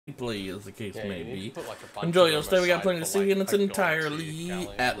play, as the case may be. Put, like, Enjoy your stay. We got plenty to for, see, like, and it's a god entirely tier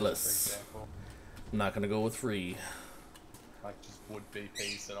calendar, Atlas. I'm not gonna go with free. Like just wood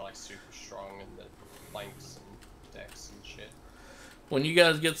BPs that are like super strong and the planks and decks and shit. When you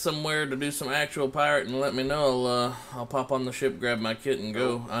guys get somewhere to do some actual pirating, let me know. I'll pop on the ship, grab my kit, and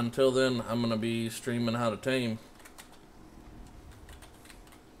go. Until then, I'm gonna be streaming how to tame,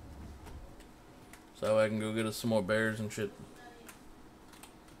 so I can go get us some more bears and shit.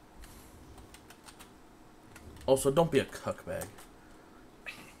 Also, don't be a cuckbag.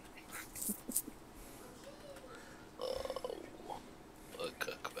 A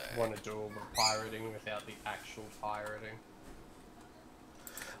cuckbag. Want to do all the pirating without the actual pirating?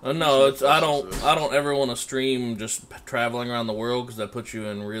 No, it's I don't ever want to stream just traveling around the world, because that puts you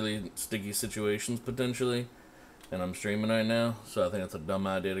in really sticky situations potentially. And I'm streaming right now, so I think it's a dumb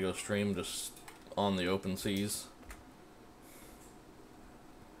idea to go stream just on the open seas.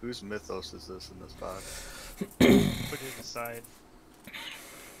 Whose mythos is this in this pod? Put it aside.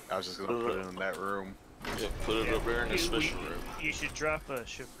 I was just gonna put it in that room. Yeah, put it up there in this fishing room. You should drop a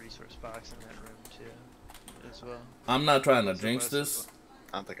ship resource box in that room too, as well. I'm not trying to jinx this.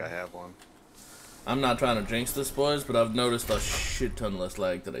 I don't think I have one. I'm not trying to jinx this, boys, but I've noticed a shit ton less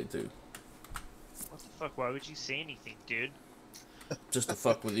lag today too. What the fuck? Why would you say anything, dude? Just to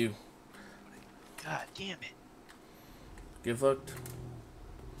fuck with you. God damn it. Get fucked.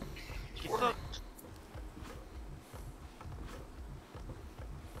 Get fucked.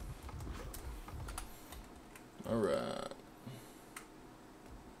 Alright.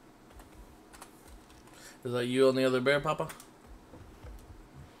 Is that you on the other bear, Papa?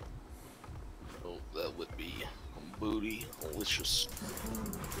 Oh, that would be booty. Delicious.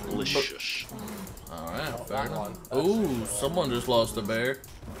 Delicious. Alright, fair enough. Ooh, someone just lost a bear.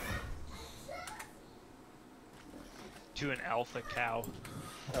 To an alpha cow.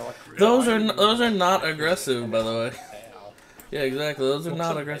 Those are not aggressive, by the way. Yeah, exactly. Those are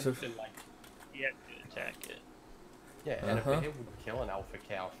not aggressive. You have to attack it. Yeah, and a bear would kill an alpha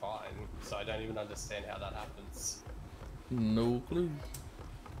cow fine, so I don't even understand how that happens. No clue.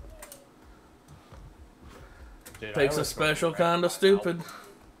 Dude, Takes a special kind of stupid.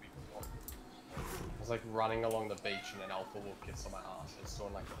 I was like running along the beach and an alpha wolf gets on my ass. It's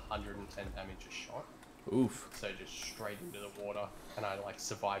doing like 110 damage a shot. Oof. So just straight into the water, and I like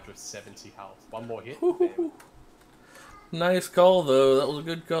survived with 70 health. One more hit. Nice call, though. That was a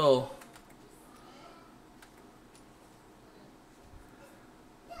good call.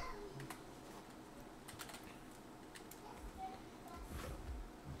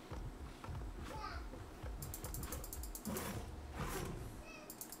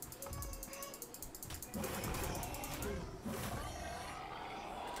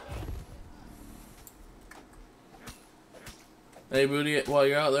 Hey, Booty, while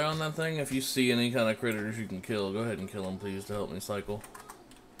you're out there on that thing, if you see any kind of critters you can kill, go ahead and kill them, please, to help me cycle.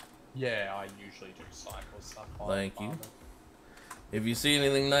 Yeah, I usually do cycle stuff. Thank you. If you see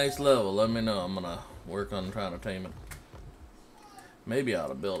anything nice level, let me know. I'm gonna work on trying to tame it. Maybe I ought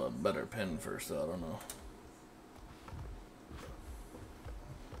to build a better pen first, though. I don't know.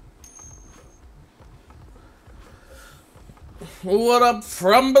 What up,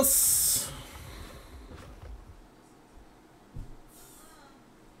 Frombus?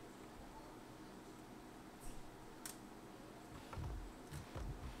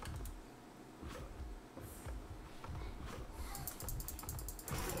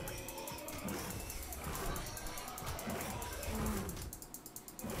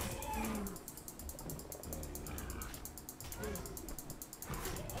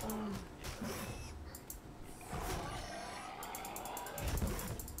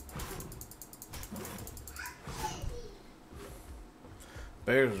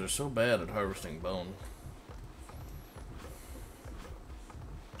 Bears are so bad at harvesting bone.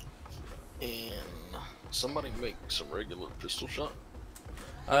 And somebody make some regular pistol shot.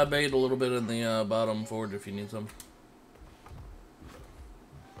 I made a little bit in the bottom forge if you need some.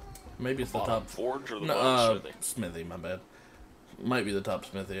 Maybe it's the Bottom top forge or the no, bottom smithy? Smithy, my bad. Might be the top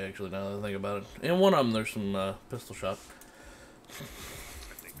smithy actually. Now that I think about it. In one of them, there's some pistol shot.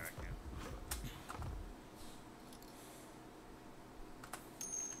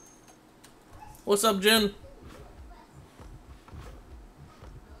 What's up, Jen?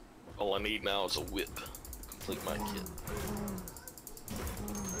 All I need now is a whip. Complete my kit.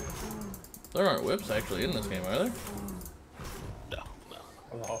 There aren't whips actually in this game, are there? No.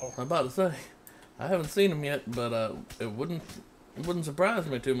 I'm about to say, I haven't seen them yet, but it wouldn't surprise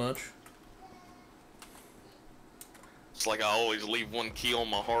me too much. It's like I always leave one key on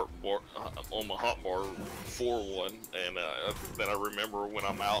my hotbar for one, and then I remember when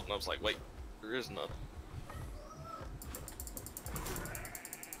I'm out, and I was like, wait, there is none.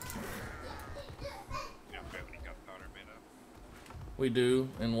 We do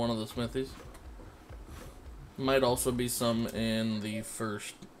in one of the smithies. Might also be some in the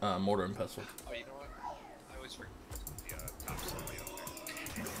first mortar and pestle. Oh, you know what? I always forget the top story up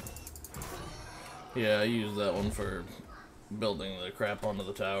there. Yeah, I use that one for building the crap onto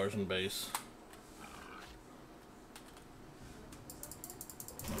the towers and base.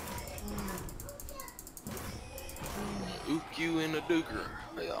 Ook you in a dooker.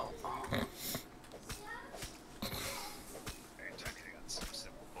 Yeah.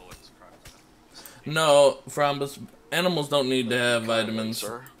 No, Frombus, animals don't need to have Kindly, vitamins.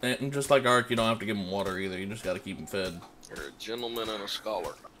 sir. And just like ARK, you don't have to give them water either. You just got to keep them fed. You're a gentleman and a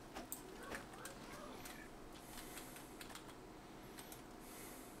scholar.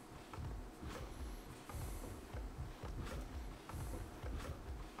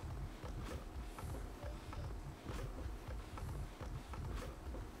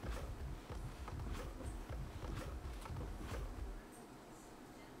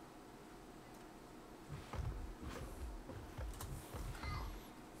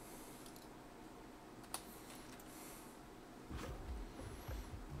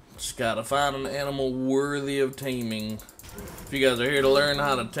 Just gotta find an animal worthy of taming. If you guys are here to learn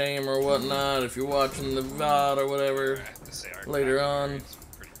how to tame or whatnot, if you're watching the VOD or whatever I have to say, ARK later 2.0 on, is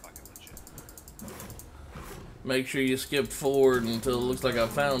pretty fucking legit. make sure you skip forward until it looks like I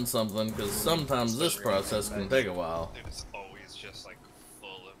found something, because sometimes this process can take a while. It is always just like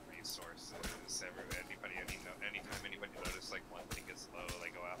full of resources. Anytime anybody notices like one thing is low, they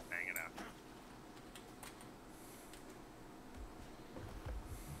go out and bang it out.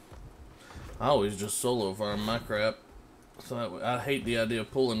 I always just solo farm my crap. So I hate the idea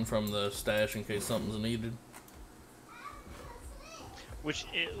of pulling from the stash in case something's needed. Which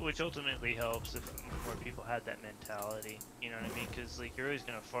ultimately helps if more people had that mentality. You know what I mean? Because like you're always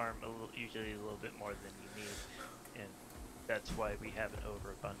gonna farm usually a little bit more than you need, and that's why we have an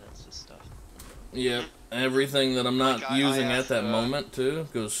overabundance of stuff. Yep, everything that I'm not using I at that have, moment too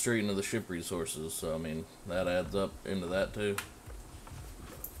goes straight into the ship resources. So I mean that adds up into that too.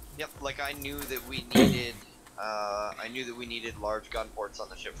 Yep, like I knew that we needed, large gun ports on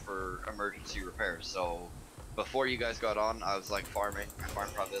the ship for emergency repairs. So before you guys got on, I was like farming. I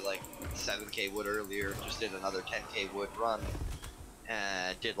farmed probably like 7k wood earlier. Just did another 10k wood run,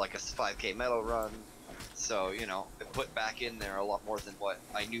 and did like a 5k metal run. So you know, it put back in there a lot more than what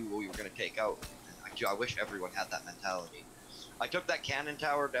I knew we were gonna take out. I wish everyone had that mentality. I took that cannon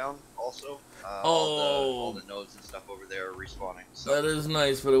tower down also. All the nodes and stuff over there are respawning. So. That is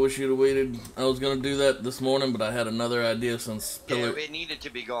nice, but I wish you'd have waited. I was gonna do that this morning, but I had another idea since Pillar. Yeah, it needed to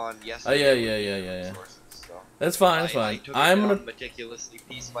be gone Oh yesterday. yeah. That's fine. That's fine. I took it I'm down gonna. meticulously,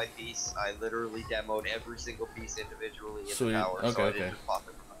 piece by piece. I literally demoed every single piece individually in Sweet. the tower, Okay, so I okay. didn't just pop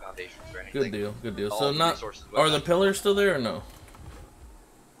it from the foundations or anything. Good deal. Good deal. All So the not. resources went Are the back. pillars still there or no?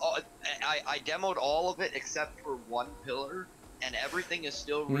 Oh, I demoed all of it except for one pillar, and everything is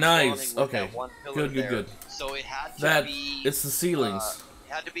still respawning Nice. with Okay. that one pillar Good. Good. there. Good. So it had to That be. it's the ceilings.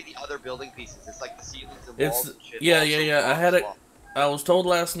 It had to be the other building pieces. It's like the ceilings and It's walls and shit. yeah. also I had it. swap. I was told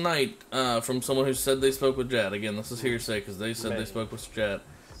last night from someone who said they spoke with Jad. Again, this is hearsay because they said they Me. spoke with Jad.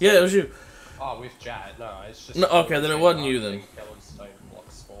 Yeah, it was you. Oh, with Jad, no, it's just... No, okay, then it wasn't you then. Pillars don't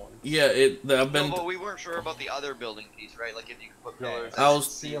block spawn. Yeah, I've been. No, but we weren't sure about the other building piece, right? Like if you could put Yeah, pillars. I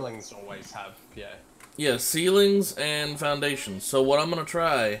was- ceilings always have, yeah. Yeah, ceilings and foundations. So what I'm gonna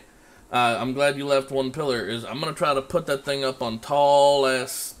try, I'm glad you left one pillar. Is I'm gonna try to put that thing up on tall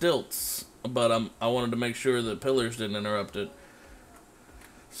ass stilts, but I wanted to make sure that pillars didn't interrupt it.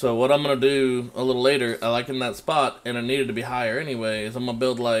 So what I'm gonna do a little later, I like in that spot, and it needed to be higher anyway, is I'm gonna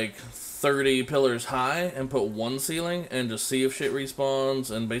build like 30 pillars high and put one ceiling and just see if shit respawns.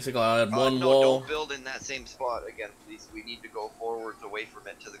 And basically I had one no, wall. don't build in that same spot again, please. We need to go forwards away from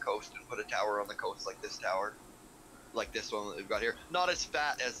it to the coast and put a tower on the coast like this tower. Like this one that we've got here. Not as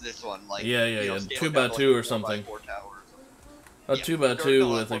fat as this one. Like Yeah, you know, yeah. scale 2x2 down to, like, or a 4x4 something. tower or something. A Yeah, 2x2 no,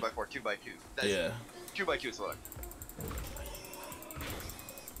 with a 4x4, 2x2. That's, yeah. 2x2 is what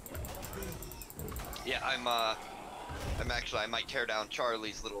Yeah, I might tear down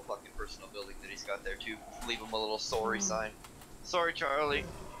Charlie's little fucking personal building that he's got there too. Leave him a little sorry sign. Sorry, Charlie.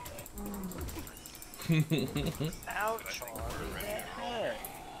 Ouch!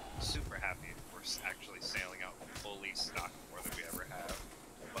 Super happy if we're actually sailing out fully stocked more than we ever have,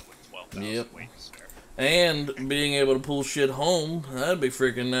 but with 12,000 Yep. weight to spare. And being able to pull shit home, that'd be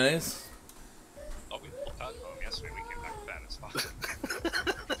freaking nice. Oh, we pulled out home yesterday. We came back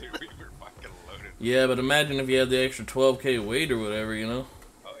Yeah, but imagine if you had the extra 12k weight or whatever, you know?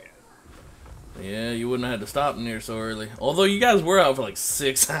 Oh yeah. Yeah, you wouldn't have had to stop near so early. Although you guys were out for like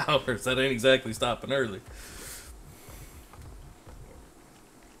 6 hours. That ain't exactly stopping early.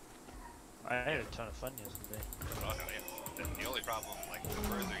 I had a ton of fun yesterday. Oh no, yeah. The only problem, like, the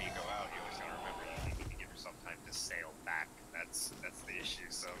further you go out, you always gotta remember you need to give yourself time to sail back. That's the issue.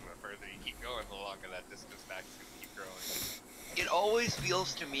 So the further you keep going, the longer that distance back is gonna keep growing. It always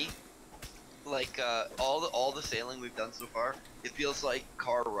feels to me like all the sailing we've done so far, it feels like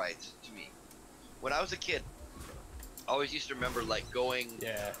car rides to me. When I was a kid, I always used to remember like going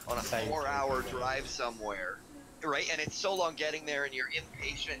on a 4-hour drive somewhere, right? And it's so long getting there, and you're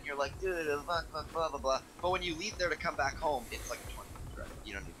impatient. And you're like, dude, blah blah blah blah. But when you leave there to come back home, it's like a 20-minute drive.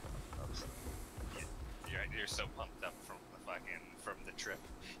 You don't even know. You're so pumped up from the trip.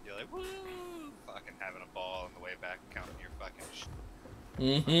 You're like, woo, fucking having a ball on the way back, counting your fucking shit.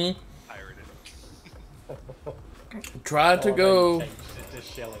 Mm-hmm. Pirated. Try to go... To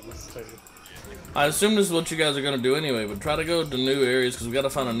shillings too. I assume this is what you guys are going to do anyway, but try to go to new areas, because we got to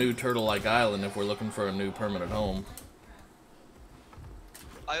find a new turtle-like island if we're looking for a new permanent home.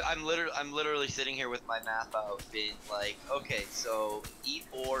 I'm literally sitting here with my map out, being like, okay, so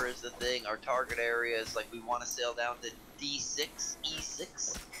E4 is the thing. Our target area is like we want to sail down to D6,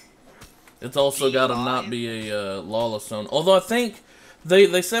 E6. It's also got to not be a lawless zone. Although I think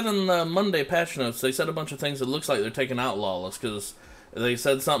they said in the Monday patch notes, they said a bunch of things that looks like they're taking out lawless, because they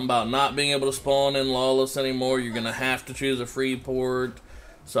said something about not being able to spawn in lawless anymore. You're going to have to choose a free port.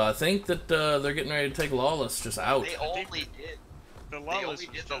 So I think that they're getting ready to take lawless just out. They only did. The lawless only was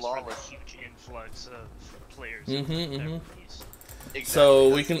did just the for lawless. the huge influx of players. Exactly, So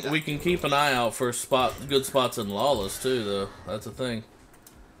we that's can keep an eye out for good spots in lawless too, though. That's the thing.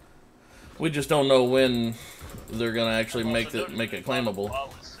 We just don't know when they're gonna actually make it claimable.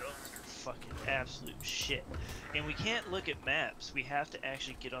 Lawless zones are fucking absolute shit, and we can't look at maps. We have to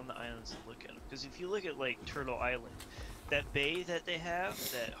actually get on the islands and look at them. Because if you look at like Turtle Island, that bay that they have,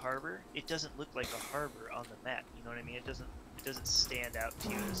 that harbor, it doesn't look like a harbor on the map. You know what I mean? It doesn't stand out to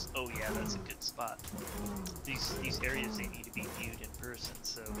you as, oh yeah, that's a good spot. These areas, they need to be viewed in person,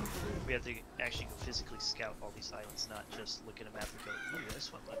 so we have to actually go physically scout all these islands, not just look at a map and go, ooh,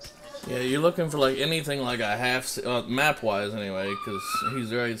 this one looks nice. Yeah, you're looking for like anything like a half map-wise anyway, because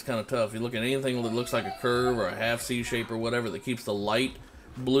he's right. It's kind of tough. You look at anything that looks like a curve or a half C shape or whatever that keeps the light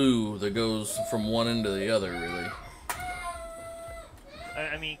blue that goes from one end to the other, really.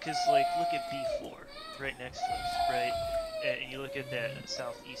 I mean, because like look at B4 right next to us, right? And you look at that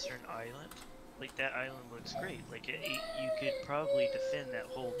southeastern island, like that island looks great. Like you could probably defend that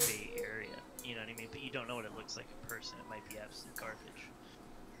whole bay area, you know what I mean? But you don't know what it looks like in person. It might be absolute garbage.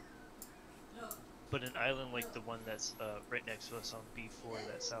 But an island like the one that's right next to us on B4,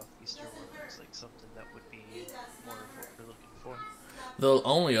 that southeastern one, looks like something that would be more of what we're looking for. The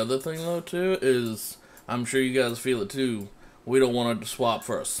only other thing though too is, I'm sure you guys feel it too, we don't want to swap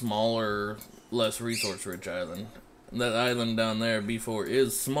for a smaller, less resource-rich island. That island down there, B4,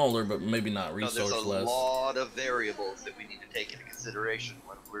 is smaller, but maybe not resource-less. There's a lot of variables that we need to take into consideration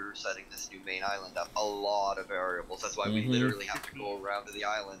when we're setting this new main island up. A lot of variables. That's why we literally have to go around to the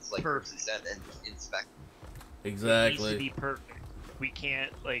islands, like Percy said, and inspect. Exactly. It needs to be perfect. We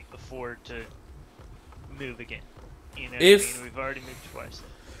can't like afford to move again. You know what I mean? We've already moved twice.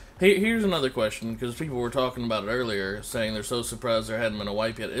 Here's another question, because people were talking about it earlier, saying they're so surprised there hadn't been a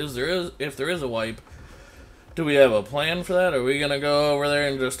wipe yet. If there is a wipe, do we have a plan for that? Are we going to go over there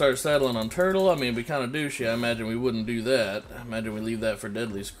and just start settling on Turtle? I mean, it'd be kind of douchey. I imagine we wouldn't do that. I imagine we leave that for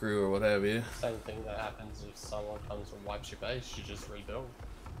Deadly's crew or what have you. Same thing that happens if someone comes and wipes your base, you just rebuild.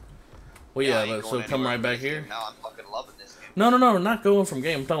 Well, yeah, but so come right back here? Now I'm fucking loving this game. No, not going from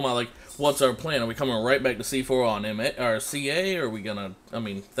game. I'm talking about, like, what's our plan? Are we coming right back to C4 on MA, or CA, or are we gonna... I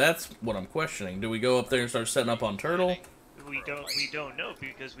mean, that's what I'm questioning. Do we go up there and start setting up on Turtle? We don't know,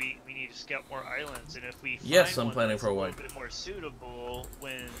 because we need to scout more islands, and if we find yes, I'm one planning that's for a a wipe. little bit more suitable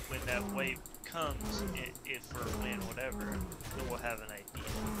when that wipe comes, if or when, whatever, then we'll have an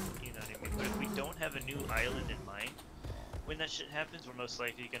idea. You know what I mean? But if we don't have a new island in mind, when that shit happens, we're most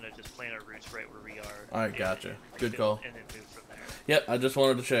likely gonna just plant our roots right where we are. Alright, gotcha. Good call. And then move from there. Yep, I just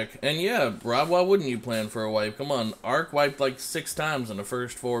wanted to check. And yeah, Rob, why wouldn't you plan for a wipe? Come on, ARK wiped like 6 times in the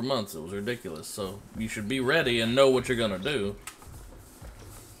first 4 months. It was ridiculous. So you should be ready and know what you're gonna do.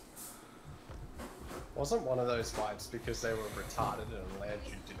 Wasn't one of those wipes because they were retarded and allowed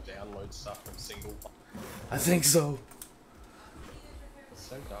you to download stuff from single? I think so. It's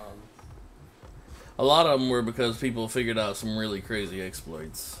so dumb. A lot of them were because people figured out some really crazy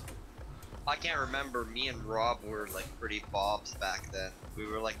exploits. I can't remember. Me and Rob were like pretty bobs back then. We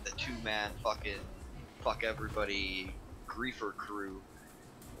were like the two-man fucking fuck everybody griefer crew.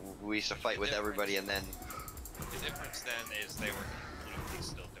 We used to fight with everybody, and then The difference then is they were completely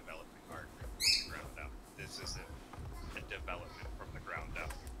still developing ARK from the ground up. This isn't a development from the ground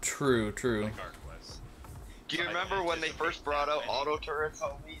up True, true. like ARK was. do you So I remember didn't when they anticipate first brought that out many. auto turrets,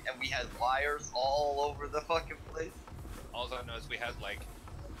 homie, and we had wires all over the fucking place? All I know is we had like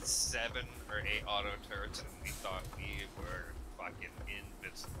 7 or 8 auto turrets, and we thought we were fucking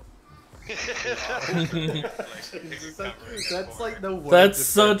invincible. That's like the worst. That's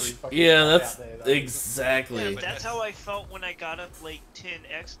such, yeah, that's exactly. Yeah, that's how I felt when I got up like 10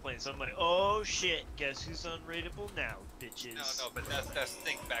 X-planes. I'm like, oh shit, guess who's unrateable now, bitches? No, but that's the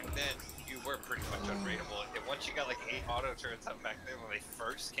thing. Back then, you were pretty much unrateable. And once you got like 8 auto turrets up back then, when they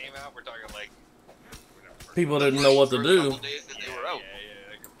first came out, we're talking like People didn't know what to For a do. couple days that they were out.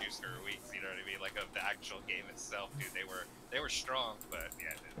 Yeah, like a few square weeks. You know what I mean? Like of the actual game itself, dude. They were strong, but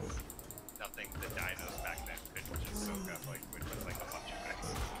yeah, it's nothing. The dinos back then couldn't just soak up like with like a bunch of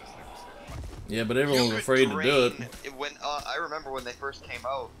X. Yeah, but everyone was You could afraid to do it. drain- When I remember when they first came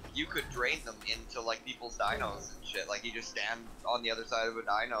out, you could drain them into like people's dinos and shit. Like you just stand on the other side of a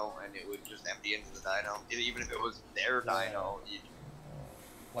dino and it would just empty into the dino. Even if it was their dino.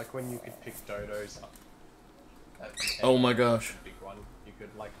 Like when you could pick dodos up. Oh my gosh. Big one. You could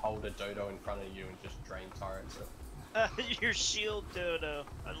like hold a dodo in front of you and just drain turrets. Your shield dodo.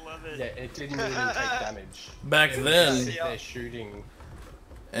 I love it. Yeah, it didn't even take damage. Back It was then, just sit there shooting.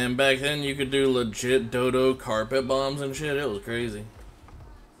 and back then you could do legit dodo carpet bombs and shit. It was crazy.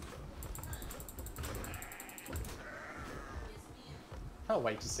 Can't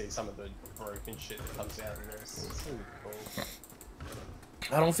wait to see some of the broken shit that comes out in this. It's gonna be cool.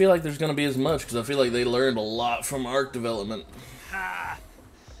 I don't feel like there's gonna be as much because I feel like they learned a lot from ARK development. Ha!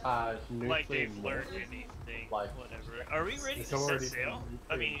 Nuclear Like they've learned war. anything. Like, Whatever. Are we ready it's to set already sail? been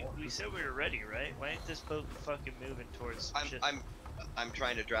I mean, nuclear war. we said we were ready, right? Why ain't this boat fucking moving towards shit? I'm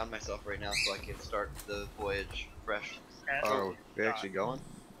trying to drown myself right now so I can start the voyage fresh. Oh, we actually going?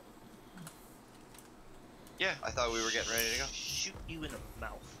 Yeah, I thought we were getting ready to go. Shoot you in the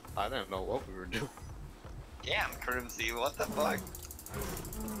mouth. I didn't know what we were doing. Damn, Crimsy, what the fuck?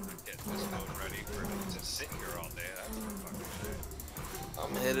 Get this boat ready for it to sit here all day. That's for fucking shit.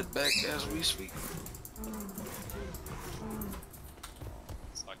 I'm headed back as we speak.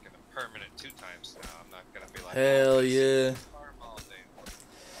 It's like in a permanent 2 times now. I'm not gonna be like. Hell "Oh, yeah. farm all day."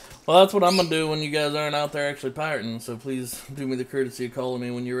 Well, that's what I'm gonna do when you guys aren't out there actually pirating. So please do me the courtesy of calling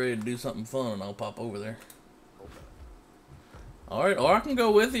me when you're ready to do something fun, and I'll pop over there. All right, or I can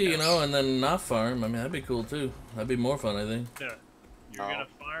go with you, you know, and then not farm. I mean, that'd be cool too. That'd be more fun, I think. No. You're gonna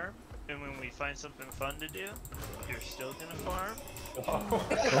farm, and when we find something fun to do, you're still gonna farm. Oh,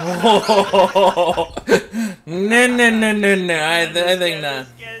 no. I think not.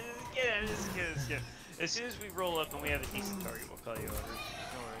 Just kidding. As soon as we roll up and we have a decent target, we'll call you over.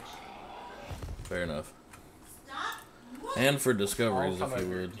 No worries. Fair enough. And for I'll discoveries, come if you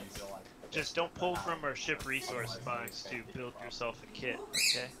over would. and use your, like, Just don't pull from our ship resource box to build yourself a kit,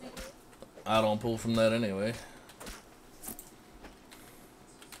 okay? I don't pull from that anyway.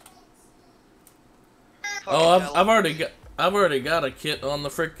 Oh, I've already got a kit on the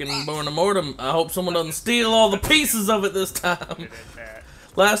frickin' Mortem. I hope someone doesn't steal all the pieces of it this time. Good at that.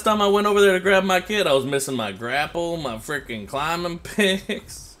 Last time I went over there to grab my kit, I was missing my grapple, my frickin' climbing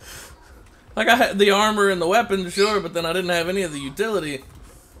picks. Like, I had the armor and the weapons, sure, but then I didn't have any of the utility.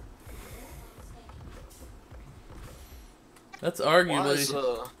 That's arguably...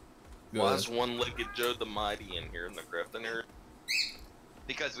 Go Why ahead. is one-legged Joe the Mighty in here in the crafting area?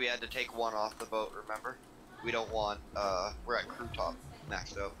 Because we had to take one off the boat, remember? We don't want, we're at crew top,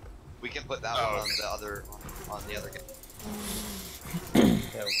 maxed out. We can put that one on the other, on the other guy.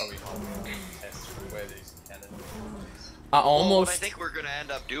 Yeah, we'll probably hold test for where these cannons. I Well, what I almost... think we're gonna end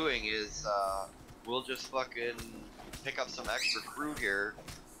up doing is, we'll just fucking pick up some extra crew here,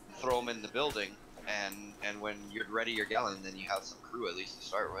 throw them in the building, and when you're ready your gallon, then you have some crew at least to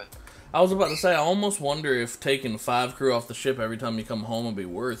start with. I was about to say, I almost wonder if taking 5 crew off the ship every time you come home would be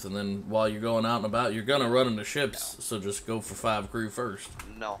worth, and then while you're going out and about, you're gonna run into ships, so just go for 5 crew first.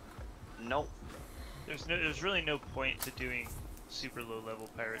 No. Nope. There's really no point to doing super low level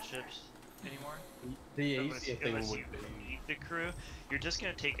pirate ships anymore. The Unless easier thing you would be... need the crew, you're just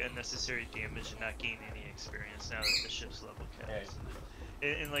gonna take unnecessary damage and not gain any experience now that the ship's level caps.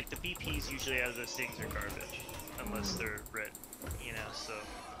 And like the BPs usually out of those things are garbage, unless they're red, you know. So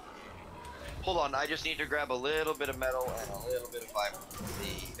Hold on, I just need to grab a little bit of metal and a little bit of fiber from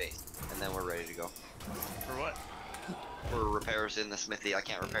the base, and then we're ready to go. for what? For repairs. repairs in the smithy. I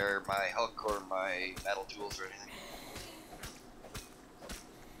can't repair my hook or my metal tools or anything.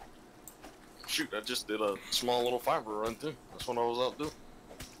 Shoot, I just did a small little fiber run too. That's what I was out doing.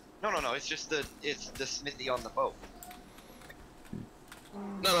 No. It's just the smithy on the boat.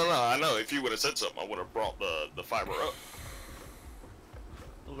 No. I know. If you would have said something, I would have brought the fiber up.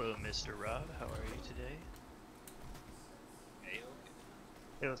 Hello, Mr. Rob. How are you today?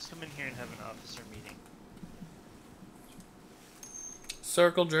 Hey, let's come in here and have an officer meeting.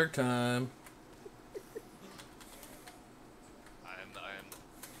 Circle jerk time.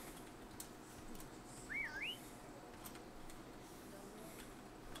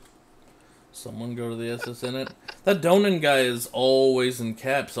 Someone go to the SSN. That Donan guy is always in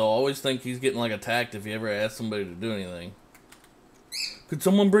caps, so I always think he's getting like attacked if you ever ask somebody to do anything. Could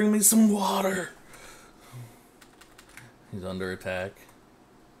someone bring me some water? He's under attack.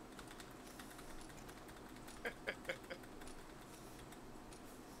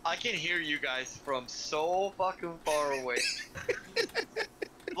 I can hear you guys from so fucking far away.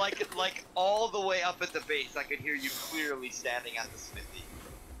 like all the way up at the base, I could hear you clearly standing at the smithy.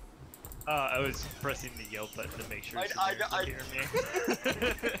 I was pressing the yell button to make sure someone could hear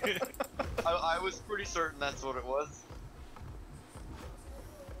me. I was pretty certain that's what it was.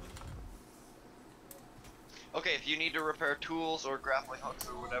 Okay, if you need to repair tools or grappling hooks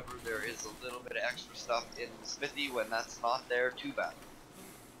or whatever, there is a little bit of extra stuff in the smithy. When that's not there, too bad.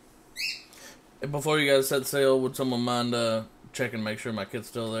 And before you guys set sail, would someone mind checking, make sure my kit's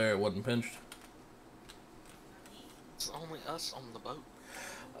still there? It wasn't pinched. It's only us on the boat.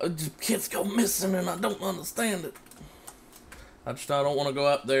 Kids go missing and I don't understand it. I don't want to go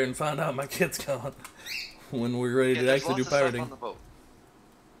out there and find out my kid's gone when we're ready to actually do pirating.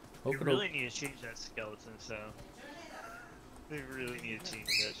 We really need to change that skeleton, so we really need to change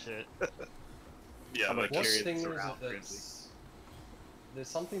that shit. Yeah, but what's the thing is that there's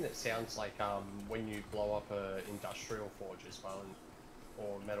something that sounds like when you blow up a industrial forge as well,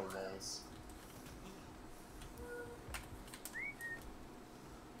 or metal walls.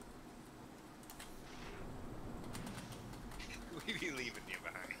 We be leaving you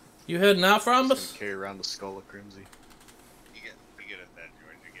behind. You heading out, Frombus? Carry around the skull of Crimsy. You get pretty good at that,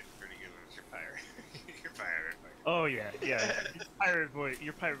 George. You get pretty good with your pirate. Your pirate. Oh yeah.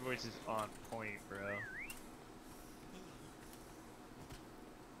 Your pirate voice is on point, bro.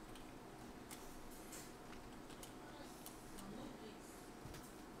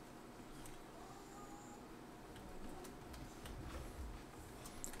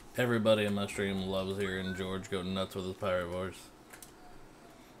 Everybody in my stream loves hearing George go nuts with his pirate voice.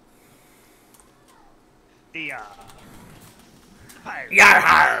 Yeah.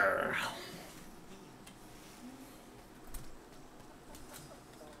 Yarr!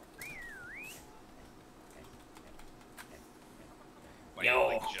 But you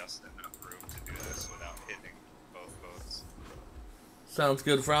like just enough room to do this without hitting both boats. Sounds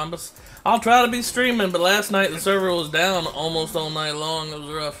good, Frombus. I'll try to be streaming, but last night the server was down almost all night long. It was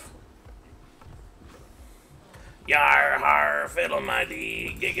rough. Yar har, fiddle my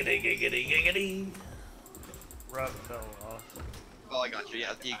dee, giggity, giggity, giggity. Rob fell off. Oh, I got you.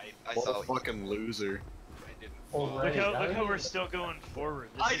 Yeah, I What saw. a fucking loser. I didn't Look how we're still going forward.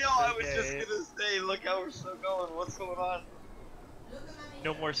 This I is know. so I was just gay. gonna say, look how we're still going. What's going on?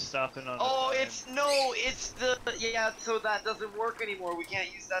 No more stopping on. Oh, the it's the So that doesn't work anymore. We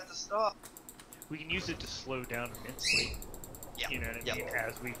can't use that to stop. We can use it to slow down immensely. Yeah. You know what I mean?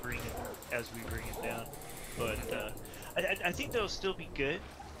 As we bring it down. But I think that'll still be good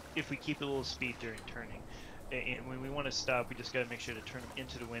if we keep a little speed during turning. And when we want to stop, we just got to make sure to turn them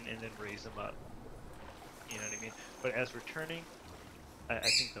into the wind and then raise them up. You know what I mean? But as we're turning, I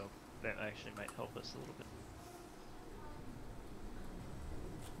think though that actually might help us a little bit.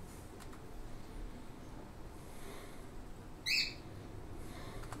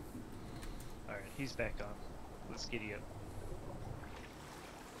 Alright, he's back on. Let's giddy up.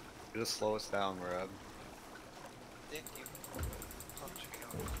 Just slow us down, Rob. Thank you.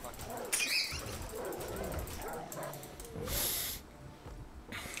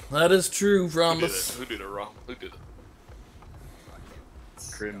 That is true, Who did it? Frombus. Who did it, Rob? Who did it?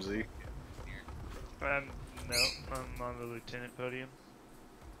 Crimsy. No, I'm on the lieutenant podium.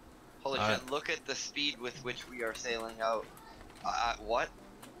 Holy shit! Look at the speed with which we are sailing out. What?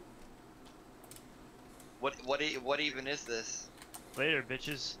 What even is this? Later,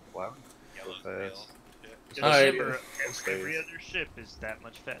 bitches. Wow. Yellow So fast. sail. Just Alright. remember, Fast. every other ship is that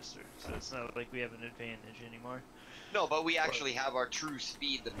much faster, so it's not like we have an advantage anymore. No, but we actually have our true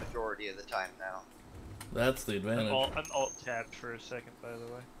speed the majority of the time now. That's the advantage. I'm alt tabbed for a second, by the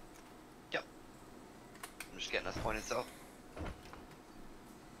way. I'm just getting us pointed south.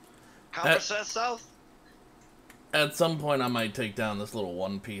 How percent south? At some point, I might take down this little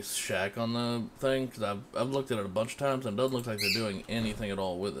one-piece shack on the thing, because I've looked at it a bunch of times, and it doesn't look like they're doing anything at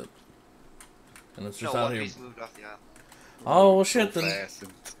all with it. And it's just No, out One here. Piece moved off the island. Oh, well, So shit, then. fast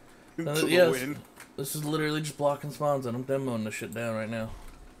and then to the yes, wind. this is literally just blocking spawns, and I'm demoing this shit down right now.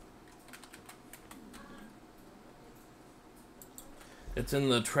 It's in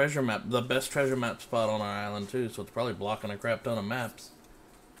the treasure map, the best treasure map spot on our island, too, so it's probably blocking a crap ton of maps.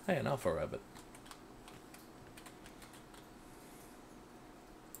 Hey, an alpha rabbit.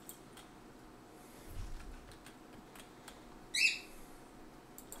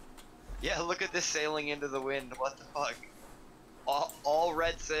 Yeah, look at this sailing into the wind. What the fuck? All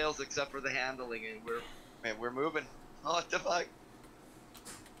red sails except for the handling, and we're moving. What the fuck?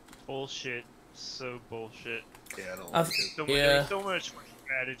 Bullshit. So bullshit. Yeah, I don't I like th- it. So Yeah. There's so much more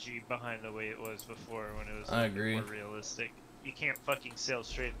strategy behind the way it was before when it was a I little bit agree. more realistic. You can't fucking sail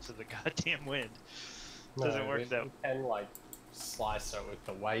straight into the goddamn wind. No, Doesn't work that you can like slice it with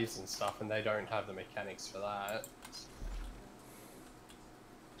the waves and stuff, and they don't have the mechanics for that.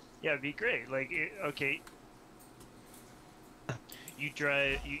 Yeah, it'd be great. Like, okay, you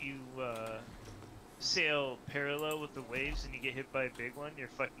sail parallel with the waves and you get hit by a big one, you're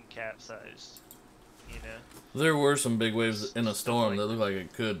fucking capsized. You know? There were some big waves in a Stuff storm like that looked like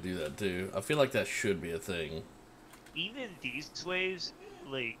it could do that, too. I feel like that should be a thing. Even these waves,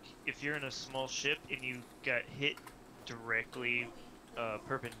 like, if you're in a small ship and you got hit directly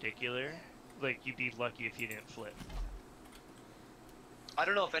perpendicular, like, you'd be lucky if you didn't flip. I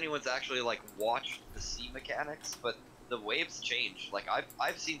don't know if anyone's actually like watched the sea mechanics, but the waves change. Like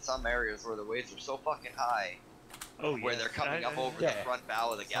I've seen some areas where the waves are so fucking high, Oh, yeah. where they're coming up over the Yeah. front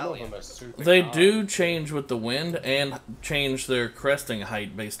bow of the Some of galleon. them are super They hard. do change with the wind and change their cresting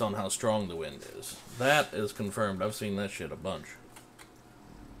height based on how strong the wind is. That is confirmed. I've seen that shit a bunch.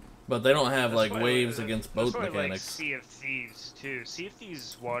 But they don't have, like, That's why, waves against boat that's why, mechanics. Like Sea of Thieves too. Sea of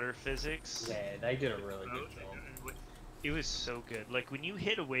Thieves water physics. Yeah, they did a really good boat- job. It was so good. Like when you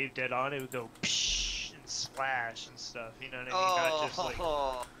hit a wave dead on, it would go psh and splash and stuff. You know what I mean? Not just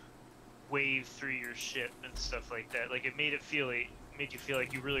like wave through your ship and stuff like that. Like it made you feel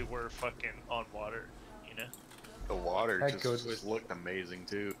like you really were fucking on water. You know? The water That just, good just was- looked amazing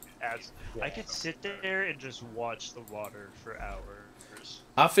too. As Yeah. I could sit there and just watch the water for hours.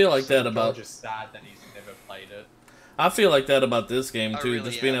 I feel like that So about... George is sad that he's never played it. I feel like that about this game, I too, really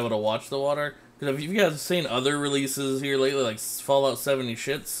just being am. able to watch the water. Because if you guys have seen other releases here lately, like Fallout 70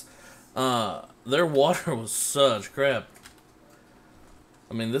 shits, their water was such crap.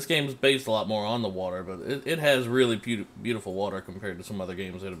 I mean, this game's based a lot more on the water, but it has really beautiful water compared to some other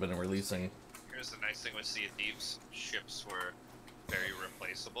games that have been releasing. Here's the nice thing with Sea of Thieves: ships were very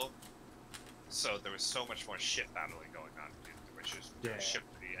replaceable, so there was so much more ship battling going on, which is Yeah.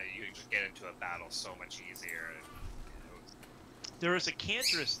 you just get into a battle so much easier. And, There was a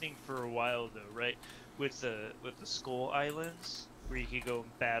cancerous thing for a while though, right? With the Skull Islands, where you could go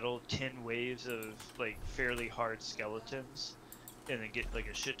and battle 10 waves of like fairly hard skeletons, and then get like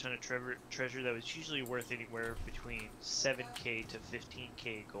a shit ton of treasure that was usually worth anywhere between 7k to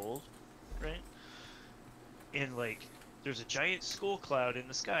 15k gold, right? And like, there's a giant skull cloud in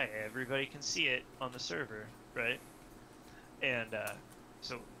the sky. Everybody can see it on the server, right? And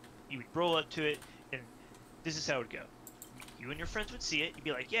so you would roll up to it, and this is how it would go. You and your friends would see it, you'd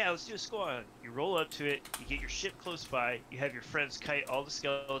be like, yeah, let's do a skull island. You roll up to it, you get your ship close by, you have your friends kite all the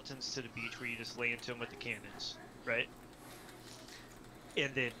skeletons to the beach where you just lay into them with the cannons, right?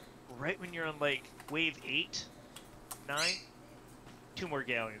 And then, right when you're on like wave 8, 9, 2 more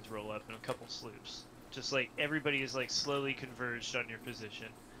galleons roll up and a couple sloops. Just like everybody is like slowly converged on your position.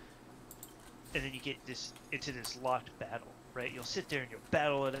 And then you get into this locked battle, right? You'll sit there and you'll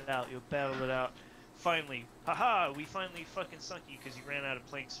battle it out, Finally, haha, we finally fucking sunk you because you ran out of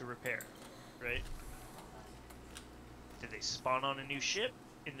planks to repair, right? Did they spawn on a new ship?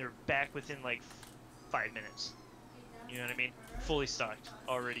 And they're back within like 5 minutes. You know what I mean? Fully stocked,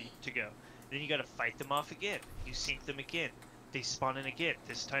 all ready to go. Then you gotta fight them off again. You sink them again. They spawn in again.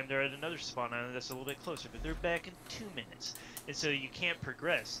 This time they're at another spawn island that's a little bit closer, but they're back in 2 minutes. And so you can't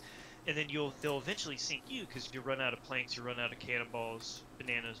progress. And then they'll eventually sink you because you run out of planks, you run out of cannonballs,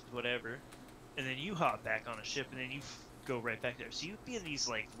 bananas, whatever. And then you hop back on a ship, and then you go right back there. So you'd be in these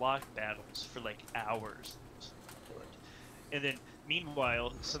like locked battles for like hours. And then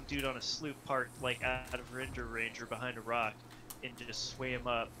meanwhile, some dude on a sloop parked like out of render range or behind a rock, and just swam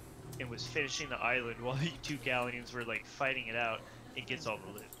up and was finishing the island while you 2 galleons were like fighting it out and gets all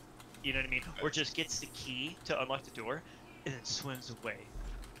the loot. You know what I mean? Or just gets the key to unlock the door and then swims away.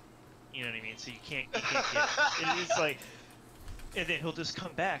 You know what I mean? So you can't get it. It's like And then he'll just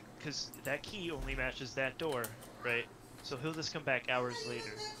come back, because that key only matches that door, right? So he'll just come back hours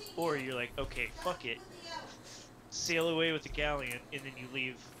later. Or you're like, okay, fuck it. Sail away with the galleon, and then you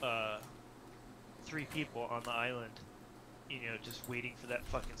leave 3 people on the island, you know, just waiting for that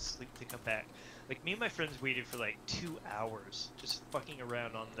fucking sleep to come back. Like, me and my friends waited for like 2 hours, just fucking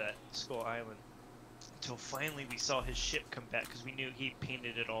around on that Skull Island. Until finally we saw his ship come back, because we knew he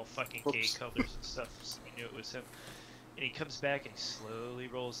painted it all fucking gay colors and stuff, so we knew it was him. And he comes back and he slowly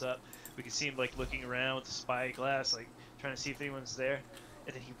rolls up. We can see him like looking around with the spy glass, like trying to see if anyone's there.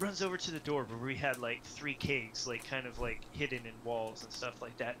 And then he runs over to the door where we had like 3 kegs, like kind of like hidden in walls and stuff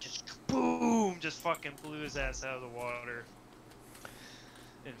like that. Just boom, just fucking blew his ass out of the water.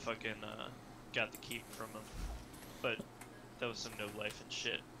 And fucking got the key from him. But that was some no life and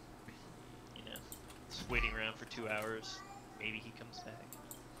shit. You know, just waiting around for 2 hours. Maybe he comes back.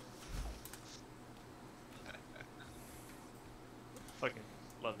 Fucking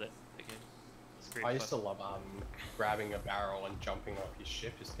love that again. It's great. I used to love grabbing a barrel and jumping off your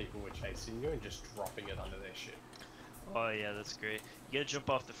ship as people were chasing you and just dropping it under their ship. Oh yeah, that's great. You gotta jump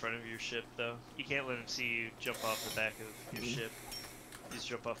off the front of your ship though. You can't let them see you jump off the back of your ship. You just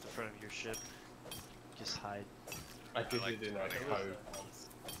jump off the front of your ship. Just hide. I did like it in a running code.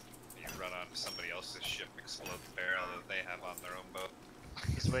 You run onto somebody else's ship, explode the barrel that they have on their own boat.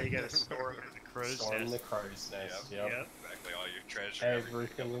 That's why you gotta store them in the crow's Store in nest. the crow's nest, Yep. yep. Exactly, all your treasure.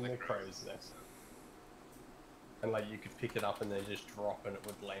 Everything in goes the crow's nest. And like you could pick it up and then just drop and it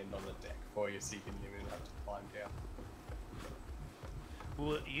would land on the deck for you so you didn't even have to climb down.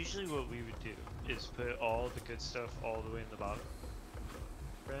 Well, usually what we would do is put all the good stuff all the way in the bottom,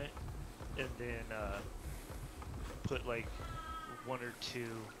 right? And then put like 1 or 2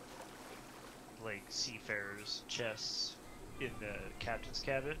 like seafarers' chests in the captain's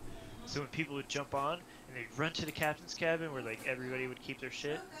cabin. So when people would jump on and they'd run to the captain's cabin where like everybody would keep their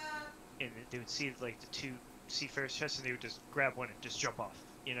shit, and they would see like the 2 seafarers' chests and they would just grab one and just jump off.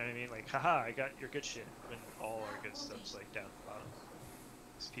 You know what I mean? Like, haha, I got your good shit. When all our good stuff's like down the bottom.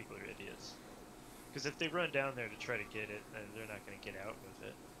 These people are idiots. Because if they run down there to try to get it, then they're not going to get out with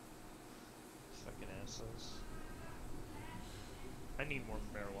it. Fucking assholes. I need more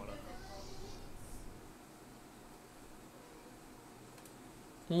marijuana.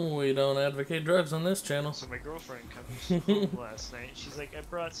 We don't advocate drugs on this channel. So my girlfriend comes home last night. She's like, I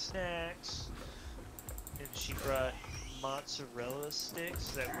brought snacks. And she brought mozzarella sticks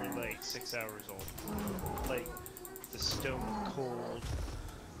that were like 6 hours old. Like the stone cold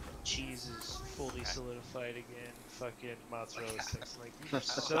cheese is fully solidified again. Fucking mozzarella sticks. Like, these are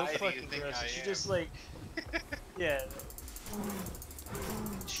so Why do you fucking think gross. I She am? just like, yeah.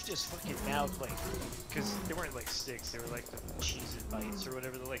 She just fucking mouthed like, because they weren't like sticks, they were like the cheese and bites or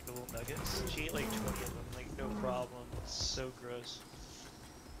whatever, like the little nuggets. She ate like 20 of them, like no problem. It's so gross.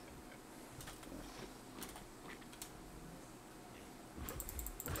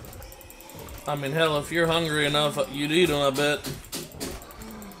 I mean, hell, if you're hungry enough, you'd eat them, I bet.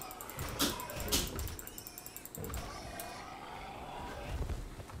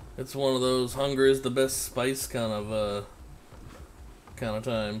 It's one of those hunger is the best spice kind of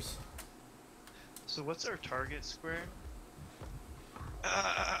times. So what's our target square?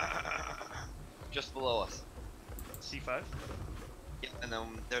 Just below us. C5? Yeah, and then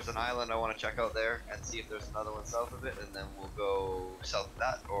there's an island I want to check out there and see if there's another one south of it, and then we'll go south of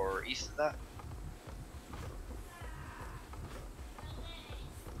that or east of that.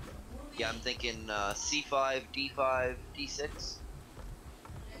 Yeah, I'm thinking C5, D5, D6.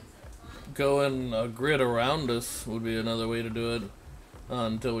 Going a grid around us would be another way to do it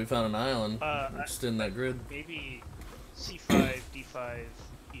until we found an island. Extend that grid. Maybe C5, D5,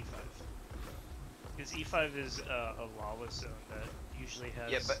 E5. Because E5 is a lawless zone that usually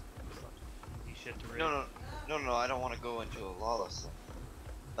has Yeah, but easy shit to raid. no, I don't want to go into a lawless zone.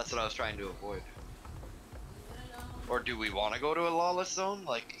 That's what I was trying to avoid. Or do we want to go to a lawless zone?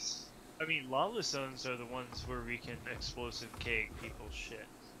 Like, I mean, lawless zones are the ones where we can explosive keg people's shit.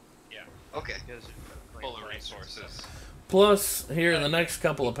 Yeah, okay. Because like, full of resources. Plus, here in the next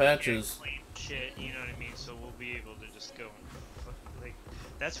couple of patches, claim shit, you know what I mean? So we'll be able to just go and like,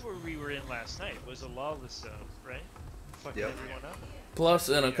 that's where we were in last night, was a lawless zone, right? Fucking everyone up. plus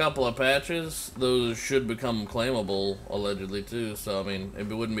in a couple of patches, those should become claimable, allegedly, too. So, I mean, it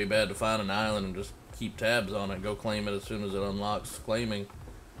wouldn't be bad to find an island and just keep tabs on it, go claim it as soon as it unlocks claiming.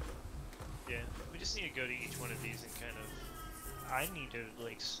 Yeah, we just need to go to each one of these and kind of, I need to,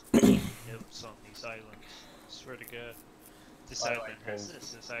 like, keep notes on these islands. Swear to God. This island has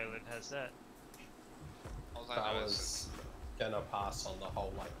this island has that. All I I know is was gonna pass on the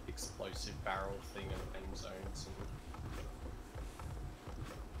whole like explosive barrel thing and zones and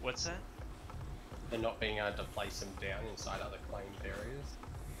What's that? And not being able to place them down inside other claimed areas.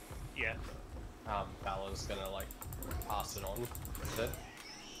 Yeah. Vala's gonna like pass it on with it.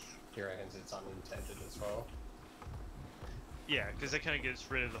 He reckons it's unintended as well. Yeah, because that kind of gets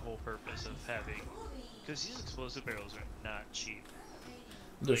rid of the whole purpose of having. Because these explosive barrels are not cheap.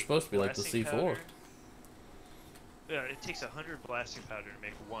 They're supposed to be like the blasting C4. powder- Yeah, it takes 100 blasting powder to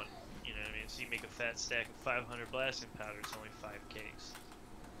make one. You know what I mean? So you make a fat stack of 500 blasting powder, it's only 5 Ks.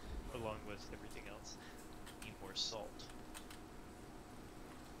 Along with everything else. You need more salt.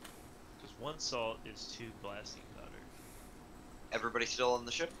 Because 1 salt is 2 blasting powder. Everybody still on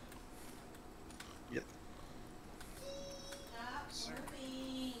the ship? Yep. Sir.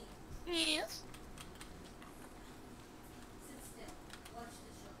 Yes.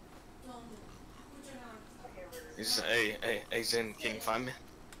 Hey, Zen, can you find me?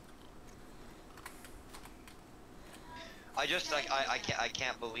 I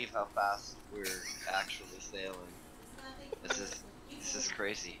can't believe how fast we're actually sailing. This is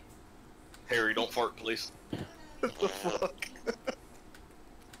crazy. Harry, don't fart, please. What the fuck?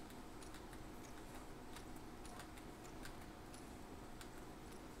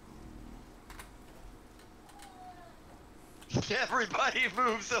 Everybody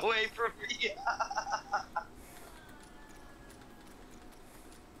moves away from me.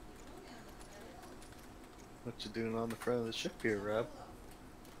 What you doing on the front of the ship here, Rob?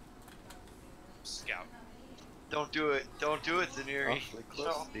 Scout. Don't do it, Zaneri. Awfully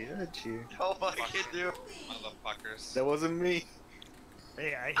close to the edge here. Don't fucking do it. Motherfuckers. That wasn't me.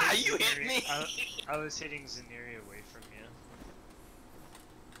 Hey, I hit Ah, you hit Zaneri- me! I was hitting Zaneri away from you.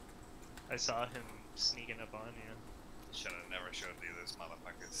 I saw him sneaking up on you. Should have never showed you this,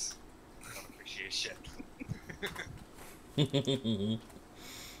 motherfuckers. Don't appreciate shit.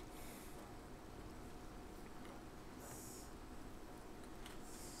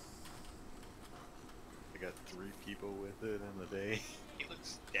 I got 3 people with it in the day. He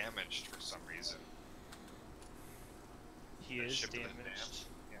looks damaged for some reason. He The is ship been damaged.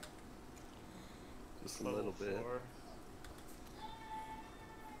 Yeah. Just a Level little bit. 4.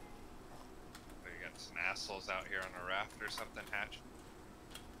 We got some assholes out here on a raft or something hatching.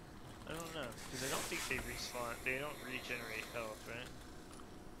 I don't know, because I don't think they respawn. They don't regenerate health, right?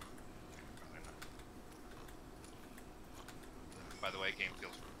 Probably not. By the way, game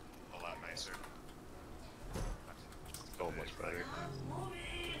feels a lot nicer. So much better.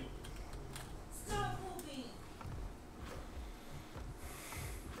 Stop moving!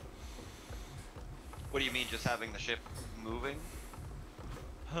 What do you mean, just having the ship moving?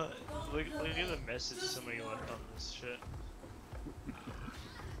 Huh, look at the message somebody left on this shit.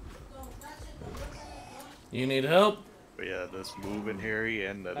 You need help? But yeah, this moving, Harry,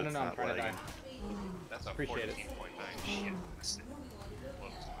 and that I don't it's know, I'm not trying to lagging. die. That's a Appreciate it. 14.9 shit. Floats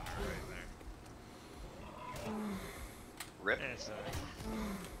on her right there. Rip. Yeah, it's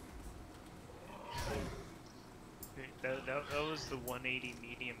that was the 180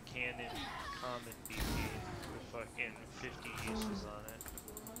 medium cannon common BP with fucking 50 uses on it.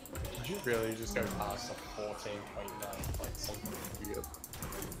 Did you really just go past a 14.9 like something? Yep.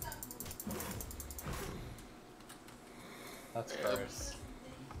 That's gross.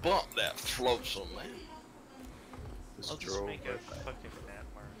 Bump that flotsam, man. Just I'll just drove make a right back. fucking map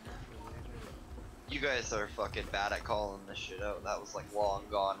marker for later. You guys are fucking bad at calling this shit out. That was like long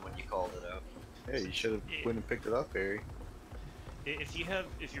gone when you called it out. Hey, you should have went and picked it up, Harry. If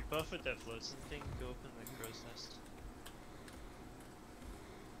you're buff with that floatsam thing, go open the crow's nest.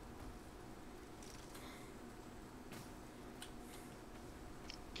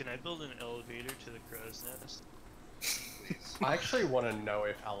 Can I build an elevator to the crow's nest? Please. I actually want to know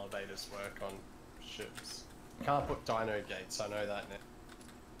if elevators work on ships. You can't put dino gates, I know that now.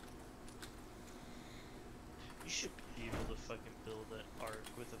 You should be able to fucking build an ARK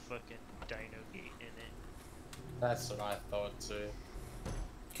with a fucking dino gate in it. That's what I thought too.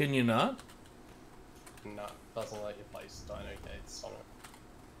 Can you not? No, doesn't let you place dino gates on it.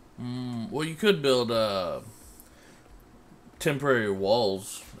 Well, you could build temporary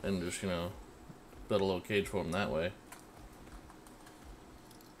walls and just, build a little cage for them that way.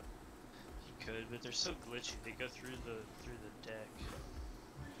 You could, but they're so glitchy. They go through the deck,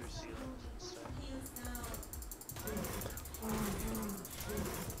 through ceilings and stuff.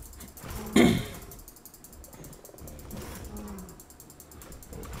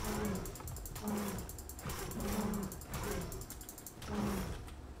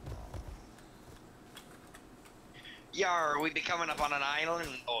 Yar, we be coming up on an island,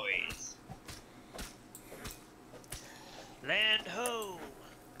 boys. Land ho!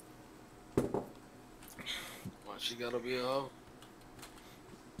 Why she gotta be a hoe?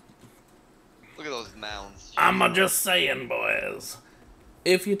 Look at those mounds. I'm just saying, boys.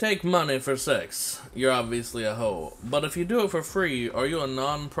 If you take money for sex, you're obviously a hoe. But if you do it for free, are you a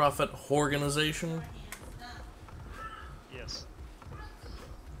non-profit organization? Yes.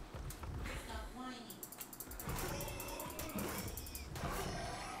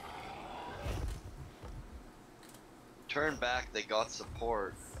 Turn back, they got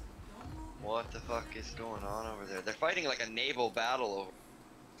support. What the fuck is going on over there? They're fighting like a naval battle over.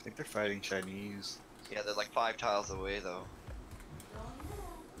 I think they're fighting Chinese. Yeah, they're like 5 tiles away though.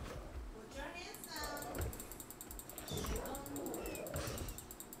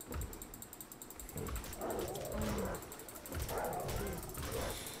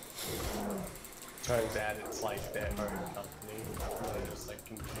 Turns out it's like their own company. They're just like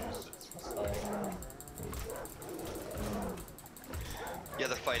confused at what's going on. Yeah,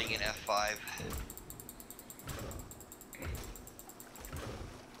 they're fighting in F5.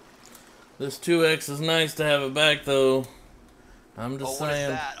 This 2X is nice to have it back, though. I'm just What is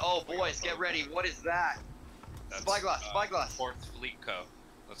saying. that? Oh boys, get ready. What is that? Spyglass, spyglass. 4th Fleet Co.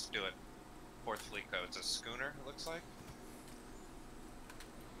 Let's do it. 4th Fleet Co. It's a schooner, it looks like.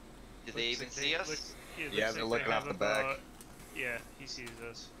 Did they even see us? Yeah, they're looking off the back. Yeah, he sees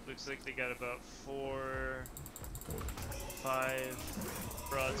us. Looks like they got about 4, 5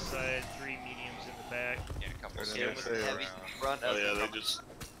 broadside, 3 mediums in the back. Yeah, a couple Yeah, with the heavy front. Oh yeah,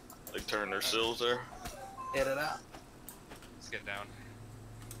 they turn their sills there. Get it out. Let's get down.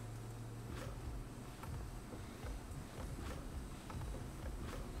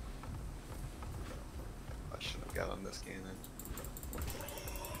 I should have got on this cannon.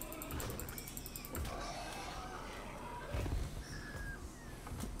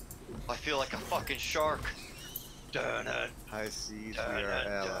 I feel like a fucking shark. High seas, we are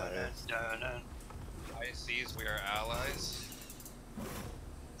allies. High seas, we are allies.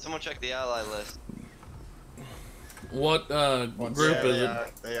 Someone check the ally list. What group Yeah, is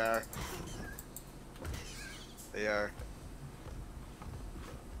it? They are. They are.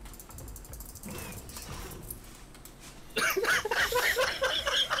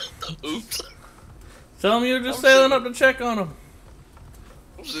 Oops. Tell them you were just sailing up to check on them.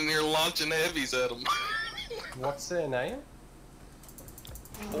 I was in here launching heavies at them. What's their name?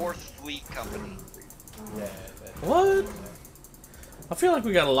 4th Fleet Company. Yeah. What? I feel like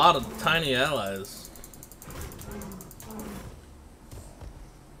we got a lot of tiny allies.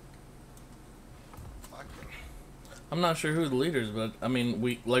 I'm not sure who the leaders, but I mean,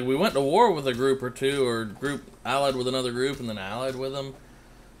 we went to war with a group or two, or group allied with another group, and then allied with them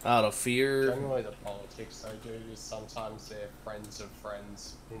out of fear. Generally, the politics they do is sometimes they're friends of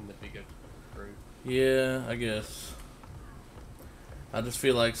friends in the bigger group. Yeah, I guess. I just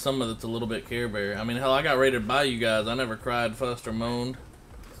feel like some of it's a little bit Care Bear. I mean, hell, I got raided by you guys. I never cried, fussed, or moaned.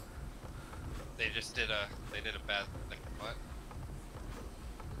 They just did a bad thing. What?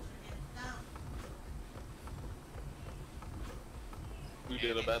 Who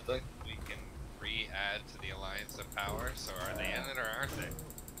did a bad thing? We can re-add to the Alliance of Power, so are they in it or aren't they?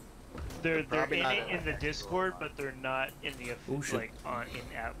 They're probably in not it in in the Discord, but they're not in the Oh, shit. like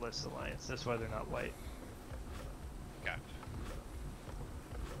in Atlas Alliance. That's why they're not white. Gotcha.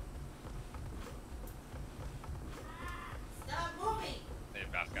 Stop moving! They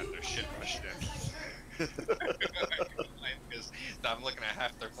about got their shit pushed in. Because I'm looking at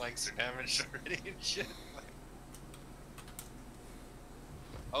half their flanks are damaged already and shit.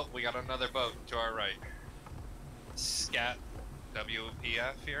 Oh, we got another boat to our right. Scat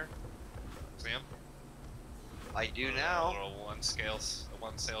WPF here. See him? I do A now. little one sail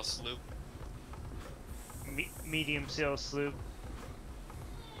sloop. Medium sail sloop.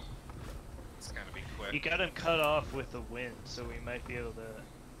 It's gonna be quick. You got him cut off with the wind, so we might be able to.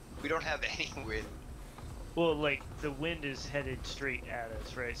 We don't have any wind. Well, like the wind is headed straight at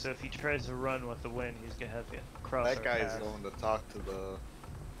us, right? So if he tries to run with the wind, he's gonna have to cross That our guy is path. going to talk to the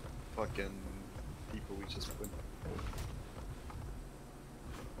fucking people we just went.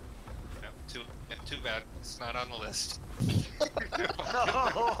 Too bad. It's not on the list.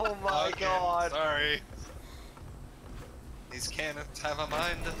 Oh my Okay, god. Sorry. These cannons have a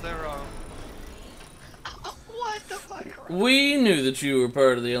mind of their own. What the fuck? We knew that you were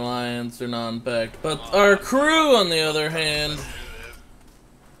part of the Alliance or non-pact, but our crew, on the other hand,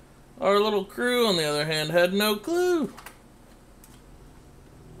 our little crew, on the other hand, had no clue.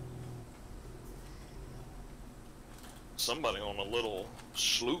 Somebody on a little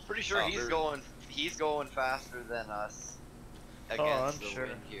sloop. Pretty sure out he's there. going faster than us I'm against the sure.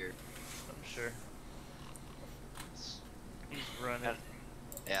 wind here. I'm sure. He's running.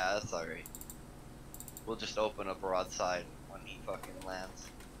 Yeah, that's alright. We'll just open a broadside when he fucking lands.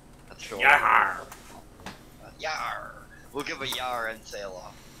 That's short. Yar! Yar. We'll give a yar and sail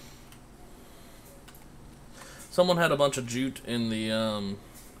off. Someone had a bunch of jute in the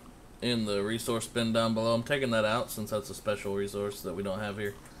resource bin down below. I'm taking that out since that's a special resource that we don't have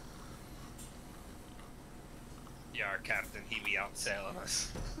here. Yar, Captain, he be out sailing us.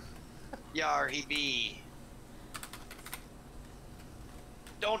 Yar, he be.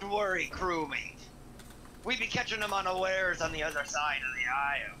 Don't worry, crewmate. We be catching them unawares on the other side of the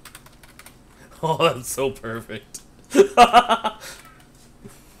aisle. Oh, that's so perfect.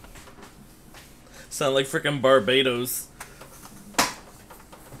 Sound like frickin' Barbados.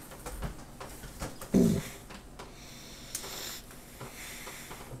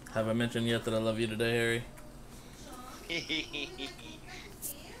 Have I mentioned yet that I love you today, Harry?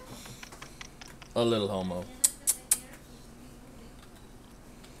 A little homo.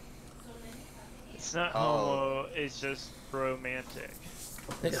 It's not homo, it's just romantic.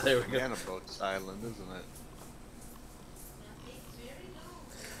 Yeah, there we go. Banana Boat's island, isn't it?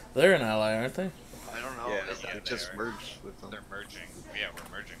 They're an ally, aren't they? I don't know. Yeah, Is that we just merged with them. They're merging. Yeah,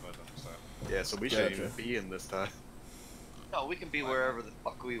 we're merging with them, so. Yeah, so we shouldn't Gotcha. even be in this time. No, we can be wherever the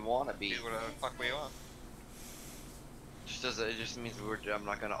fuck we want to be. Do whatever the fuck we want. It just means I'm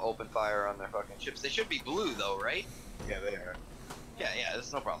not gonna open fire on their fucking ships. They should be blue though, right? Yeah, they are. Yeah,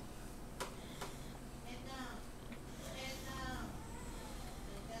 that's no problem.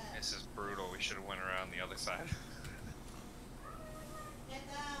 This is brutal. We should have went around the other side.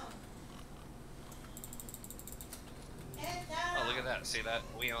 Oh, look at that. See that?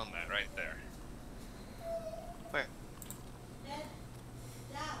 We own that right there. Where?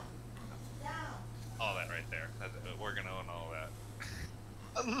 All that right there. We're gonna own all that.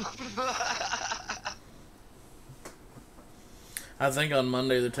 I think on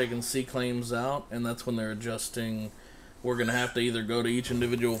Monday they're taking sea claims out, and that's when they're adjusting. We're going to have to either go to each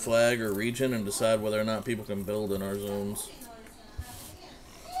individual flag or region and decide whether or not people can build in our zones.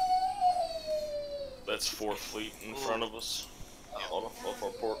 That's 4th Fleet in front of us. Off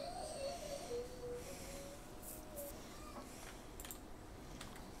our port.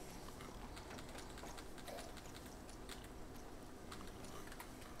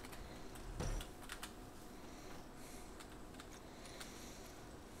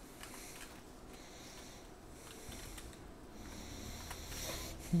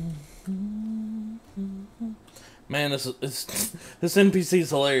 Man, this NPC is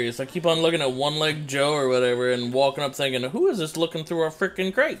hilarious. I keep on looking at One-Leg Joe or whatever and walking up thinking, who is this looking through our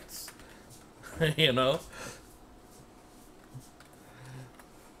freaking crates? You know?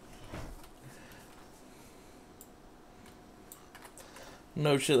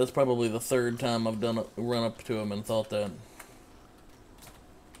 No shit, that's probably the 3rd time I've run up to him and thought that.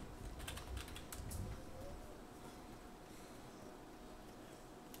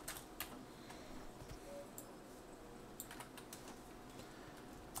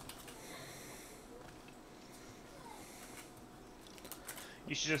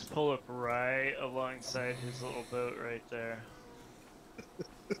 You should just pull up right alongside his little boat right there.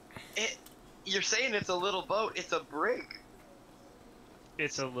 You're saying it's a little boat? It's a brig.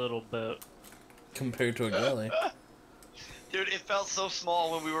 It's a little boat. Compared to a galley. Dude, it felt so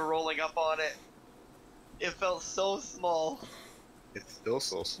small when we were rolling up on it. It felt so small. It's still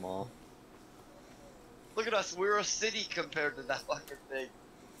so small. Look at us, we're a city compared to that fucking thing.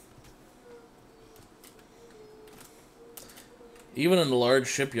 Even in the large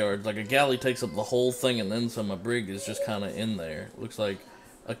shipyards, like a galley takes up the whole thing and then some. A brig is just kind of in there. Looks like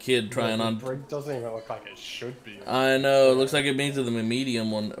a kid trying on. Brig doesn't even look like it should be. I know. It looks like it means to the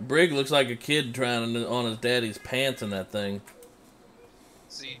medium one. A brig looks like a kid trying on his daddy's pants in that thing.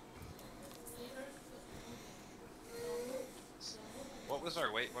 See. What was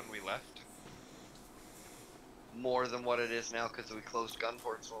our weight when we left? More than what it is now because we closed gun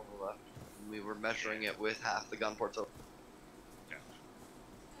ports when we left. We were measuring it with half the gun ports open.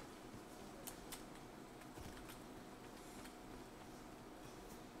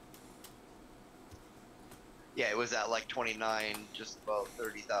 Yeah, it was at like 29, just about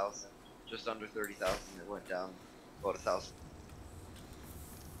 30,000. Just under 30,000. It went down about 1,000.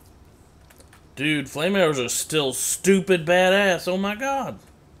 Dude, flame arrows are still stupid badass. Oh my god.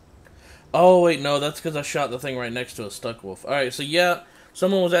 Oh wait, no, that's because I shot the thing right next to a stuck wolf. Alright, so yeah,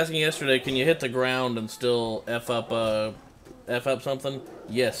 someone was asking yesterday, can you hit the ground and still F up something?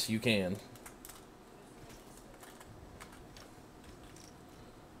 Yes, you can.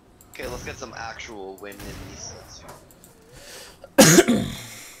 Okay, let's get some actual wind in these sets.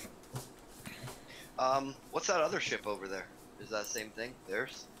 What's that other ship over there? Is that same thing?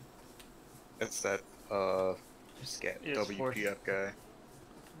 Theirs? It's that, It's WPF guy.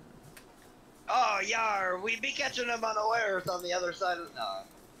 Oh, yar, we be catching them unawares on the other side of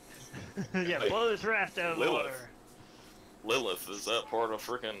the... Yeah, Hey, blow this raft out of the Lilith. water. Lilith, is that part of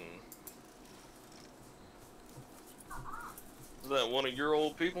freaking? Is that one of your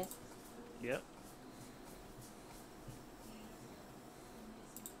old people? Yep.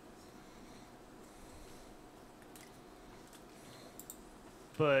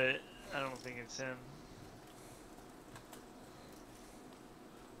 But I don't think it's him.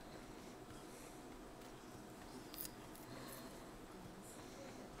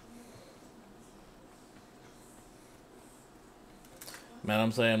 Man,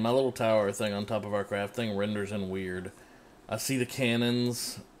 I'm saying my little tower thing on top of our craft thing renders in weird. I see the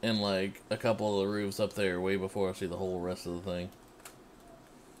cannons and like a couple of the roofs up there way before I see the whole rest of the thing.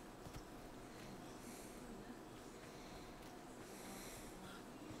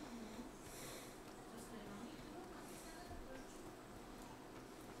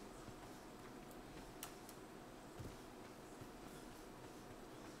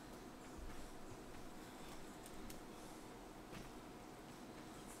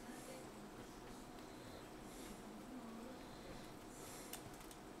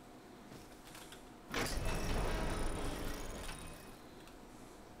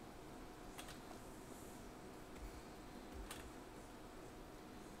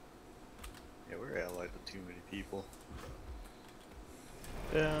 Yeah, we're allied with too many people.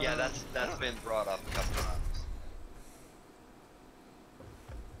 Yeah, that's been brought up a couple times.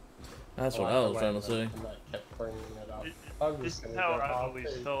 That's what like I the was way trying to that- say. that kept bringing it up. Th- I'm This just is gonna how go I've ARK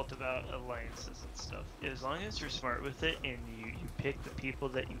always 2. felt about alliances and stuff. As long as you're smart with it and you pick the people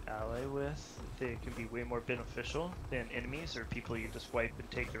that you ally with, they can be way more beneficial than enemies or people you just wipe and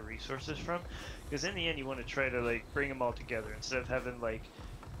take their resources from. Because in the end, you want to try to like bring them all together instead of having like,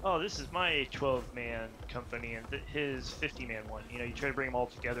 oh, this is my 12-man company and his 50-man one. You know, you try to bring them all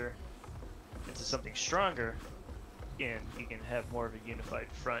together into something stronger, and you can have more of a unified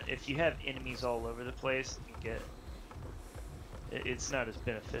front. If you have enemies all over the place, you get it's not as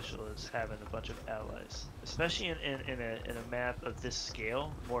beneficial as having a bunch of allies, especially in a map of this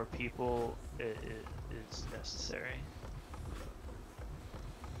scale. More people is necessary.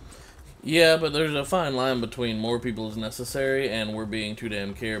 Yeah, but there's a fine line between more people is necessary and we're being too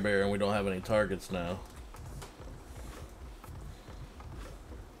damn care bear and we don't have any targets now.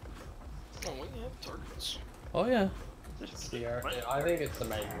 Oh, we have targets. Oh yeah. Yeah, I think it's the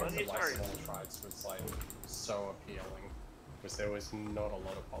main reason why small tribes was like so appealing, because there was not a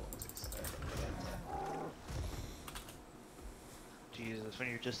lot of politics there. Jesus, when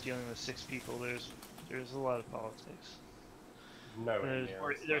you're just dealing with 6 people, there's a lot of politics. Nowhere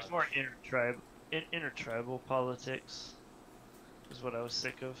There's more intertribal politics, is what I was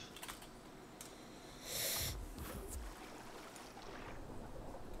sick of.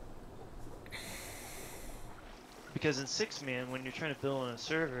 Because in 6-man, when you're trying to build on a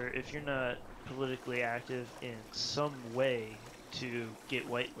server, if you're not politically active in some way to get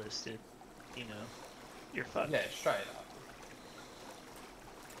whitelisted, you know, you're fucked. Yeah, straight up.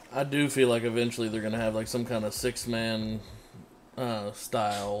 I do feel like eventually they're gonna have like some kind of 6-man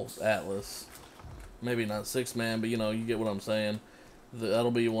style atlas. Maybe not 6-man, but you know, you get what I'm saying.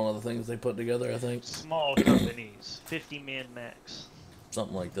 That'll be one of the things they put together, I think. Small companies, 50-man max.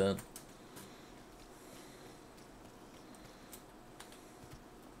 Something like that.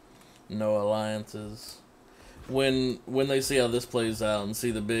 No alliances. When they see how this plays out and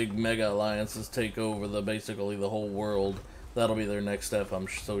see the big mega alliances take over basically the whole world, that'll be their next step, I'm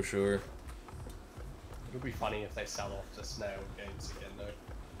so sure. It'll be funny if they sell off to Snail Games again, though.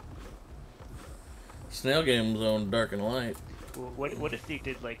 Snail Games own Dark and Light. Well, what if they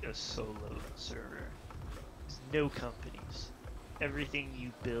did like a solo server? There's no companies. Everything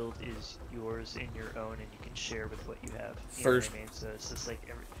you build is yours in your own, and you can share with what you have. You know what I mean? So it's just like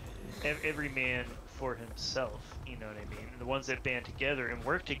every man for himself. You know what I mean? And the ones that band together and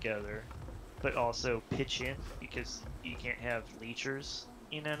work together, but also pitch in, because you can't have leechers.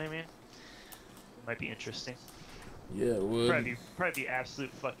 You know what I mean? Might be interesting. Yeah, it would. Probably be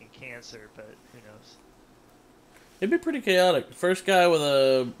absolute fucking cancer, but who knows? It'd be pretty chaotic. First guy with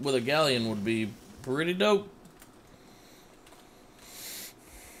a galleon would be pretty dope.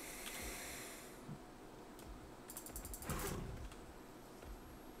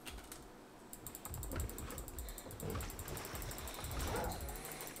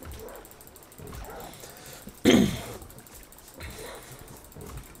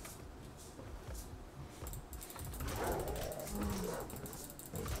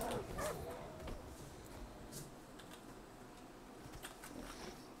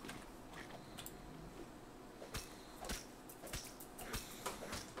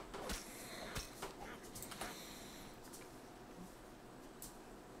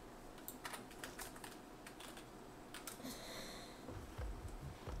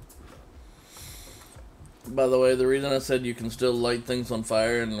 By the way, the reason I said you can still light things on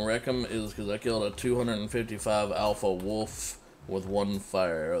fire and wreck them is because I killed a 255 alpha wolf with one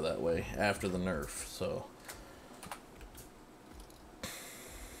fire arrow that way after the nerf, so.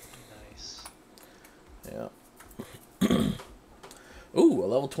 Nice. Yeah. Ooh, a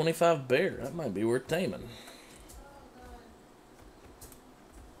level 25 bear. That might be worth taming.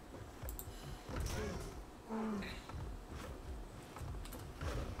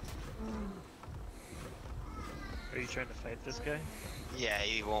 Are you trying to fight this guy? Yeah,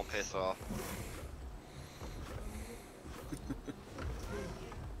 he won't piss off.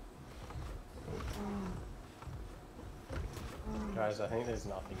 Guys, I think there's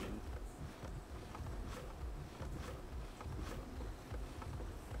nothing in.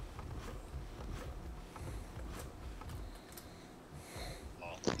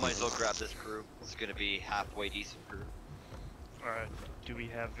 Might as well grab this crew. It's gonna be halfway decent crew. Alright, do we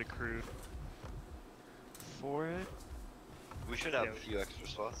have the crew for it? We should have Yeah. a few extra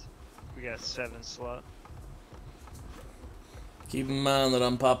slots. We got 7 slot. Keep in mind that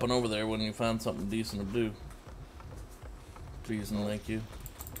I'm popping over there when you find something decent to do. Please and thank you.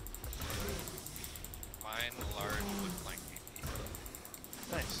 Mine large wood plank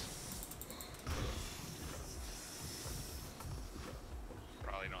PP. Nice.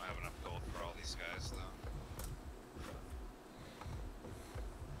 Probably don't have enough gold for all these guys though.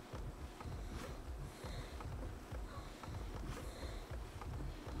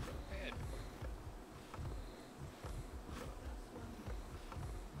 Man,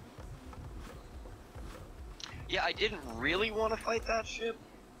 Yeah, I didn't really want to fight that ship,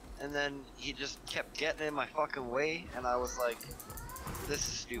 and then he just kept getting in my fucking way, and I was like, this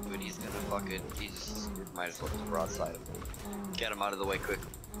is stupid, he might as well just broadside him. Get him out of the way quick.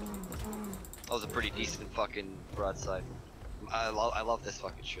 That was a pretty decent fucking broadside. I love this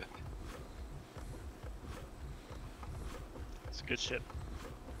fucking ship. It's a good ship.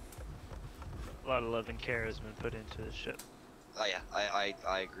 A lot of love and care has been put into this ship. Oh yeah,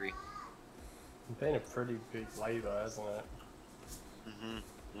 I agree. It's been a pretty big labor, hasn't it?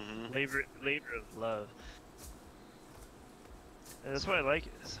 Labor of love. And that's why I like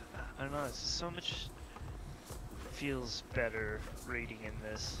it. I don't know, it's so much feels better raiding in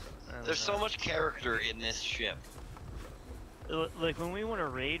this. I don't There's so know. much character in this ship. Like when we want to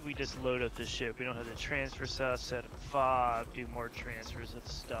raid, we just load up the ship. We don't have to transfer stuff, set up fob, do more transfers of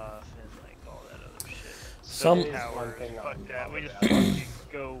stuff, and like all that other shit. Some- Set towers, One thing I fuck that. love We just about it. fucking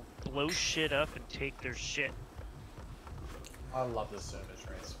go blow shit up and take their shit. I love the server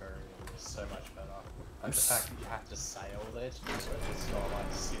transferring, it's so much better. And the fact that you have to sail there to do so, it's not like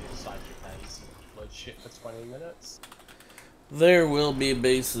sit inside your base and load shit for 20 minutes. There will be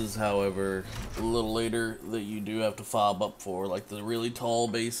bases, however, a little later that you do have to fob up for, like the really tall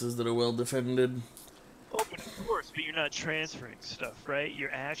bases that are well defended. Oh, but of course, but you're not transferring stuff, right?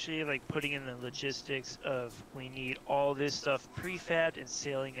 You're actually like putting in the logistics of we need all this stuff prefabbed and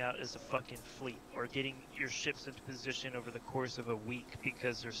sailing out as a fucking fleet, or getting your ships into position over the course of a week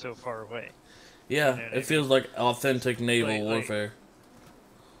because they're so far away. Yeah, You know what I it feels like authentic naval Like- warfare.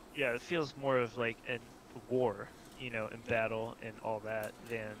 Yeah, it feels more of like a war, you know, in battle and all that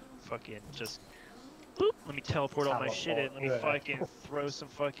than fucking just boop, let me teleport all my shit in, let me Teleport, yeah. fucking throw some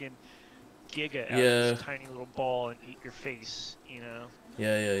fucking giga out Yeah. of this tiny little ball and eat your face, you know?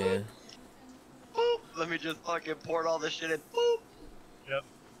 Yeah. Boop! Let me just fucking port all this shit in. Boop! Yep.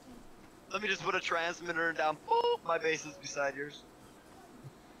 Let me just put a transmitter down. Boop! My base is beside yours.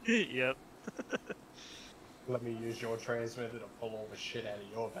 Yep. Let me use your transmitter to pull all the shit out of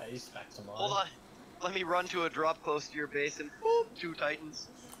your base back to mine. Hold on. Let me run to a drop close to your base and boop! 2 titans.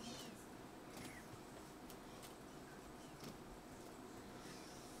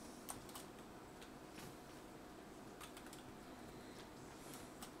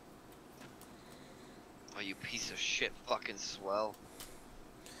 Oh, you piece of shit fucking swell.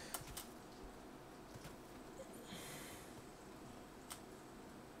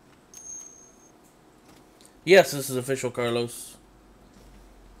 Yes, this is official, Carlos.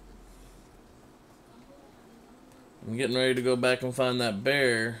 I'm getting ready to go back and find that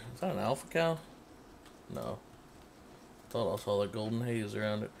bear. Is that an alpha cow? No. Thought I saw the golden haze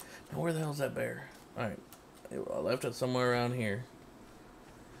around it. Now where the hell's that bear? Alright. I left it somewhere around here.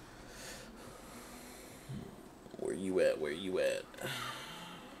 Where you at? Where you at?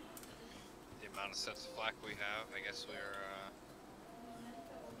 the amount of sets of flak we have, I guess we're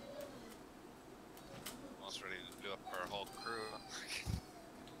almost ready to do up our whole crew.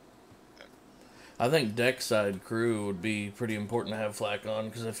 I think deck side crew would be pretty important to have flak on,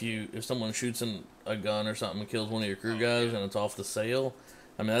 because if someone shoots a gun or something and kills one of your crew guys and it's off the sail,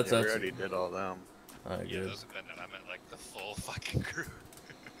 I mean Yeah, we that's already did all them. Alright, Yeah, good. those have been it. I meant like the full fucking crew.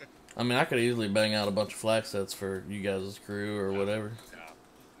 I mean, I could easily bang out a bunch of flak sets for you guys' crew or whatever. No.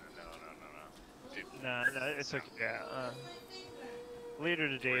 Dude, Nah, it's okay. Yeah. Later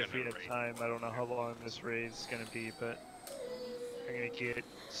today, we're if we gonna have raid time, I don't know how here. long this raid's gonna be, but I'm gonna get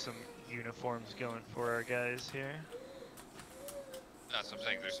some uniforms going for our guys here. That's what I'm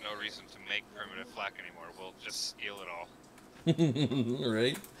saying. There's no reason to make primitive flak anymore. We'll just steal it all.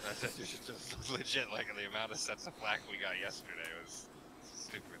 Right? That's it. Just legit. Like the amount of sets of flak we got yesterday was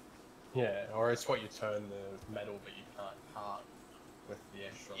stupid. Yeah, or it's what you turn the metal but you can't part with the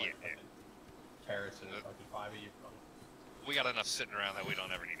extra like Yeah. keratin and fucking fiber you've got. We got enough sitting around that we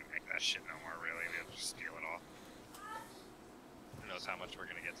don't ever need to make that shit no more. Really, we'll just steal it all. Who knows how much we're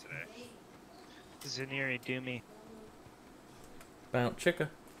gonna get today? Zaniri, do me. Bounce chicka.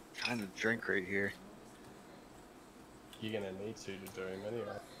 Kind of drink right here. You're gonna need to do him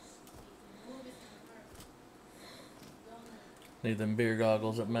anyway. Need them beer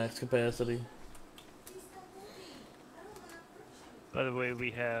goggles at max capacity. By the way,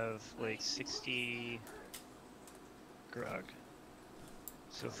 we have like 60 grog.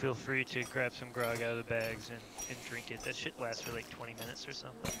 So feel free to grab some grog out of the bags and drink it. That shit lasts for like 20 minutes or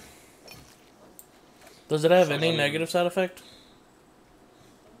something. Does it have any negative side effect?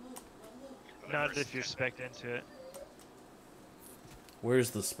 Not if you're spec'd into it.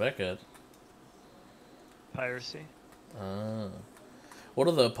 Where's the spec at? Piracy. What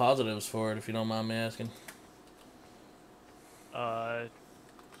are the positives for it, if you don't mind me asking?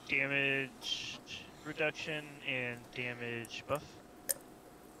 Damage reduction and damage buff.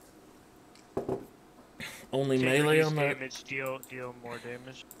 Only Take melee reduced on that? damage, deal more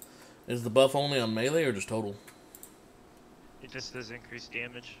damage. Is the buff only on melee or just total? It just does increased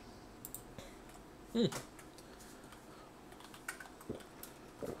damage. Hmm.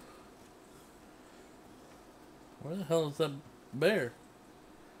 Where the hell is that bear?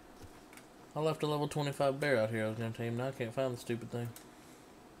 I left a level 25 bear out here I was gonna tame. Now I can't find the stupid thing.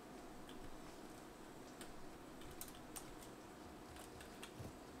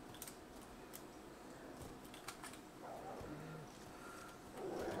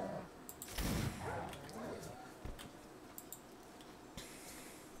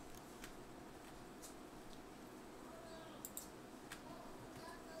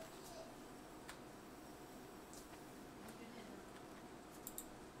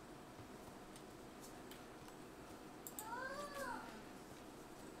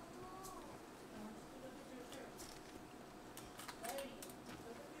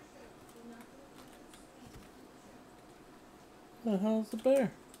 Where the hell's the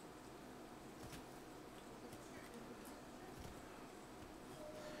bear?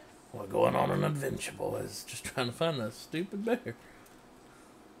 We're going on an adventure, boys. Just trying to find that stupid bear.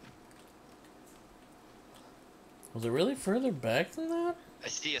 Was it really further back than that? I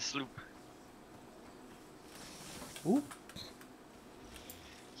see a sloop. Ooh.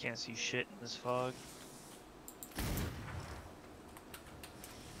 Can't see shit in this fog.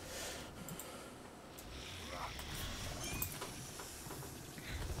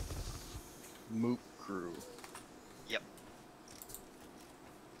 Moop crew. Yep.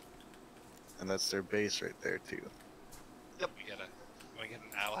 And that's their base right there too. We get an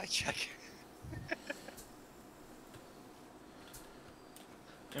ally check.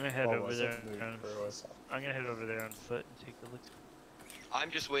 I'm gonna head Or over was there. it moved through or something? I'm gonna head over there on foot and take a look.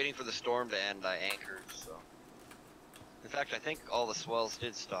 I'm just waiting for the storm to end. I anchored, so. In fact, I think all the swells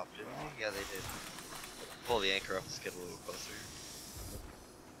did stop, didn't they? Yeah, they did. Pull the anchor up, let's get a little closer.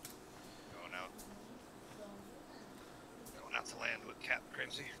 Going out to land with Cap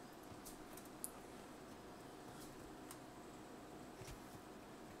Crimsy.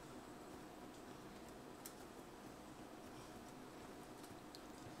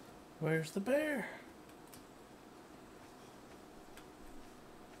 Where's the bear?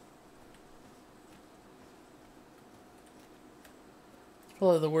 It's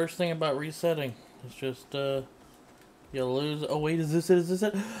probably the worst thing about resetting. It's just, you lose. Oh, wait, is this it? Is this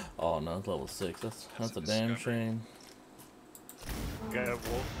it? Oh, no, it's level 6. That's a damn shame. Got a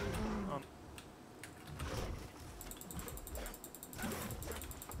wolf.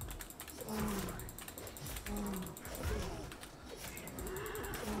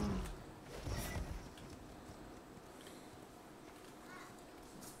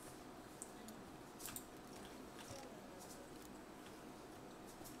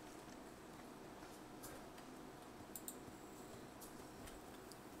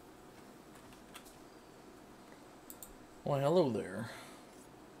 Why, hello there.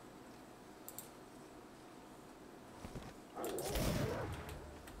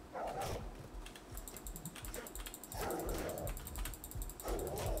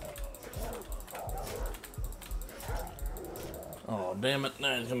 damn it.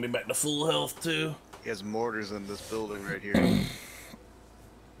 Now he's gonna be back to full health, too. He has mortars in this building right here.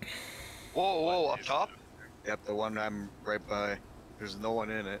 Whoa, whoa, up top? Yep, the one I'm right by. There's no one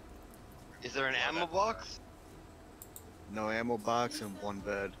in it. Is there an ammo box? No ammo box and one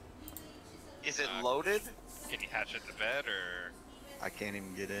bed. Is it loaded? Can you hatch it to bed, or? I can't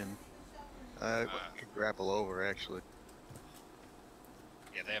even get in. I could grapple over, actually.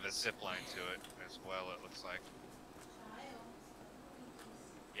 Yeah, they have a zip line to it as well, it looks like.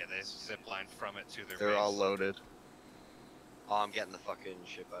 Yeah, they zip line from it to their They're base. all loaded. Oh, I'm getting the fucking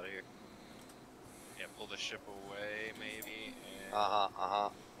ship out of here. Yeah, pull the ship away, maybe, and... Uh-huh.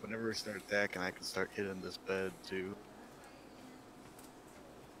 Whenever we start attacking, I can start hitting this bed, too.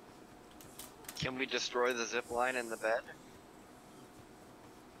 Can we destroy the zip line in the bed?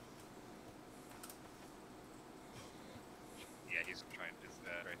 Yeah, he's trying to do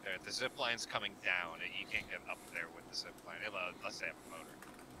that right there. The zip line's coming down, and you can't get up there with the zip line, unless they have a motor.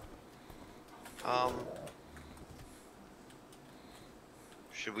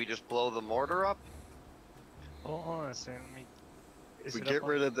 Should we just blow the mortar up? Hold on a second. Let me. If we get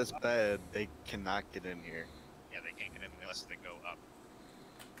rid of this bed, they cannot get in here. Yeah, they can't get in unless they go up.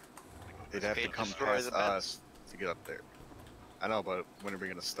 They'd have to Okay, come destroy past the bed. us to get up there. I know, but when are we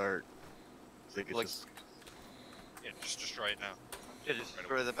gonna start? They could Like- just... Yeah, just destroy it now. Yeah, just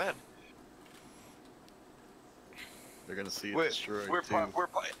destroy the bed. They're gonna see it We're, destroyed, we're, too.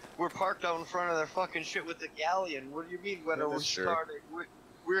 we're parked out in front of their fucking shit with the galleon. What do you mean when Yeah, are we that's true. starting?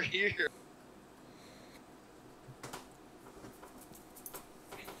 We're here.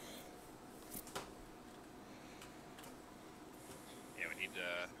 Yeah, we need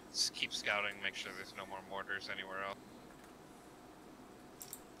to keep scouting, make sure there's no more mortars anywhere else.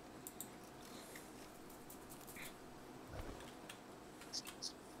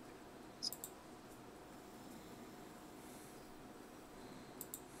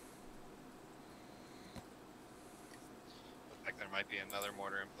 Looks like there might be another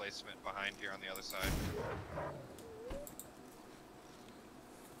mortar emplacement behind here on the other side.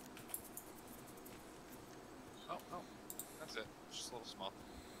 Oh, no. That's it. Just a little small.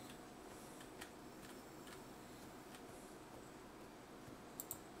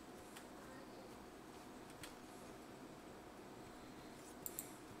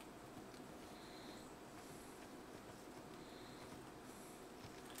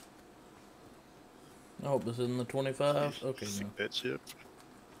 I hope this isn't the 25. Okay, no. Sink that ship.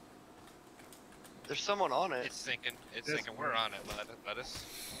 There's someone on it. It's thinking. It's That's thinking. We're on it. Let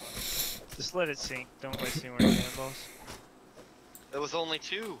us. Just let it sink. Don't waste any more cannonballs. There was only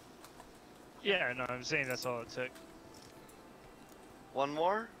two. Yeah, no, I'm saying that's all it took. One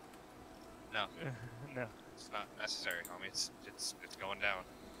more? No, No. it's not necessary, homie. It's going down.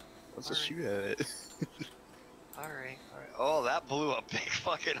 Let's just shoot at it. Alright. Oh, that blew a big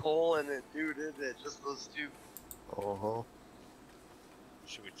fucking hole in it, dude, didn't it? Just those two. Oh,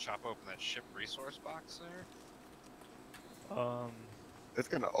 Should we chop open that ship resource box there? it's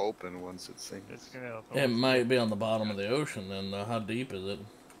gonna open once it sinks. It's gonna open. It might be on the bottom of the ocean, then. How deep is it?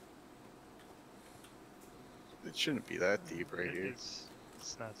 It shouldn't be that deep right here. It's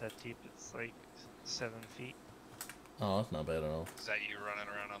not that deep. It's like 7 feet. Oh, that's not bad at all. Is that you running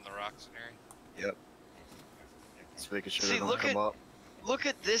around on the rocks in here? Yep. Just making sure See, they don't look come up. Look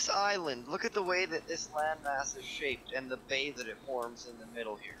at this island. Look at the way that this landmass is shaped and the bay that it forms in the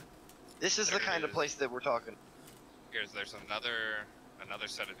middle here. This is There the it kind of is. place that we're talking. There's another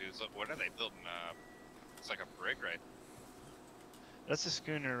set of dudes. Look, what are they building? It's like a brig, right? That's a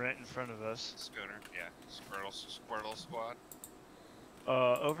schooner right in front of us. Schooner, yeah. Squirtle squad.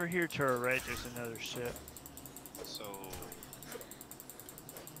 Over here to our right, there's another ship. So.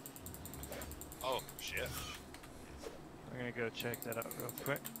 Oh shit. I'm gonna go check that out real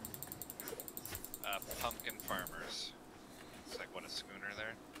quick. Pumpkin farmers. It's like what, a schooner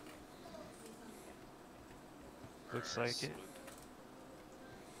there? Looks Or a like it. sloop.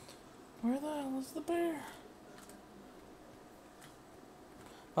 Where the hell is the bear?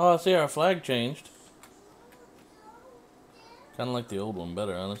 Oh, I see our flag changed. Kind of like the old one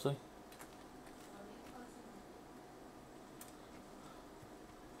better, honestly.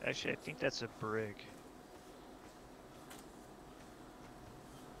 Actually, I think that's a brig.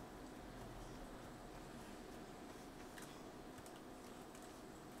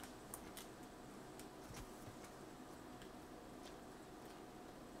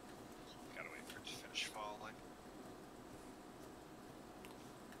 Gotta wait for it to finish falling.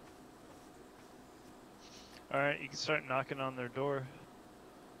 Alright, you can start knocking on their door.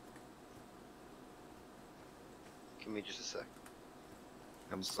 Give me just a sec.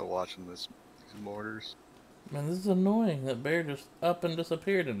 I'm still watching these mortars. Man, this is annoying. That bear just up and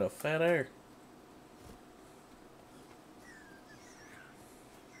disappeared into fat air.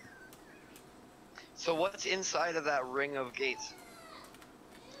 So what's inside of that ring of gates?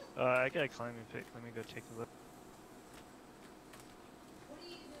 I got a climbing pick. Let me go take a look.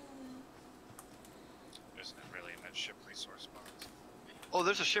 There's not really in that ship resource box. Oh,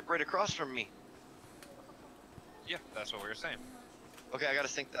 there's a ship right across from me. Yeah, that's what we were saying. Okay, I gotta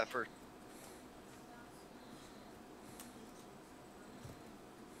sink that first.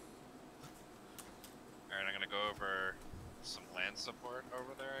 Alright, I'm gonna go over some land support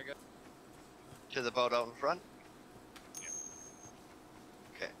over there, I guess. To the boat out in front? Yeah.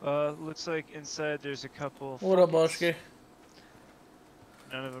 Okay. Looks like inside there's a couple. What up, funnels. Boschke?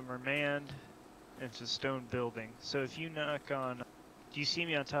 None of them are manned. It's a stone building. So if you knock on, do you see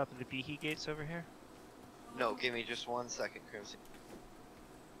me on top of the Behe gates over here? No, give me just 1 second, Crimson.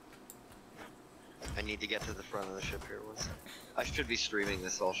 I need to get to the front of the ship here. 1 second. I should be streaming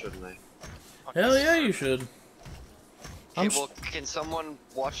this all, shouldn't I? Hell yeah, you should. Okay, well, can someone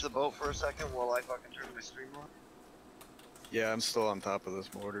watch the boat for a second while I fucking turn my stream on? Yeah, I'm still on top of those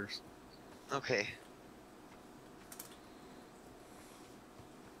mortars. Okay.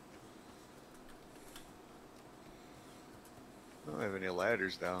 I don't have any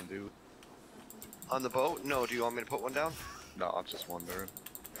ladders down, dude. On the boat? No, do you want me to put one down? No, I'm just wondering.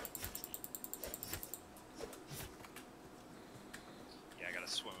 Yeah, I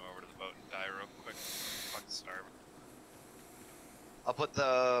gotta swim over to the boat and die real quick. Fucking starve. I'll put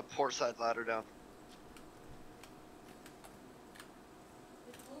the port side ladder down.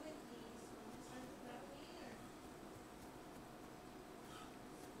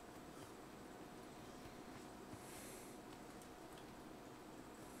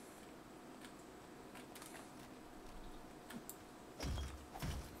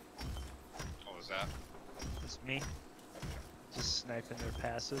 What was that? It's me. Just sniping their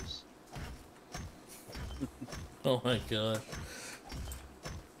passives. Oh my god.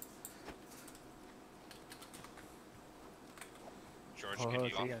 George, Oh, can you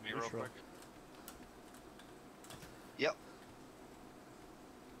it's off me yeah, real neutral. quick? Yep.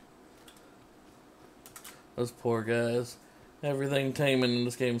 Those poor guys. Everything taming in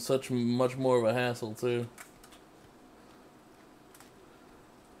this game is such much more of a hassle too.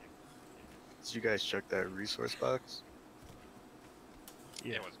 Did you guys check that resource box?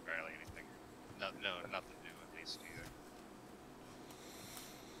 Yeah. It was barely anything. No, nothing new at least either.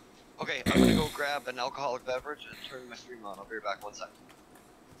 Okay, I'm gonna go grab an alcoholic beverage and turn my stream on. I'll be right back 1 second.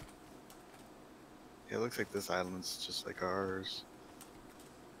 Yeah, it looks like this island's just like ours.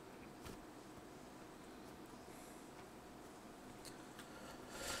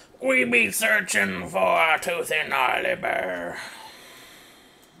 We be searching for a tooth and gnarly bear.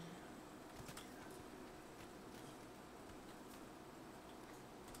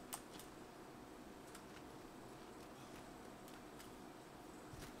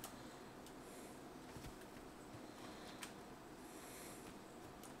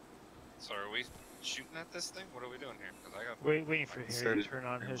 So are we shooting at this thing? What are we doing here? Because I got. Waiting for Harry to Started turn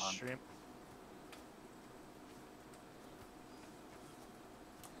on his on. stream.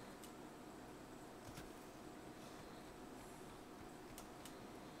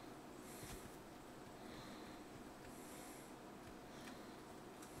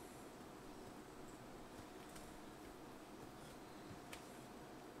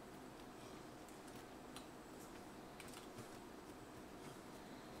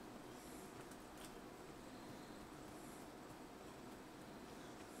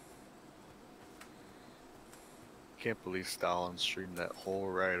 Can't believe Stalin streamed that whole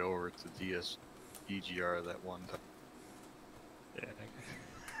ride over to DGR that one time. Yeah.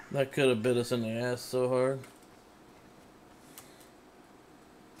 That could have bit us in the ass so hard.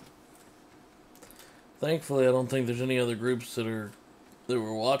 Thankfully, I don't think there's any other groups that were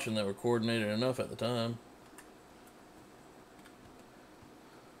watching that were coordinated enough at the time.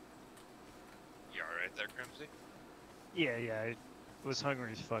 You alright there, Crimsy? Yeah. I was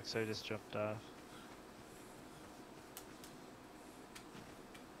hungry as fuck, so I just jumped off.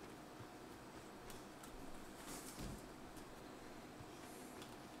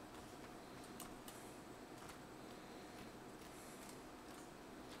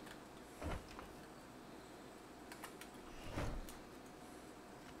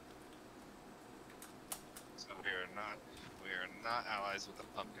 So we are not allies with the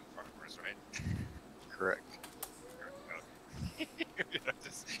pumpkin farmers, right? Correct. We're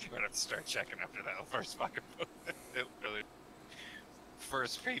gonna have to start checking after that first fucking boat. It really.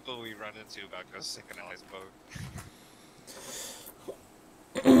 First people we run into about go sink an ally's boat.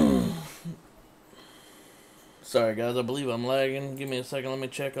 Sorry guys, I believe I'm lagging. Give me a second, let me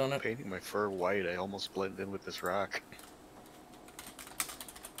check on it. Painting my fur white, I almost blend in with this rock.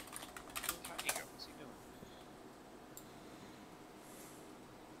 Tiny, what's he doing?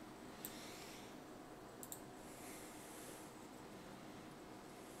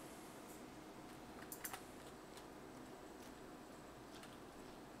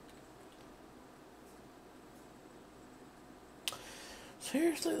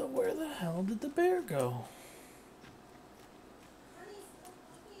 Seriously though, where the hell did the bear go? Honey, stop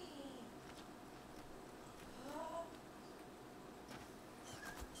moving.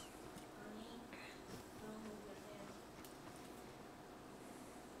 Honey, don't move your head.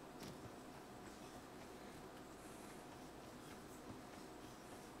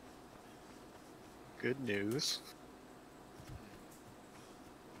 Good news.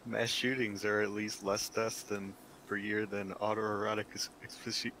 Mass shootings are at least less deaths per year than autoerotic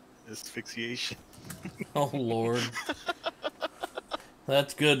asphyxiation. Oh lord.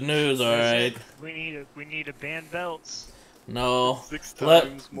 That's good news, alright. We need to ban belts. No. 6 Let-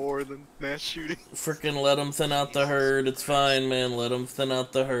 times more than mass shootings. Freaking let them thin out the herd. It's fine, man. Let them thin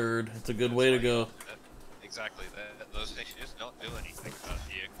out the herd. It's a good way to go. Exactly. Those things, you just don't do anything.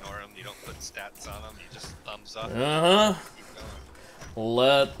 You ignore them. You don't put stats on them. You just thumbs up. Uh-huh. Keep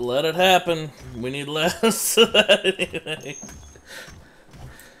going. Let it happen. We need less of that anyway.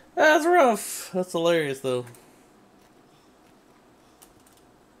 That's rough. That's hilarious though.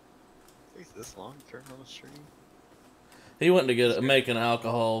 Takes this long to turn on the stream? He went to make an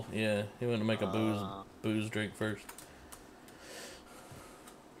alcohol. Yeah, he went to make a booze drink first.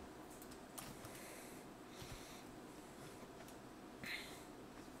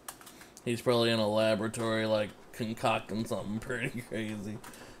 He's probably in a laboratory, like concocting something pretty crazy.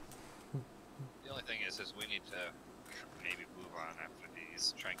 The only thing is we need to maybe move on after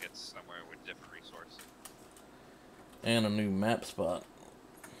these. Try and get somewhere with different resources. And a new map spot.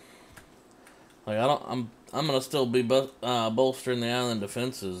 Like I'm gonna still be bolstering the island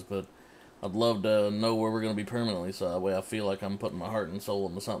defenses, but I'd love to know where we're gonna be permanently. So that way, I feel like I'm putting my heart and soul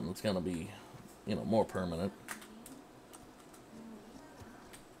into something that's gonna be, you know, more permanent.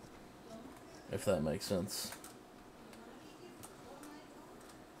 If that makes sense.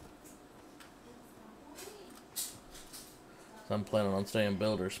 So I'm planning on staying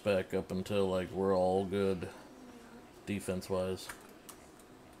builder spec up until like we're all good, defense wise.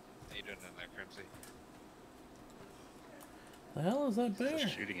 How you doing in there, Crimsy? The hell is that bear?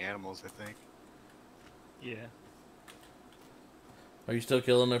 Just shooting animals, I think. Yeah. Are you still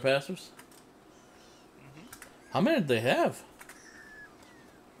killing their passives? How many did they have?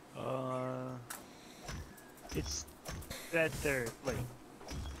 It's that they're like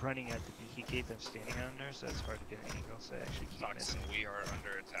running at the beacon gate. I'm standing on there, so it's hard to get an angle. So I actually keep Toxin, missing. we are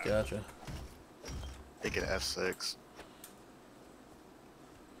under attack. Gotcha. Take an F6.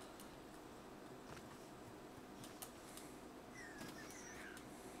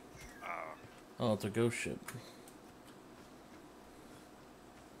 Oh, it's a ghost ship.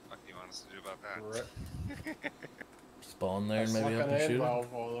 What do you want us to do about that? Rip. Spawn there and That's maybe like up an and shoot 'em? inval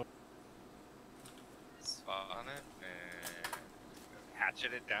for them. Spawn it and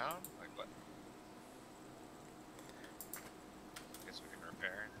hatchet it down? Like what? Guess we can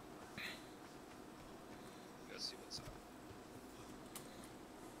repair it. Go see what's up.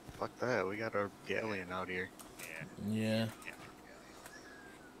 Fuck that, we got our galleon out here. Yeah. Yeah.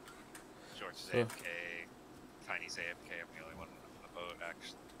 George's So- AFK. Tiny's AFK. I'm the only one on the boat,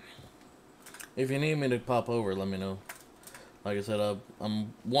 actually. If you need me to pop over, let me know. Like I said,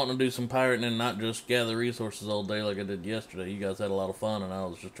 I'm wanting to do some pirating and not just gather resources all day like I did yesterday. You guys had a lot of fun, and I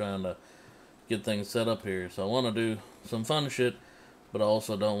was just trying to get things set up here. So I want to do some fun shit, but I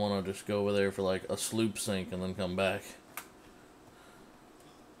also don't want to just go over there for like a sloop sink and then come back.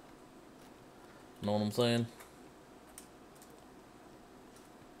 Know what I'm saying?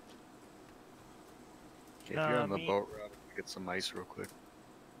 If you're on the me- boat route, get some ice real quick.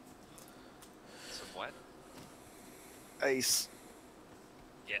 Some what? Ice!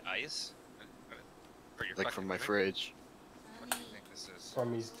 Get ice? For your Like fucking from my drink? fridge. What do you think this is?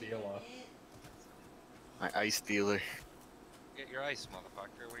 From his dealer. My ice dealer. Get your ice,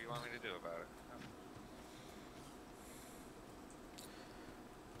 motherfucker. What do you want me to do about it?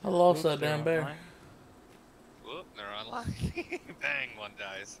 I lost Oops, that they're damn bear. online. Whoop, they're online. Bang, one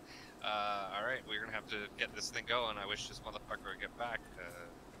dies. Alright, we're gonna have to get this thing going. I wish this motherfucker would get back.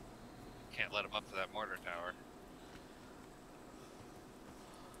 Can't let him up to that mortar tower.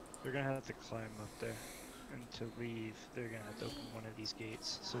 They're gonna have to climb up there, and to leave, they're gonna have to open one of these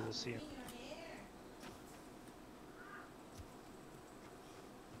gates. So we'll see 'em.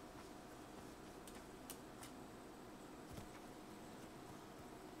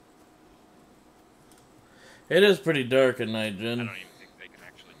 It is pretty dark at night, I Jen. don't even think they can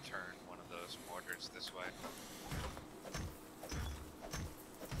actually turn one of those mortars this way.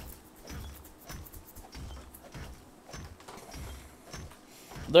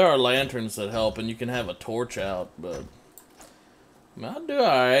 There are lanterns that help, and you can have a torch out, but I mean, I'll do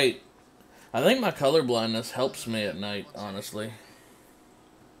alright. I think my color blindness helps me at night, honestly.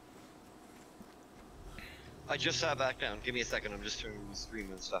 I just sat back down. Give me a second. I'm just turning my stream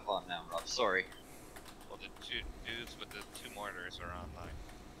and stuff on now, Rob. Sorry. Well, the two dudes with the 2 mortars are online.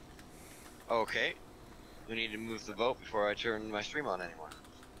 Okay. We need to move the boat before I turn my stream on anymore.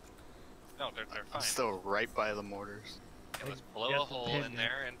 No, they're I'm fine. still right by the morters. Yeah, let's blow Get a the hole pin, in man.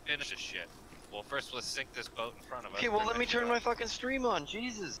 there and finish this shit. Well, first let's sink this boat in front of us. Okay, well then let me let's turn go. my fucking stream on.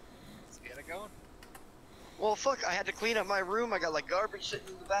 Jesus. Let's get it going. Well, fuck. I had to clean up my room. I got like garbage sitting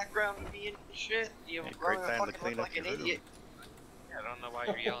in the background of me and shit. You Hey, great I time to fucking clean look up like an your room. idiot. Yeah, I don't know why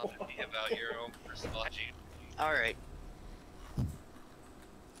you're yelling at me about your own personal hygiene. All right.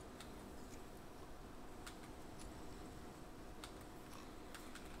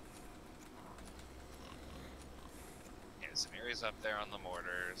 Yeah, some areas up there on the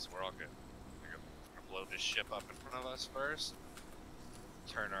mortars. We're all good. We're gonna blow this ship up in front of us first.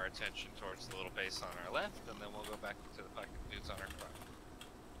 Turn our attention towards the little base on our left, and then we'll go back to the fucking dudes on our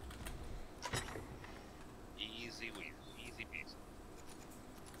front. Easy weasy, easy peasy.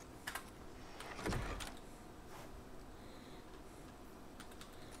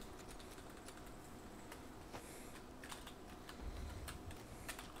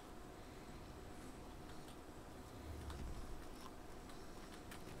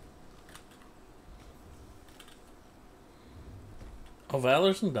 Oh,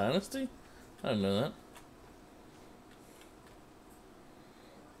 Valor's in Dynasty? I didn't know that.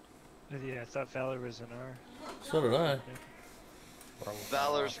 Yeah, I thought Valor was an R. So did I.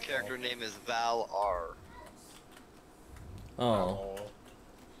 Valor's character name is Val R. Oh. Oh.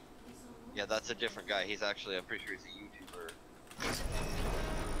 Yeah, that's a different guy. He's actually, I'm pretty sure he's a YouTuber.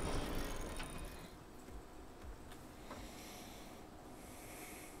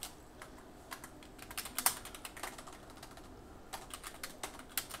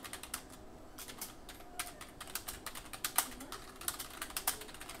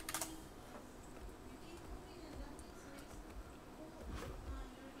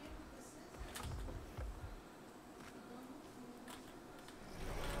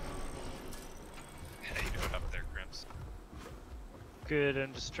 How you doing up there, Grimps? Good,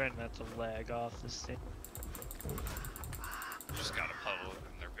 I'm just trying not to lag off this thing. Just got a puddle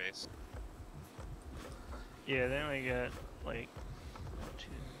in their base. Yeah, they only got like 1, 2.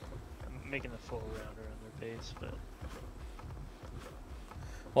 I'm making the full round around their base, but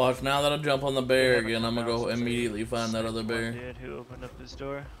Watch, now that I jump on the bear haven't again, I'm come gonna out go since I immediately find that sniped other one bear. dude who opened up his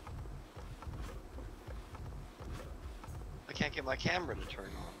door. I can't get my camera to turn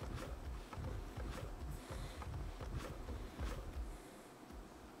on.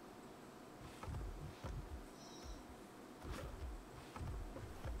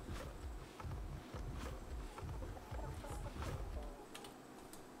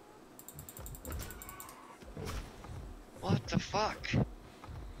 What the fuck?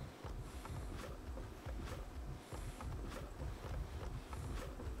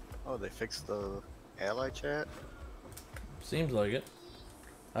 Oh, they fixed the ally chat? Seems like it.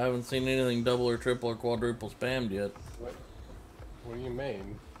 I haven't seen anything double or triple or quadruple spammed yet. What do you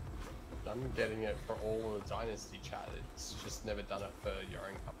mean? I'm getting it for all of the Dynasty chat. It's just never done it for your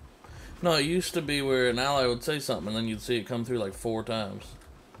own company. No, it used to be where an ally would say something and then you'd see it come through like 4 times.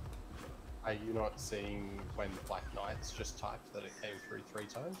 Are you not seeing when Black Knights just typed that it came through 3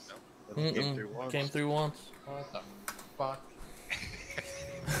 times? It came through once. Came through once. What the fuck?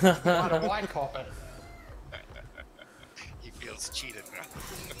 Why do I cop it? He feels cheated now.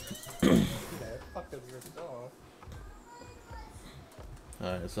 Yeah, fucking ripped off.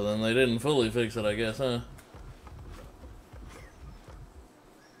 Alright, so then they didn't fully fix it, I guess, huh?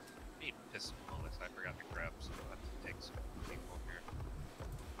 Need pistol bullets. I forgot to grab some. I'll have to take some people here.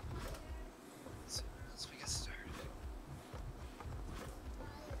 Let's we get started.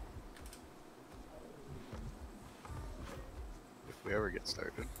 If we ever get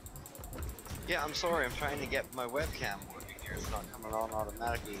started. Yeah, I'm sorry. I'm trying to get my webcam working here. It's not coming on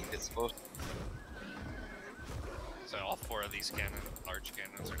automatically. It's supposed to. So all 4 of these large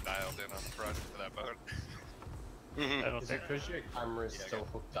cannons are dialed in on the front of that boat. I don't Is think it because your camera is still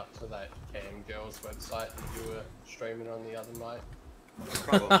hooked up to that Cam Girls website that you were streaming on the other night?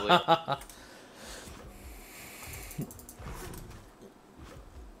 Probably.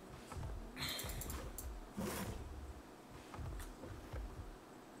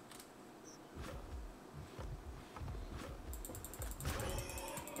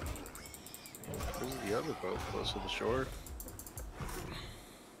 other boat close to the shore?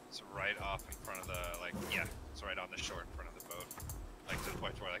 It's right off in front of the, like, yeah, it's right on the shore in front of the boat. Like, to the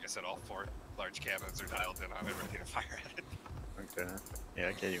point where, like I said, all 4 large cannons are dialed in on it, ready to fire at it. Okay. Yeah,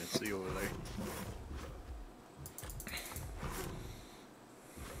 I can't even see over there.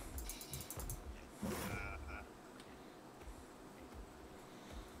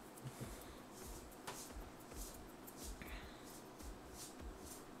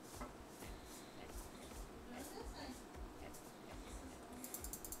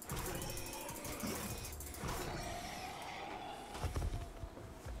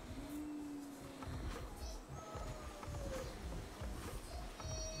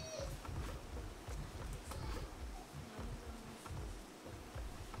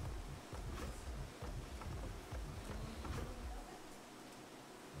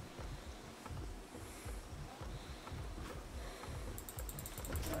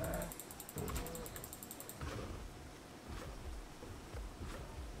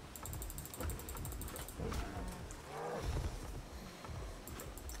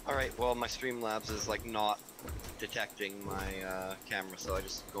 Alright, well my Streamlabs is like not detecting my camera, so I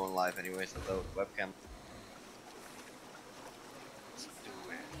just going live anyways without webcam.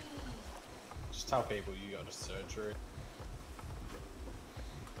 Just tell people you got a surgery.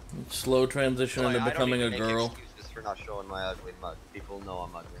 Slow transition into becoming a girl. I don't even make excuses for not showing my ugly mug. People know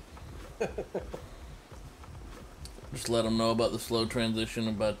I'm ugly. Just let them know about the slow transition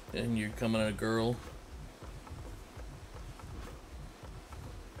about and you're becoming a girl.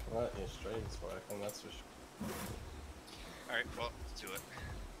 Well, your stream's working, that's for sure. Alright, well, let's do it.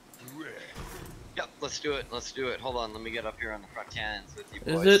 Yep, let's do it. Let's do it. Hold on, let me get up here on the front cannons with you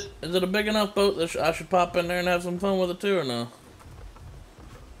boys. Is it a big enough boat that I should pop in there and have some fun with it too, or no?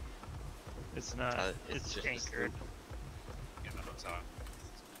 It's not. It's just anchored. Yeah, no, it's on.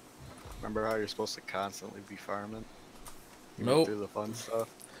 Remember how you're supposed to constantly be farming? You Nope. went through the fun stuff.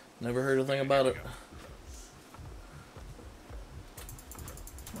 Never heard a thing about it.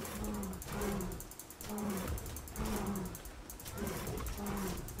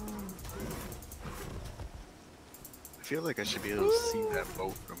 I feel like I should be able to see that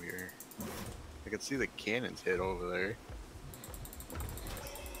boat from here. I can see the cannons hit over there.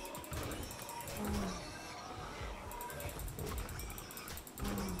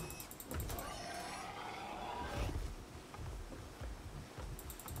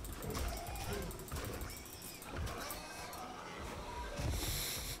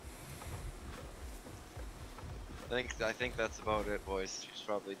 I think that's about it, boys. She's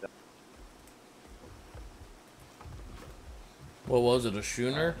probably done. What was it, a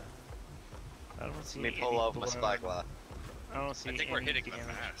schooner? I don't see. Let me pull any out my blown- spyglass. I don't see I think any we're hitting the damaged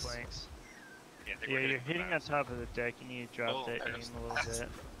mast. planks. Yeah, I think Yeah, we're you're the hitting on mast. top of the deck. You need to drop Oh, that aim there's a the little mast. bit.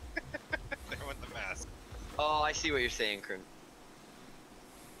 There went the mask. Oh, I see what you're saying, Kern.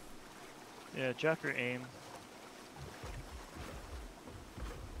 Yeah, drop your aim.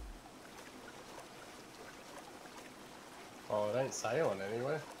 Oh, it ain't sailing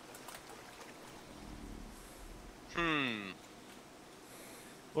anyway.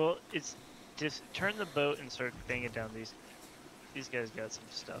 Well, it's just turn the boat and start banging down these. These guys got some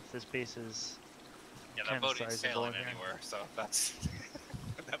stuff. This base is Yeah, that kinda boat ain't sizable sailing in here. anywhere, so that's...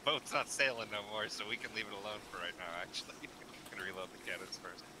 that boat's not sailing no more, so we can leave it alone for right now, actually. I'm gonna reload the cannons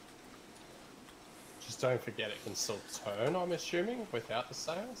first. Just don't forget it can still turn, I'm assuming, without the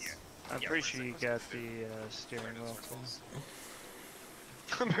sails? Yeah. I'm Yeah, pretty where's sure it- you where's it got fit? the steering Right, wheel. that's where it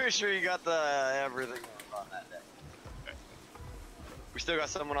falls. I'm pretty sure you got the everything on that deck. Okay. We still got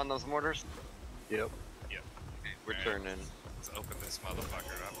someone on those mortars? Yep. Yep. We're Alright. turning. Let's open this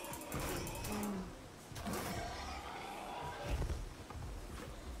motherfucker up.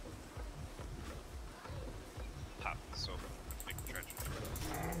 Pop this open. Big treasure.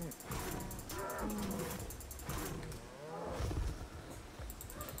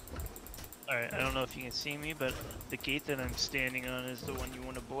 Alright, I don't know if you can see me, but the gate that I'm standing on is the one you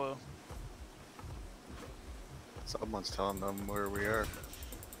want to blow. Someone's telling them where we are.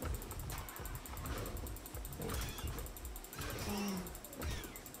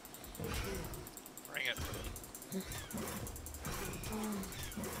 Bring it.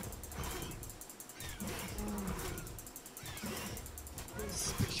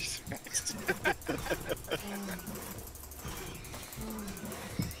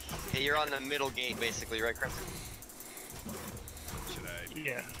 Hey, you're on the middle gate, basically, right, Chris? Should I?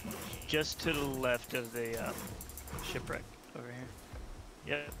 Yeah, just to the left of the shipwreck over here.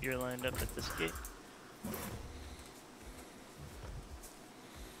 Yep, you're lined up at this gate.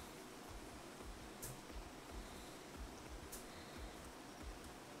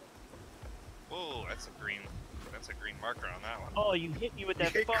 Whoa, that's That's a green. That's a green marker on that one. Oh, you hit me with that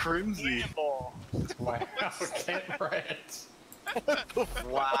hit fucking Crimsy. cannonball. Wow, get red.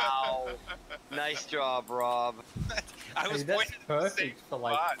 Wow. Nice job, Rob. I was Hey, that's pointing at the same perfect for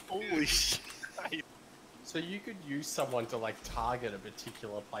like. spot. Holy shit. So you could use someone to like target a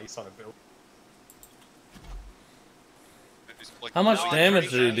particular place on a build. Just flick How the much ball. I'm damage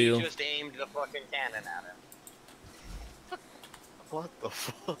pretty did sure he deal? He just aimed the fucking cannon at him. What the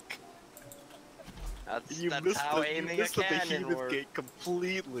fuck? That's You that's missed how the, you aiming a missed the cannon behemoth works. gate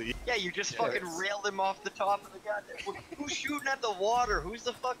completely. Yeah, you just Yes. fucking railed him off the top of the gun. Who's shooting at the water? Who's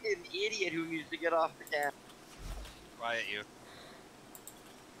the fucking idiot who needs to get off the cannon? Quiet you.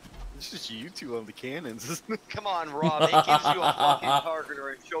 It's just you two on the cannons, isn't it? Come on, Rob. It gives you a fucking target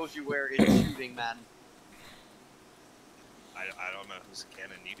or it shows you where it's shooting, man. I don't know whose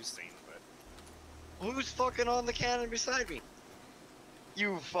cannon you've seen, but Who's fucking on the cannon beside me?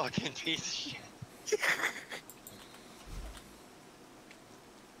 You fucking piece of shit.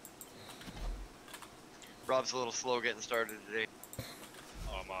 Rob's a little slow getting started today.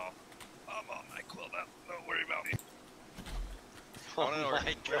 I'm on my quill now. Don't worry about me. Oh I don't know,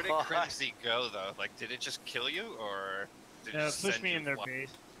 my where did God. Crimsy go though? Like, did it just kill you, or did it No, just push send me you in their fly- base.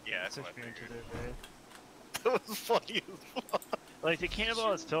 Yeah, that's Push what I me into figured. their base. That was funny as fuck. Like, the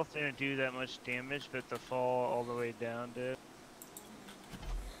cannonball itself didn't do that much damage, but the fall all the way down did.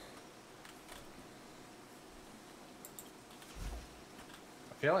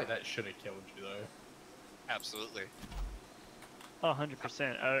 I feel like that should have killed you though. Absolutely. Oh,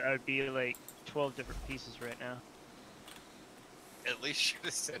 100%. I'd be like 12 different pieces right now. At least should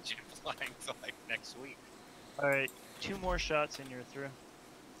have sent you flying to like next week. Alright, 2 more shots and you're through.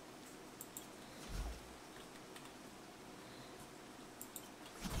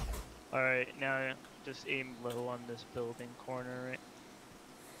 Alright, now just aim low on this building corner, right?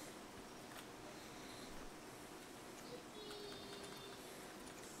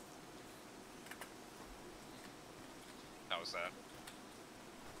 How was that?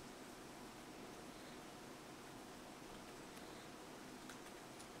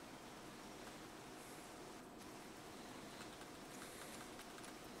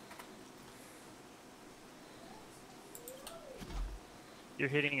 You're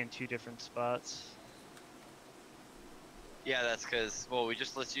hitting in 2 different spots. Yeah, that's because, well,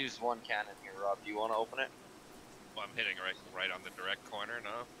 let's use one cannon here, Rob. Do you want to open it? Well, I'm hitting right on the direct corner,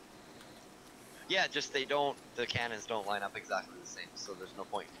 no? Yeah, just the cannons don't line up exactly the same, so there's no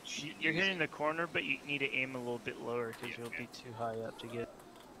point in You're hitting using- the corner, but you need to aim a little bit lower because Yeah, you'll yeah. be too high up to get.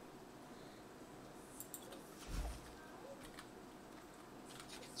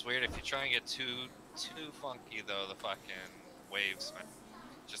 It's weird if you try and get too funky though, the fucking waves, man.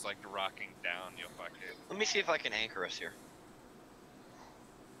 Just like rocking down, you'll fucking. Let me see if I can anchor us here.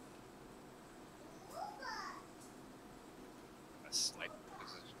 A sniper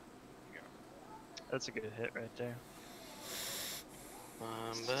position. You go. That's a good hit right there.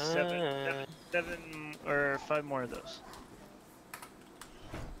 But- Seven or 5 more of those.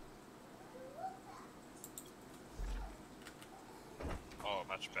 Oh,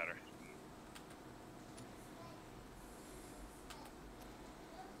 much better.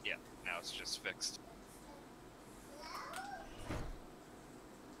 Yeah, now it's just fixed.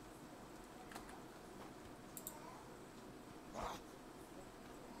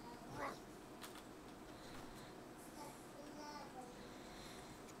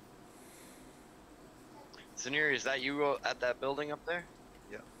 Zaniri, is that you at that building up there?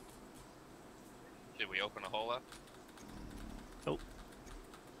 Did we open a hole up? Nope.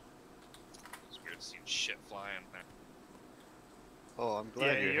 It's weird seeing shit flying there. Oh, I'm glad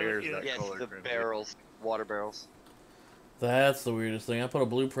Yeah, your you're- hair is you're- that Yes, color. the Crimsy. barrels, water barrels. That's the weirdest thing. I put a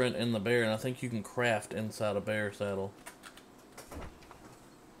blueprint in the bear, and I think you can craft inside a bear saddle.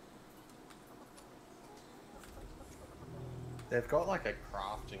 They've got like a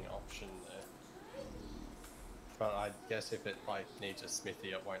crafting option there. But I guess if it like needs a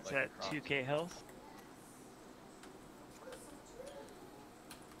smithy, it won't Is let you that craft. 2k health?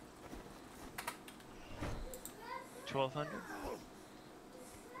 $1,200?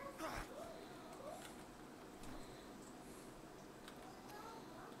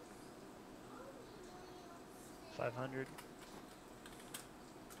 $500.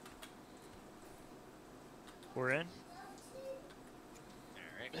 We're in.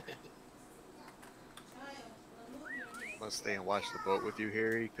 Alright. I'm gonna stay and watch the boat with you,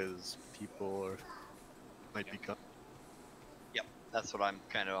 Harry, because people might be coming. Yep, that's what I'm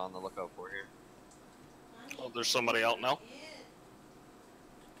kind of on the lookout for here. Oh, there's somebody out now.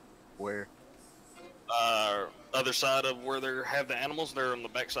 Where? Other side of where they have the animals. They're on the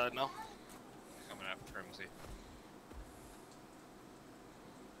back side now. Coming up clumsy.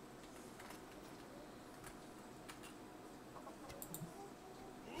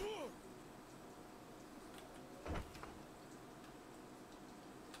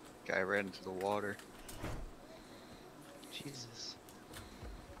 Guy ran into the water. Jesus.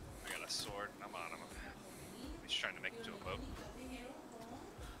 I got a sword and I'm on him. He's trying to make it to a boat.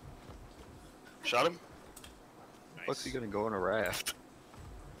 Shot him? Nice. What's he gonna go on a raft?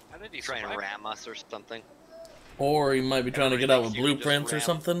 How did he Trying to survive? ram us or something. Or he might be trying to get out with Everybody thinks you can just blueprints or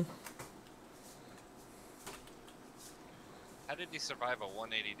ram. something. How did he survive a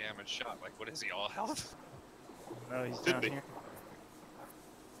 180 damage shot? Like, what is he, all health? No, he's Could down be. here.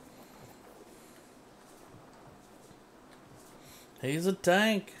 He's a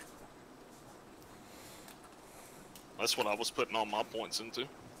tank. That's what I was putting all my points into.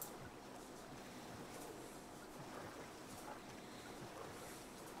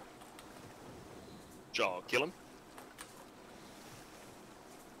 Jaw, kill him.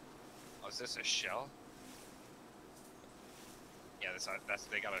 Oh, is this a shell? Yeah, that's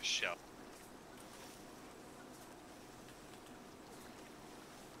they got a shell.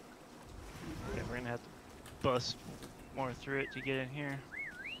 Yeah, we're gonna have to bust more through it to get in here.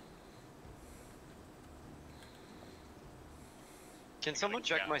 Can someone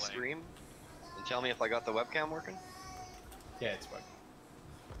check my Gatling. stream and tell me if I got the webcam working? Yeah, it's working.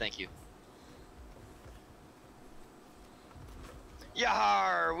 Thank you.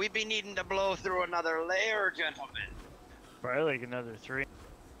 Yar! We be needing to blow through another layer, gentlemen. Probably like another 3.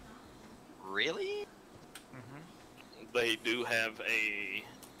 Really? Mm-hmm. They do have a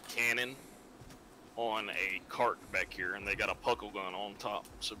cannon on a cart back here, and they got a puckle gun on top.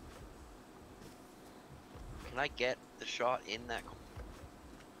 So Can I get the shot in that?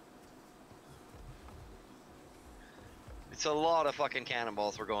 It's a lot of fucking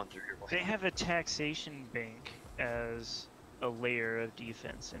cannonballs we're going through here. boys. They have a taxation bank as a layer of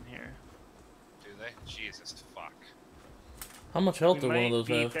defense in here. Do they? Jesus fuck. How much health We do one of might those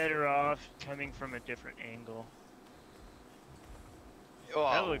be have? better off coming from a different angle. Oh,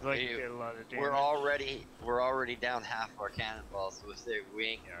 That looked like we- it did a lot of damage. we're already down half our cannonballs, so we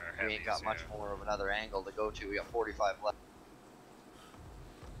ain't Yeah, our we ain't got heavies, much yeah. more of another angle to go to. We got 45 left.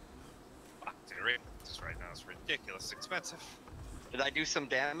 Fuck, dude, this right now is ridiculous expensive. Did I do some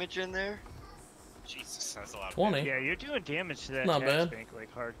damage in there? Jesus, that's a lot of 20. Yeah, you're doing damage to that Not tax bad. bank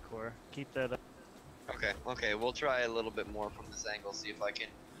like hardcore. Keep that up. Okay, we'll try a little bit more from this angle, see if I can.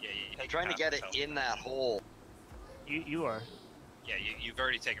 Yeah, you I'm take trying to half get the it health in back. that hole. You are. Yeah, you've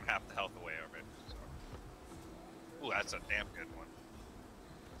already taken half the health away of it. So. Ooh, that's a damn good one.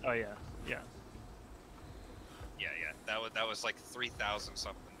 Oh yeah, yeah. Yeah, that was like 3,000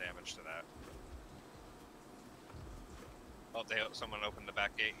 something damage to that. Oh, someone opened the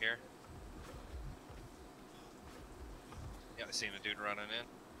back gate here. Yeah, I seen a dude running in.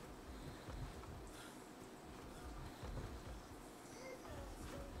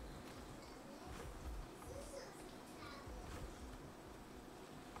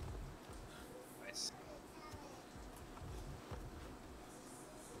 Nice.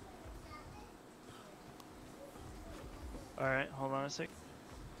 All right, hold on a sec.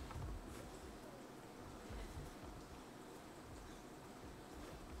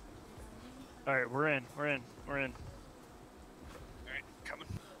 All right, we're in. Alright, coming.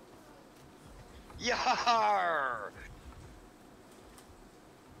 Yar!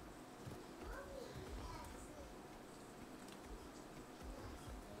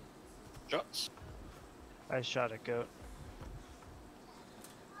 shots. I shot a goat.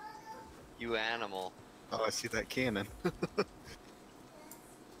 You animal. Oh, I see that cannon.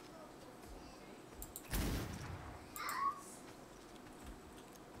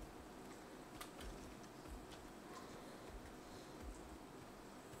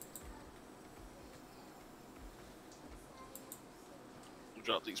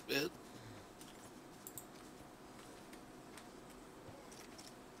 Drop these beds.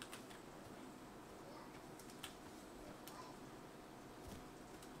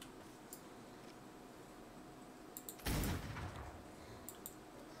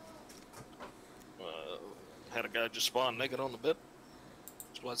 Had a guy just spawn naked on the bed.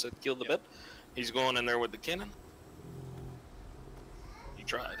 That's why I said kill the bed. He's going in there with the cannon. He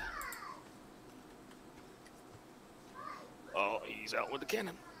tried. Oh, he's out with the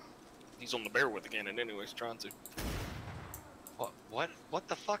cannon. He's on the bear with the cannon anyways, trying to. What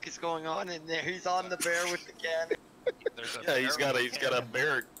the fuck is going on in there? He's on the bear with the cannon. There's a Yeah, he's bear got with a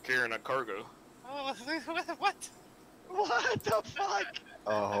bear carrying a cargo. Oh, what? What the fuck?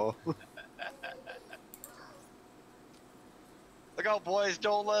 Oh. Look out, boys!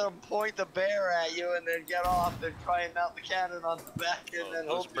 Don't let him point the bear at you and then get off and try and mount the cannon on the back and then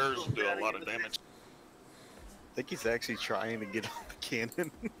Those hope bears you will do a lot of in the damage. I think he's actually trying to get on the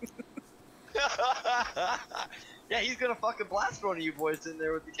cannon. Yeah, he's gonna fucking blast one of you boys in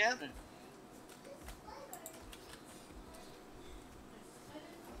there with the cannon.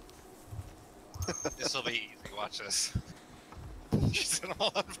 This will be easy. Watch this. She's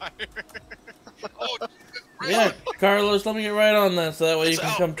all on fire. Oh, Yeah, Carlos, let me get right on that so that way you It's can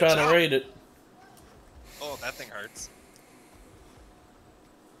out, come try it's to out. raid it. oh, that thing hurts.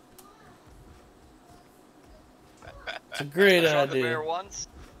 It's a great Shot the bear idea. once,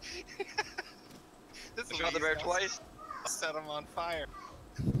 This will shot be the bear easy. twice. Set him on fire.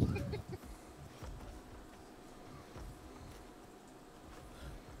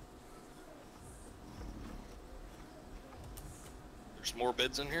 There's more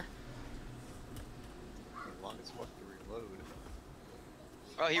beds in here. As long as what to reload.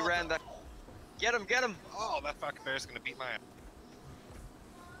 Oh, he ran that. Get him, get him! Oh, that fucking bear's gonna beat my ass.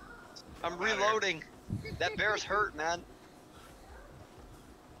 I'm reloading. That bear's hurt, man.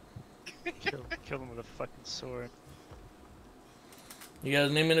 Kill him with a fucking sword. You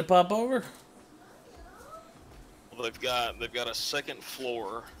guys need me to pop over? Well, they've got a second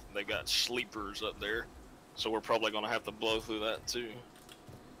floor. They got sleepers up there, so we're probably gonna have to blow through that too.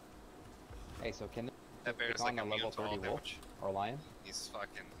 Hey, so can That bear's on like a immune level to all 30 wolf damage. or lion? He's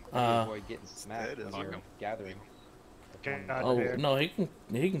fucking. How do you avoid getting smacked dead, when isn't you're he? gathering? God, Oh bear. no, he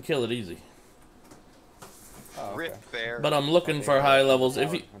can kill it easy. Oh, okay. Rip bear. But I'm looking Okay, for well, high levels. If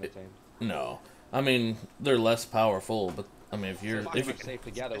power you untamed. no, I mean they're less powerful. But I mean if you're So if pretty much safe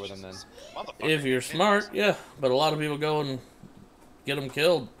to gather with them then. if you're smart, yeah. But a lot of people go and get them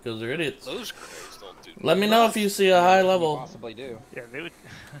killed because they're idiots. Those grenades don't do. Let me know if you see a high You level. possibly do. Yeah, they would.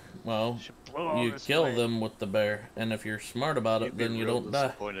 Well, should blow all you this kill away. them with the bear, and if you're smart about it, You'd be then you real don't die.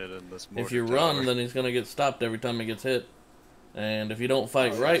 disappointed in this If you mortar run, tower. then he's gonna get stopped every time he gets hit. And if you don't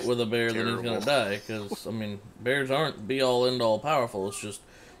fight Oh, right that's with a bear, then he's gonna terrible. die. Because I mean, bears aren't be all end all powerful. It's just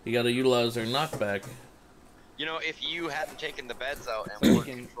you got to utilize their knockback. You know, if you hadn't taken the beds out So and you were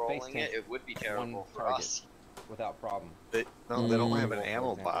can controlling face it, tank it would be terrible one for target. us. Without problem. They don't have an For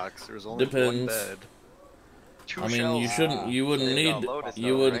ammo example. box. There's only one Depends. bed. Two I mean, shells. you shouldn't. You wouldn't They got need. loaded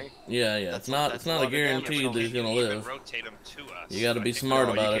You though, would. right? Yeah, yeah. That's It's not. a- It's that's not a a lot of damage. guarantee that he's gonna live. Rotate him to us. You gotta I be think smart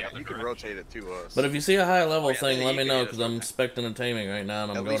we about go it. the other You can direction. rotate it to us. But if you see a high level yeah, thing, yeah, let you me can know do because this, I'm okay. expecting a taming right now,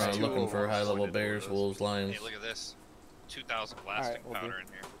 and I'm At going least out two looking for of us high level pointed bears, towards us. wolves, lions. Hey, look at this. 2,000 blasting we'll do. powder in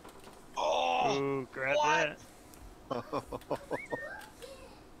here. Oh! Ooh, grab What? that.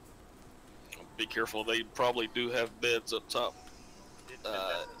 Be careful. They probably do have beds up top.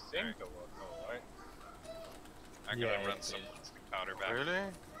 I'm Yeah, gonna run it some did. blasting powder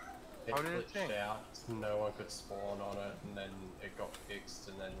back. It How did it glitched change? out, no one could spawn on it, and then it got fixed,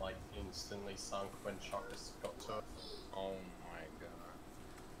 and then like instantly sunk when shockers got to it. Oh my god.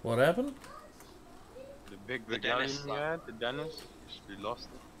 What happened? The big The medallion dentist we had, the dentist, we lost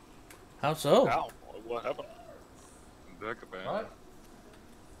it. How so? Ow! What happened? Bug apparently. What?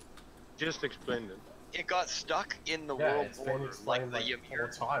 Just explained it. It got stuck in the Yeah, world it's been border, like explained the like 4 Ymir.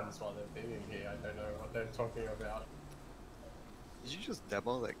 times while they've been in here. I don't know what they're talking about. Did you just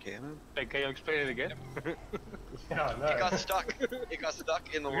demo that cannon? Hey, can you explain it again? Yeah, I know. It got stuck. It got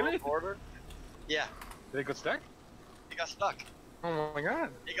stuck in the Really? world border. Yeah, Did it got stuck? it got stuck. Oh my god.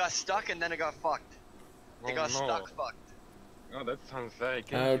 It got stuck and then it got fucked. It Oh got no. stuck fucked. Oh, that sounds very Ouch.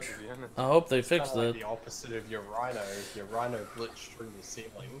 kinky, to be honest. I hope they It's fix kinda like that. the opposite of your rhino. Your rhino glitched through the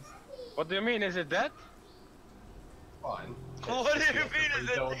ceilings. What do you mean? Is it dead? Fine. What do Just you have to mean, is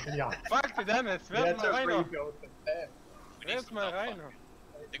it rebuild the Fuck the dentist. We had Where's my to rhino? rebuild the bed. We need Where's some my help rhino?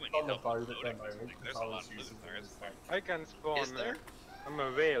 I think we on need the help boat with at the loading. moment. There's because a I lot was of loot using there, it isn't as there? like I can spawn. Is there? I'm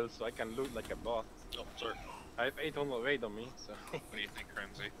a whale, so I can loot like a boss. Oh, sorry. I have 800 weight on me, so. What do you think,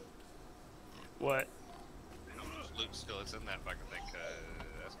 Crimsy? What? How much loot still is in that fucking thing?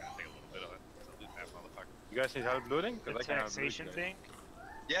 That's gonna take a little bit of it to loot that motherfucker. You guys need help looting? The Because I can help loot taxation you guys. thing?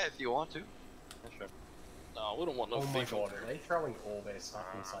 Yeah, if you want to. Yeah, sure. No, we don't want no Oh my FIFA. god, are they throwing all their stuff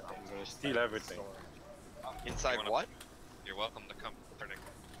inside I'm their gonna store? steal everything. Inside wanna- what? You're welcome to come predict.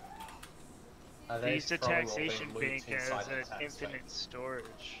 Are They they used a throwing all their taxation loot bank as inside the an tax infinite bank?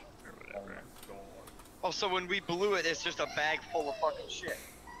 storage or Oh whatever. my god. Oh, so when we blew it, it's just a bag full of fucking shit.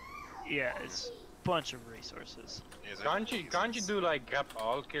 Yeah, it's a bunch of resources. Is it? Can't you do like grab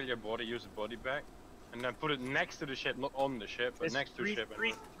all, kill your body, use the body bag, and then put it next to the ship, not on the ship, but It's next to the ship.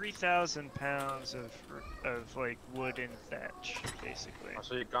 and- 3,000 pounds of like wood and thatch, basically. Oh,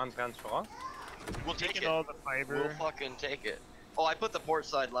 so you can't transfer us? We'll take Taking it. all the fiber. We'll fucking take it. Oh, I put the port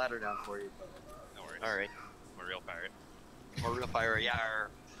side ladder down for you. No worries. Alright. I'm a real pirate. I'm a real pirate, yar.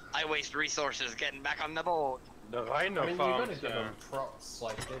 I waste resources getting back on the boat. The rhino I mean, you farms. gotta give them props.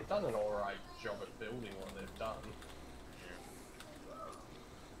 Like they've done an alright job at building what they've done.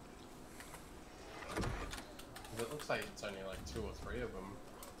 It looks like it's only like 2 or 3 of them.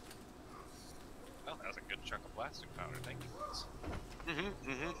 Well, that was a good chunk of plastic powder. Thank you, guys.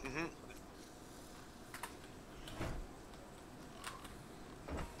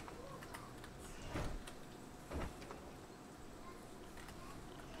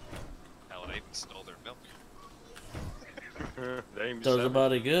 Hell, they even stole their milk.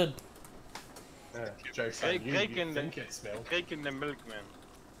 TubeBuddy good. Yeah, Joke's Hey, on you, cake you in think the- it's milk. Cake in the milk, man.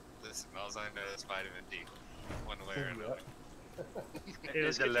 Listen, all I know is vitamin D. One way or another.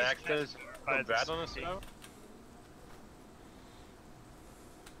 Is the lactose so bad on the snow?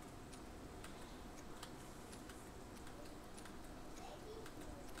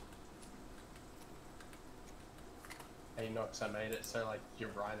 Hey Nox, I made it so like your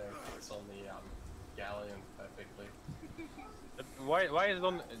rhino fits on the galleon perfectly. Why is it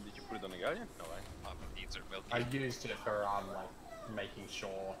on? Did you put it on the galleon? No, right? Mama needs her milk. I used it for like making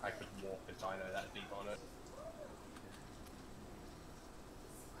sure I could walk a dino that deep on it.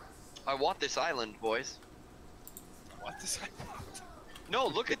 I want this island, boys. What this? No,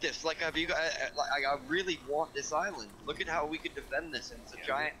 look at this. Like, have you guys? Like, I really want this island. Look at how we could defend this. And it's a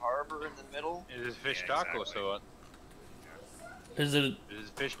giant harbor in the middle. Is it fish Yeah, tacos exactly. or what? Is it? Is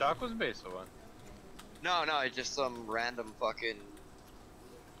it fish tacos base or what? No, it's just some random fucking.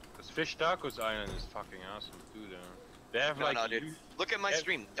 Because fish tacos island is fucking awesome too, though. They have No, like. dude. Look at my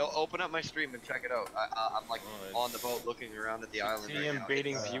stream. Open up my stream and check it out. I'm like on the boat looking around at the island. See right him now.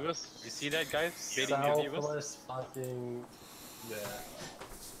 baiting It's, viewers? You see that, guys? Baiting the viewers? Selfless fucking yeah.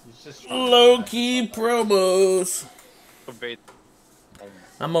 He's just Low key promos. For bait.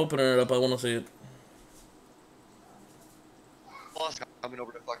 I'm opening it up. I want to see it. lost coming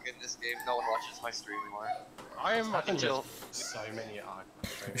over to fucking this game. No one watches my stream anymore. I am I can Chill. so many ARK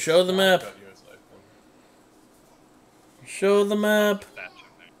streams. Show the map. Got yours open. Show the map.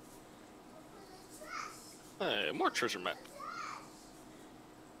 Hey, more treasure map.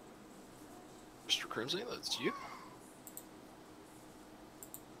 Mr. Crimson, that's you.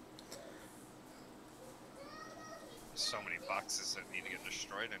 So many boxes that need to get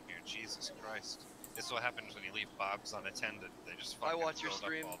destroyed in here. Jesus Christ. This is what happens when you leave Bob's unattended. They just I fucking watch your build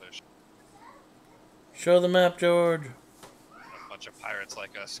stream. up all their Show the map, George. A bunch of pirates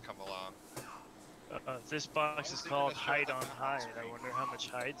like us come along. This box is called Hide on Hide. I wonder how much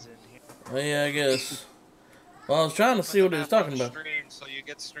hides in here. Oh, yeah, I guess. Well, I was trying to see what he was talking about. Stream, so you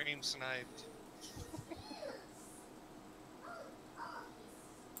get stream sniped.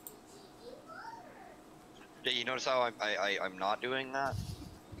 Yeah, you notice how I'm not doing that?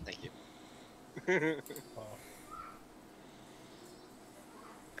 Thank you. Oh.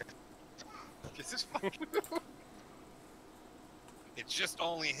 This is fucking... It's just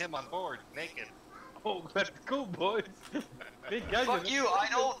only him on board, naked. Oh, let's go, boys. Big guys. Fuck you! I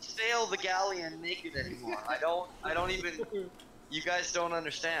don't sail the galleon naked anymore. I don't even. You guys don't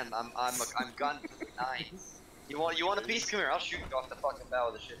understand. I'm gunned to the nines. You want a piece? Come here. I'll shoot you off the fucking bow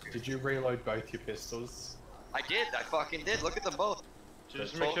of the ship here. Did you reload both your pistols? I did. I fucking did. Look at them both.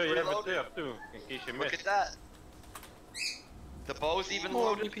 Just They're make sure you have it reloaded. there too, in case you Look miss. at that. The bow's even More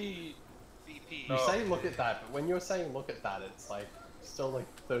loaded. VP. VP. You say look at that, but when you're saying look at that, it's like still like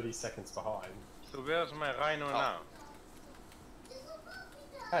 30 seconds behind. So where's my rhino Oh. now?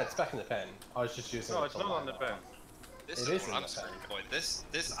 Hey, it's back in the pen. I was just using No, it it's to not on line the up. pen. This It is is in what I'm the screwed, thing. boy. This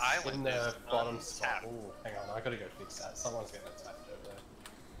island In the is bottom slot. untapped. Ooh, hang on, I gotta go fix that. Someone's getting attacked over there.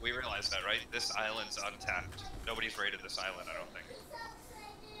 We realize that, right? This island's untapped. Nobody's raided this island, I don't think.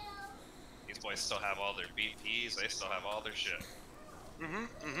 These boys still have all their BPs. They still have all their shit.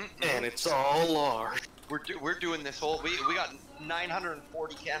 And it's all ours. We're doing this whole. We got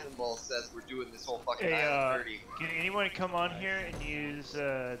 940 cannonballs. Says we're doing this whole fucking Hey, island 30. can anyone come on here and use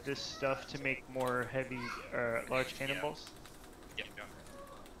this stuff to make more heavy, large cannonballs? Yeah, go.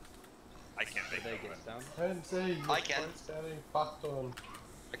 I can't make They it. get down. Lindsay, your I can. phone's getting fucked on.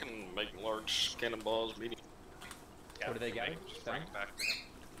 I can make large cannonballs, medium. What are they getting? Just bring it back to him.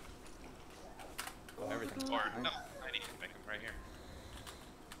 Oh, everything. Or, Nice. no, I need to make them right here.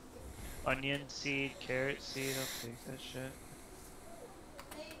 Onion seed, carrot seed, I'll take that shit.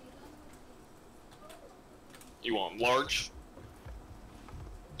 You want large?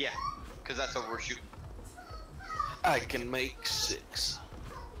 Yeah, because that's what we're shooting. I can make 6.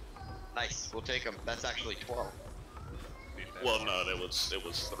 Nice. We'll take them. That's actually 12. Well, no, it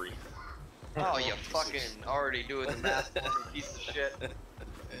was 3. Oh, you fucking already doing the math for me, piece of shit.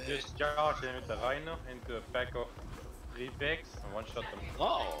 Just charge them with the rhino into a pack of 3 pigs and one-shot them.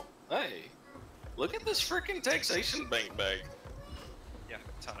 Oh, hey. Look at this freaking taxation bank bag. Yeah,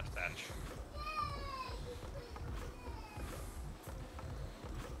 a ton of thatch.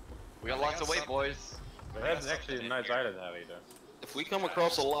 We got lots of weight, boys. But that's actually a nice island, Harry, though. If we come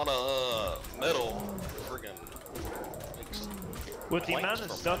across a lot of metal, friggin' With the amount planks of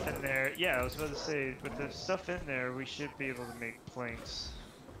from stuff in there, yeah, I was about to say, with the stuff in there, we should be able to make planks.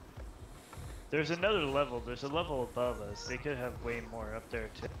 There's another level, there's a level above us. They could have way more up there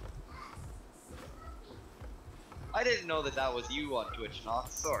too. I didn't know that that was you on Twitch,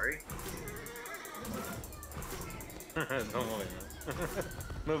 not sorry. Don't worry, man.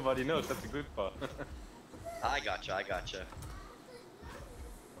 Nobody knows, that's a good part. I gotcha, I gotcha.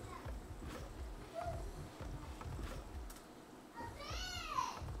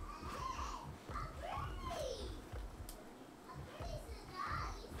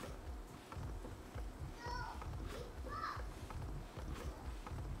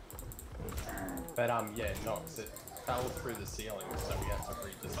 But yeah, no, 'cause it fell through the ceiling, so we had to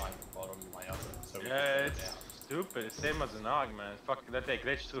redesign the bottom layer. So we Yeah, could it's get it stupid. It's same as an ARK, man. Fuck that they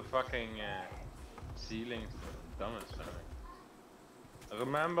glitch through fucking ceilings. Dumb as fuck. I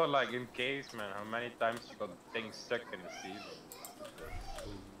remember, like in case, man, how many times you got things stuck in the ceiling.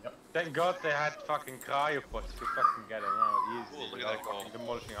 Yep. Thank God they had fucking cryopods to fucking get them out easy. Look at Without that gold. fucking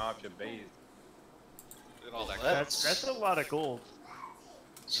demolishing half your base. Look at all that. That's a lot of gold.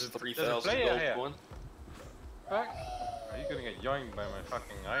 It's There's a 3,000 player gold here. coin. Fuck. Are you gonna get yoinked by my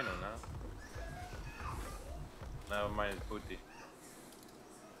fucking rhino now? Never mind, it's booty.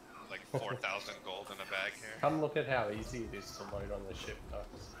 Like 4,000 gold in a bag here. Come look at how easy it is to load on the ship,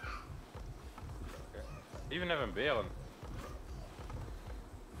 Ducks. Okay. Even having Baron.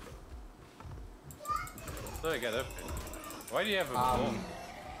 So I get up here. Why do you have a bomb?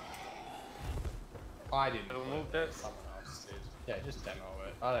 I didn't Remove do it, that? someone else did. Yeah, just demo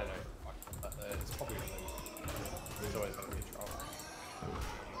it. I don't know. Fuck, it's probably there's always gonna be a trouble.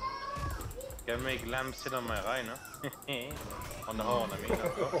 Can make lamb sit on my rhino. On the horn, I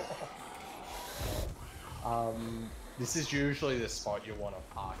mean. This is usually the spot you want to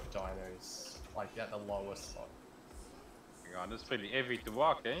park dinos, like at the lowest spot. God, it's pretty heavy to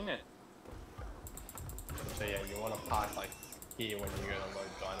walk, ain't it? So yeah, you want to park like here when you go to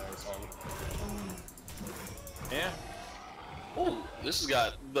load dinos on. Yeah. Oh, this has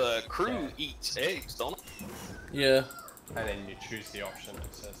got the crew eats eggs, don't it? Yeah. And then you choose the option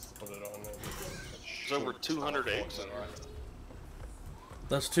that says put it on. There's over 200 eggs in there.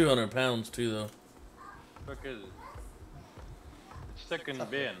 That's 200 pounds too, though. Fuck is it? It's stuck in the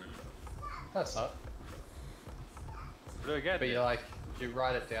bin. That's not. How do I get But there? you like, you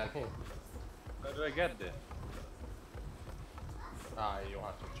write it down here. How do I get there? Ah, you'll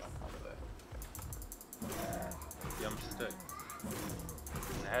have to jump up there. Yeah, I'm stuck.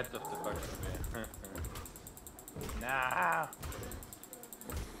 The head of the fucking bear. Nah!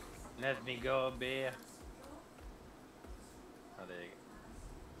 Let me go, bear. Oh, there you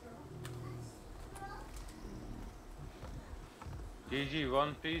go. GG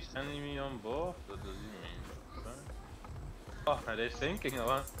One Piece enemy on board? What does he mean? Oh, are they sinking or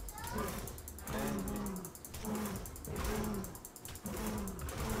what?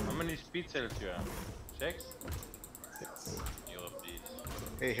 How many speed sails do you have? 6? 6. You're a beast.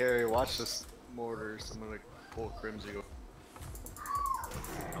 Hey Harry, watch this mortars. I'm gonna pull Crimsy.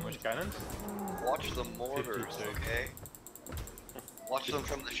 How much cannons? Watch the mortars, 52. okay? Watch them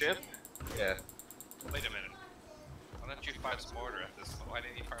from the ship. Yeah. Wait a minute. Why don't you fire some mortar at this? Why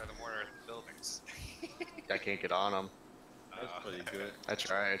didn't you fire the mortar at the buildings? I can't get on them. That's pretty good. I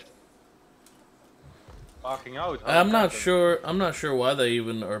tried. Parking out. I'm not sure. I'm not sure why they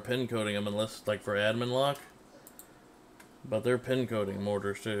even are pin coding them unless like for admin lock. But they're pin coding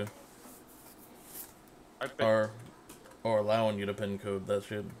mortars too, or allowing you to pin code that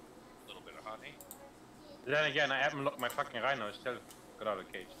shit. A little bit of honey. Then again, I haven't locked my fucking rhino. I still got out of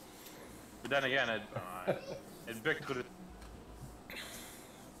the cage. But then again, it bugged through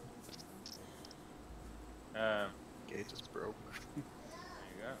the. Gate just broke.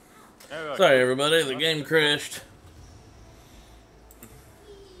 There you go. Sorry, everybody. The game crashed.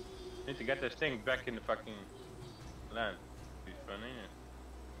 Need to get this thing back in the fucking land. Be funny.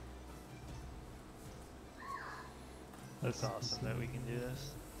 That's awesome that we can do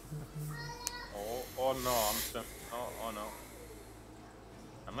this. Oh no, I'm still. Oh no.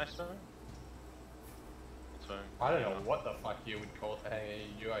 Am I swimming? Swimming. I don't know what the fuck you would call it. Hey,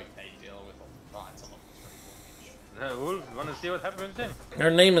 you okay dealing with all the fights? Wolf, you wanna see what happens then?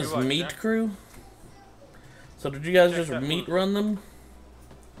 Their name is You watch, Meat yeah? Crew. So did you guys Check just that meat Wolf. run them?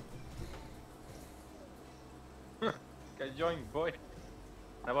 joined boy.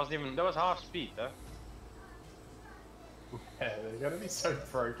 That wasn't even, that was half speed, huh? Yeah, they're gonna be so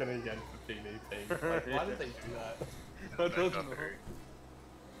broken again for PvP. Like, why did they do that? I don't know.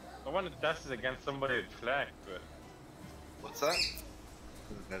 I wanted to test it against somebody with flag, but... What's that?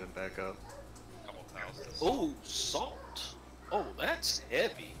 Let him back up. Couple thousands. Oh, salt. Oh, that's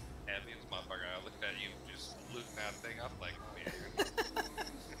heavy. Heavy as motherfucker. I looked at you just looting that thing up like, man.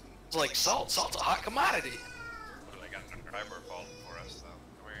 It's like salt. Salt's a hot commodity. What do they got in their fiber vault for us though?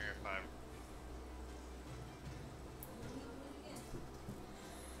 Come here, five.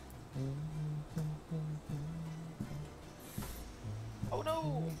 Oh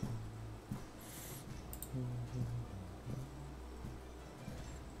no.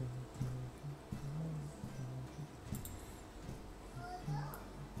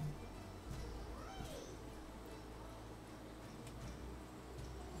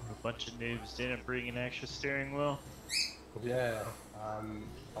 A bunch of noobs didn't bring an extra steering wheel. Yeah,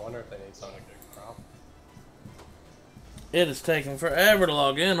 I wonder if they need something to go craft. It is taking forever to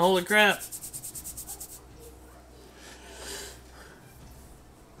log in. Holy crap.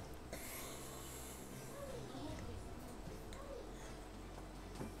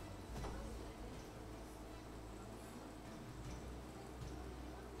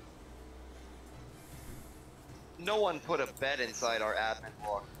 No one put a bed inside our admin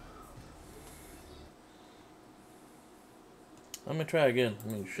block. Let me try again.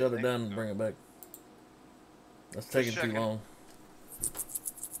 Let me shut it down and bring it back. That's taking too checking. long.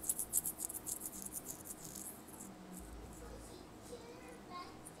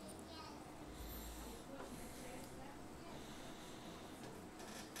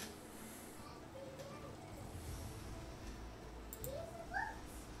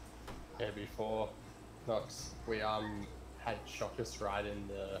 Yeah, before Nox, we had Shockers ride in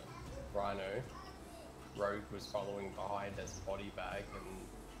the Rhino. Rogue was following behind as a body bag, and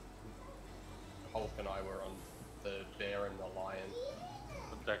Hulk and I were on the bear and the lion.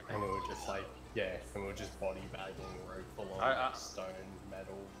 And we were just like, yeah, and we were just body bagging Rogue full on stone,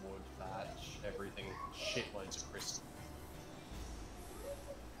 metal, wood, thatch, everything, shitloads of crystal.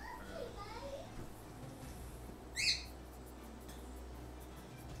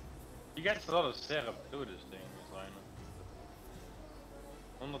 You get a lot of syrup through this thing, this Rhino.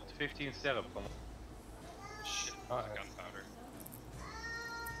 115 syrup from Shit, Alright. gunpowder.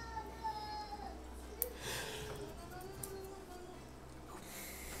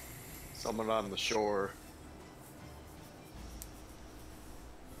 Someone on the shore.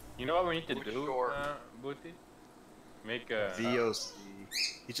 You know what we need to Which do, shore? Booty? Make a... VOC.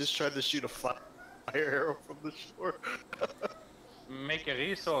 He just tried to shoot a fire arrow from the shore. Make a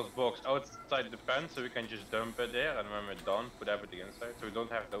resource box outside the pen so we can just dump it there, and when we're done, put everything inside, so we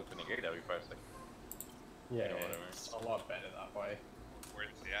don't have to open the gate every 5 seconds. Yeah, You know what I mean? it's a lot better that way. Where's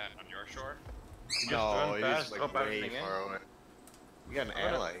he at? On your shore? Just No, run he's past, like drop way everything in. far away. We got an Oh, no.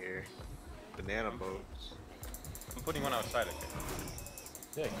 ally here. Banana boats. I'm putting one outside, okay?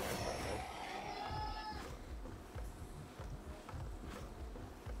 Yeah, go for it, man.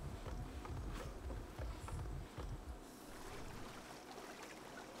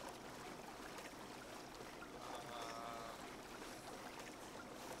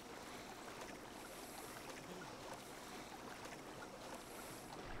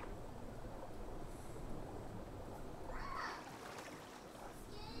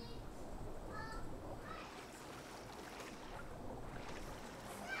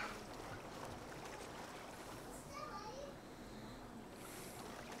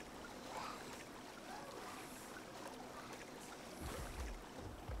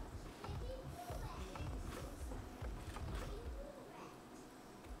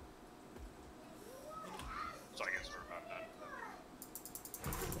 So I guess we're about done.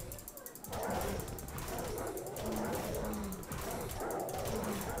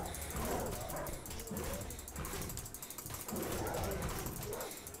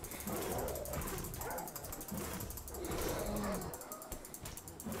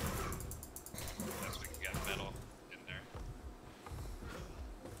 Unless we can get metal in there.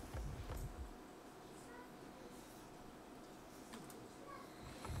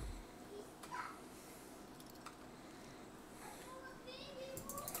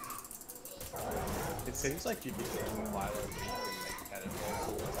 It seems like you'd be thinking violent but you can make cannonballs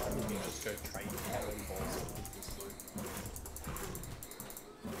all the time. You can just go trade cannonballs with this loot.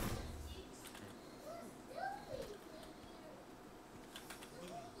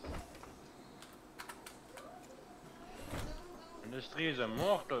 Industry is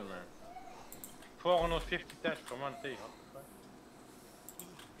immortal, man. 450 dash for 1 day. What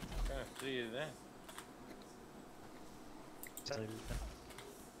kind of tree is that? side.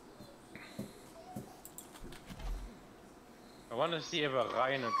 I want to see if a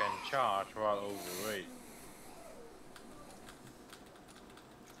rhino can charge while overweight.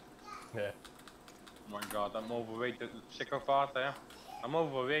 Yeah. Oh my god, I'm overweight. Psychopath, yeah? I'm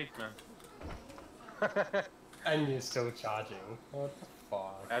overweight, man. And you're still charging. What the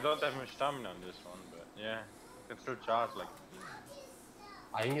fuck? I don't have much stamina on this one, but yeah, I can still charge like.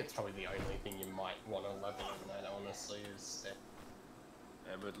 I think it's probably the only thing you might want to level in that, honestly, is that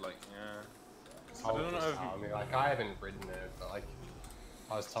Yeah, but like, yeah. hold I don't know this if army. Like, I haven't ridden it, but like,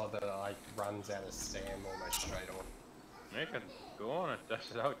 I was told that it like runs out of stam almost straight on. you can go on it,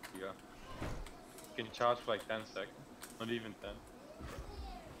 test it out, yeah. You can charge for like 10 seconds, not even 10.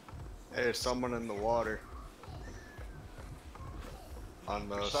 Hey, there's someone in the water. On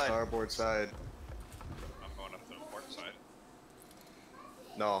the Which side? starboard side. I'm going up to the port side.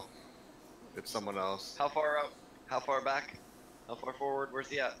 No. It's someone else. How far out? How far back? How far forward? Where's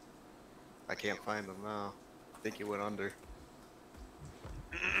he at? I can't find him now. I think he went under.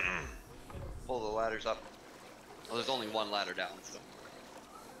 Pull the ladders up. Well, there's only one ladder down, so.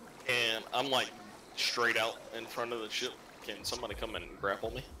 And I'm like straight out in front of the ship. Can somebody come and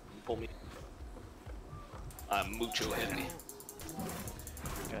grapple me? Pull me? I'm mucho heavy.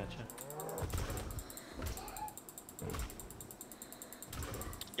 Gotcha.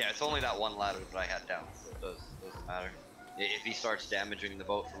 Yeah, it's only that one ladder that I had down, so it doesn't matter. If he starts damaging the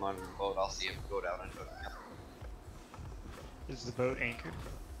boat from under the boat, I'll see him go down into it. Is the boat anchored?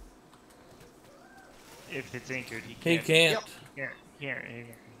 If it's anchored, he He can't. can't. He can't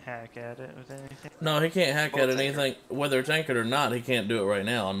hack at it with anything. No, he can't hack at Boat's anything. Whether it's anchored or not, he can't do it right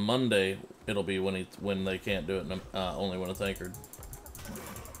now. On Monday, it'll be when they can't do it. Only when it's anchored.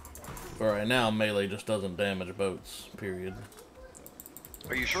 But right now, melee just doesn't damage boats. Period.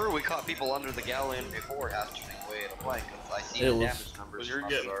 Are you sure we caught people under the galleon before after the way at a blank? 'Cause I see It the was- damage numbers. You're from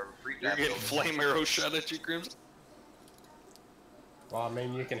getting- our free You're getting flame arrows shot at you, Crimson? Well, I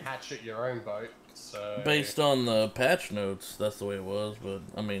mean, you can hatchet your own boat, so... Based on the patch notes, that's the way it was. But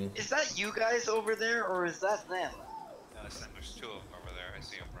I mean, Is that you guys over there, or is that them? No, there's two of them over there. I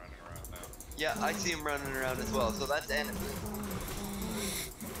see them running around now. Yeah, I see them running around as well, so that's enemy.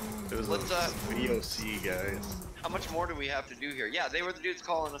 It was Let's, a VOC, guys. How much more do we have to do here? Yeah, they were the dudes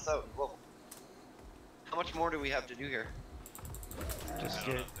calling us out. Whoa. How much more do we have to do here? Just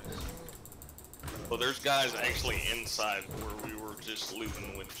get. Well, there's guys actually inside where we were just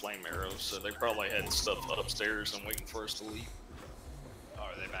looting with flame arrows, so they probably had stuff upstairs and waiting for us to leave. Oh,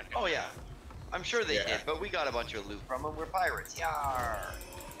 are they back in? Oh yeah, I'm sure they Yeah. did, but we got a bunch of loot from them. We're pirates. Yarr.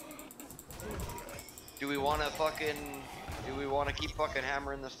 Do we want to keep fucking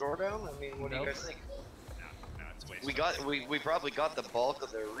hammering the store down? I mean, what do you guys think? No, it's wasted. We probably got the bulk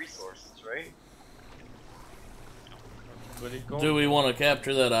of their resources, right? do we want to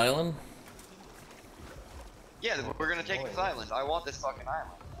capture that island? Yeah, we're gonna take this island. I want this fucking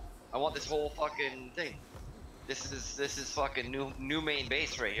island. I want this whole fucking thing. This is fucking new main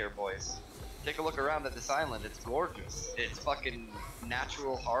base right here, boys. Take a look around at this island. It's gorgeous. It's fucking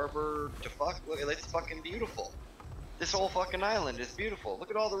natural harbor to fuck. Look, it's fucking beautiful. This whole fucking island is beautiful. Look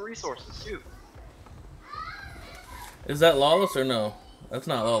at all the resources too. Is that lawless or no? That's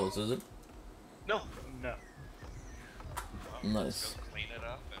not lawless, is it? No. No. Well, Nice. Let's go clean it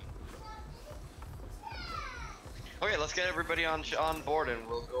up and Okay, let's get everybody on board and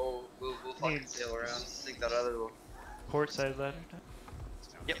we'll fucking sail around. Sink that other little. Port side ladder.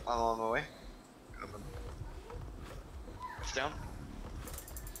 Yep, I'm on my way. Coming. It's down.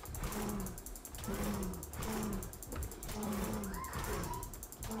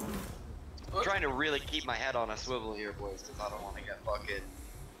 I'm trying to really keep my head on a swivel here, boys, because I don't want to get fucking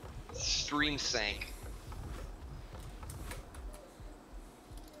stream sank.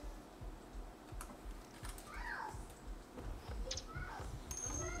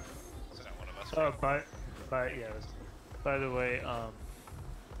 is that one of us? Oh, by the way,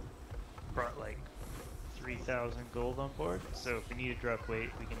 brought like 3,000 gold on board. So if we need to drop weight,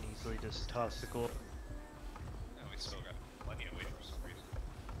 we can easily just toss the gold. No, we still got plenty of weight for some reason.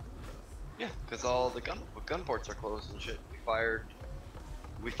 Yeah, because all the gun ports are closed and shit.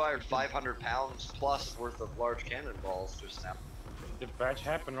 We fired 500 pounds plus worth of large cannonballs just now. Did patch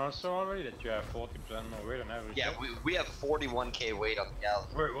happen also already that you have 40% more weight on every Yeah, ship? we have 41k weight on the galley.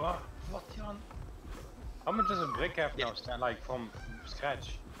 Wait, what? What, Jan? How much does a brick have now, stand like from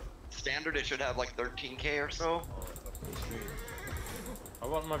scratch? Standard, it should have like 13k or so. I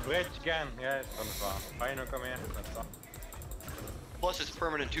want my bridge again. Yeah, it's on the farm. Rhino, come here. That's fine. Plus, it's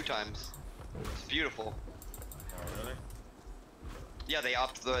permanent 2 times. It's beautiful. Oh, really? Yeah, they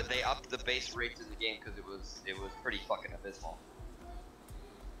upped the base rates in the game because it was pretty fucking abysmal.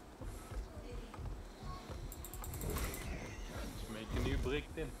 Let's make a new brick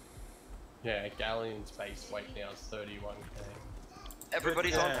then. Yeah, Galleon's base weight now is 31k.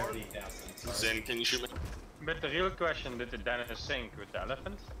 Everybody's on board. 30,000. Zen, can you shoot me? But the real question, did the Dennis sink with the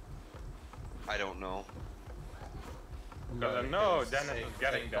elephant? I don't know. Because I know Dennis was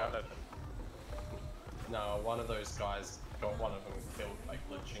getting the elephant. No, one of those guys got one of them killed by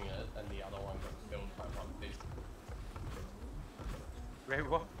glitching it, and the other one got killed by one piece. Wait,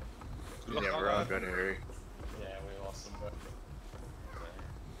 what? Yeah, we're all good, Harry. Yeah, we lost them both.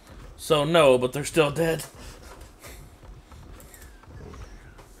 So no, but they're still dead.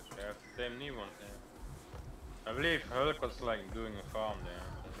 We have to tame new ones there. I believe Hulk was like doing a farm there.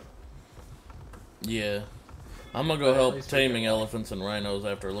 Yeah. I'm gonna go help taming elephants and rhinos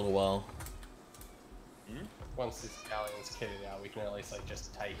after a little while. Once this Galleon's kitted out, we can at least like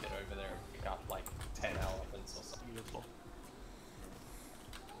just take it over there and pick up like 10 elephants or something. Beautiful.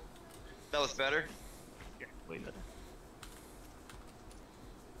 That was better. Yeah, way better.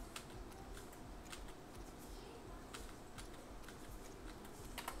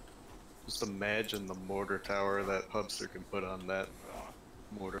 Just imagine the mortar tower that Hubster can put on that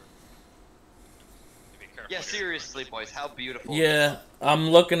mortar. Yeah, seriously, boys, how beautiful. Yeah, I'm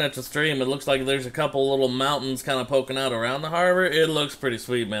looking at the stream. It looks like there's a couple little mountains kind of poking out around the harbor. It looks pretty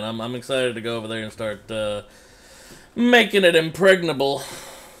sweet, man. I'm excited to go over there and start making it impregnable.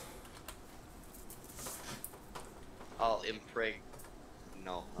 I'll impreg.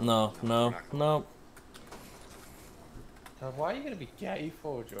 No. No. God, why are you gonna be gay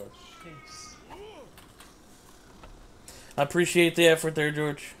for, George? Jeez. I appreciate the effort there,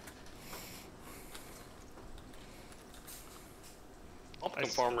 George. Pumpkin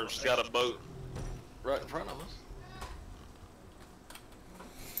farmer's got a boat right in front of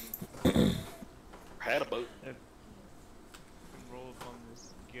us. Had a boat. Roll up on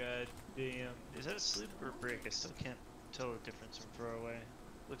this goddamn. Is that a sloop or a brig? I still can't tell the difference from far away.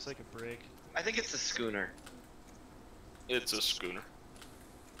 Looks like a brig. I think it's a schooner. It's a schooner.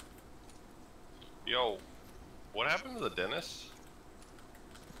 Yo, what happened to the dentist?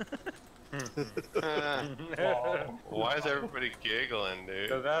 Why is everybody giggling, dude?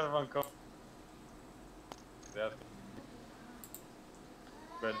 Does everyone come?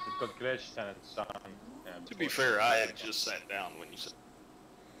 But it got glitched and it's on. Yeah, To be fair, I had just sat down when you said.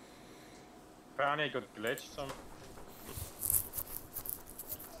 Apparently it got glitched. Some.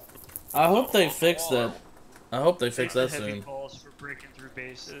 I hope they fix that. I hope they fix that Heavy soon. balls for breaking through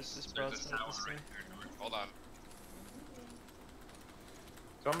bases. This There's a tower broadside right there, George. Hold on.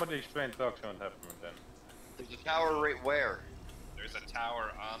 Somebody explain to Oxy what happened with them. There's a tower right where? There's a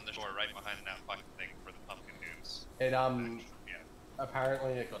tower on the shore right behind that fucking thing for the pumpkin dudes. It Yeah.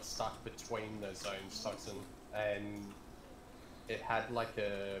 apparently it got stuck between the zones, Toxin, and it had like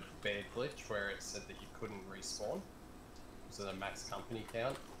a bear glitch where it said that you couldn't respawn. It was at a max company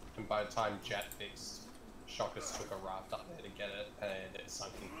count, and by the time Jet fixed, Shockers took a raft up there to get it, and it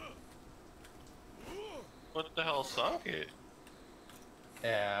sunk in. What the hell sunk it?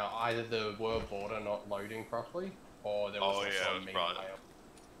 Either the world border not loading properly, or there was Oh, also yeah, it a was mini probably- whale.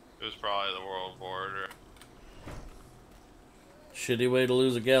 It was probably the world border. Shitty way to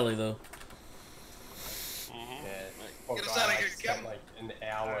lose a galley, though. Yeah, poor Get us guy, outta here, spent like an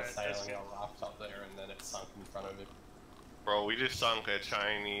hour Alright, that's sailing a raft up there, and then it sunk in front of him. Bro, we just sunk a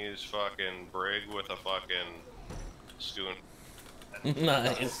Chinese fucking brig with a fucking schooner.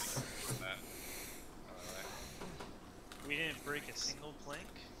 Nice. We didn't break a single plank.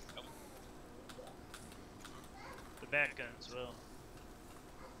 Nope. The back guns will.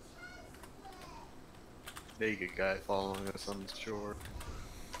 Naked guy following us on the shore.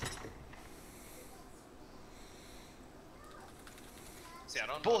 See, I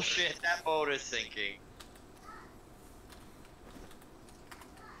don't know. Bullshit, that boat is sinking.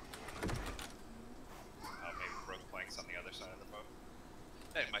 Oh, maybe broke planks on the other side of the boat.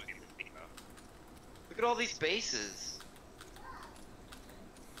 It might be leaking though. Look at all these bases.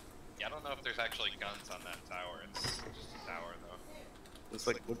 Yeah, I don't know if there's actually guns on that tower. It's just a tower though. It's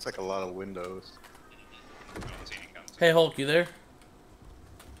like looks like a lot of windows. I don't see any guns. Hey Hulk, you there?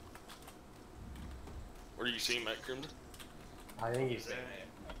 Where do you see him at, Crimson? I think he's been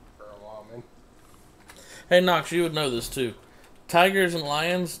there for a while, man. Hey Nox, you would know this too. Tigers and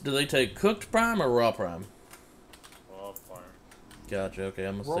lions, do they take cooked prime or raw prime? Oh, fine. Gotcha. Okay,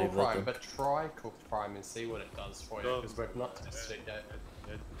 I'm gonna Raw save that. prime, Then. but try cooked prime and see what it does for you, because we've not tested it yet.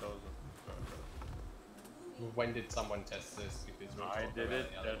 It doesn't. When did someone test this? Because we're I talking did about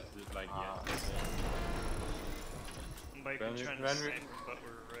it. the other That's just like Ah. yesterday. might When be we- trying to when we- snipe, but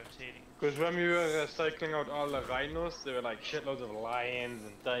we're rotating. Because when we were cycling out all the rhinos, there were like shitloads of lions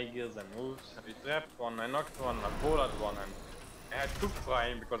and tigers and wolves. And we trapped one, I knocked one, I bowled one, and I had cooked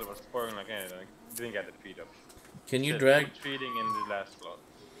frying because it was spoiling like anything. I didn't get the feed up. Can you Said drag? food feeding in the last slot.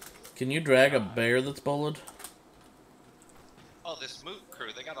 Can you drag a bear that's bullied? Oh, this moot crew,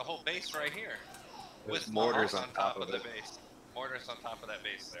 they got a whole base right here. There's With mortars on on top top of of the it. base. Mortars on top of that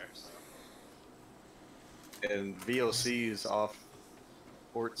base there. So. And VOC is off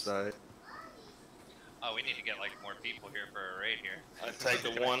port side. Oh, we need to get like more people here for a raid here. I tagged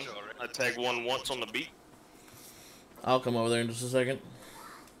the one. I tagged one once on the beat. I'll come over there in just a second.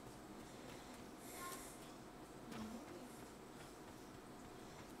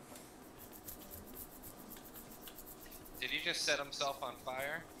 Did he just set himself on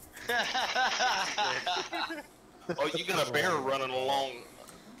fire? Oh, you got a bear running along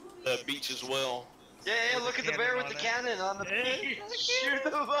the beach as well. Yeah, yeah, look at the bear with the cannon on the beach. Shoot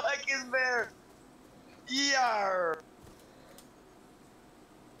the fucking bear. Yar.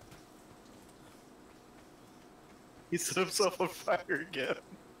 He set himself on fire again.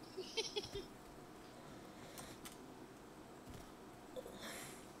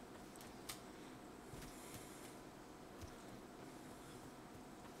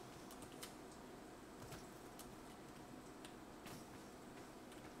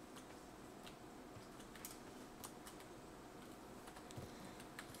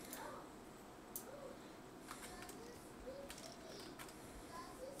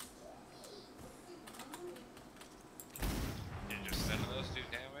 Did you just send those do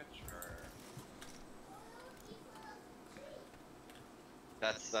damage, or?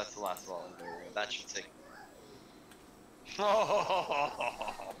 That's the last one. That should take.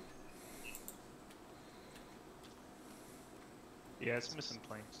 Yeah, it's missing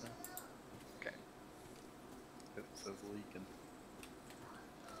planks now. Okay. It says leaking.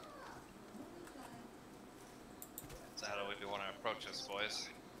 So how do we want to approach this, boys?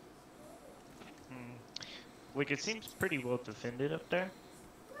 Like, it seems pretty well defended up there,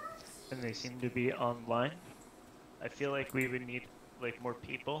 and they seem to be online. I feel like we would need like more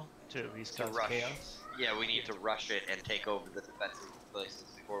people to at least To cause rush. chaos. Yeah, we need to rush it and take over the defensive places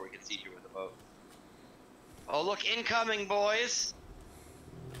before we can siege it with a boat. Oh, look, incoming, boys!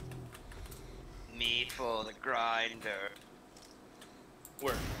 Meat for the grinder.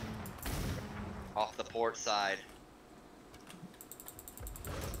 Where? Off the port side.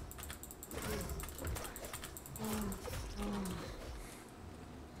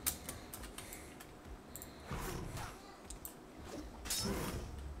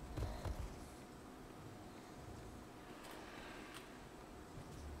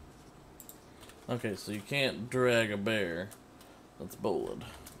 Okay, so you can't drag a bear that's bullied.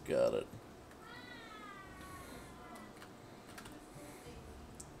 Got it.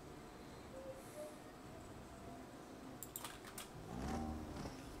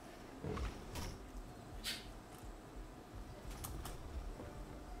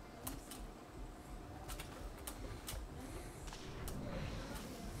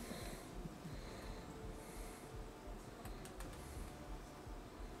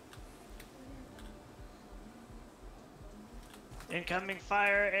 Incoming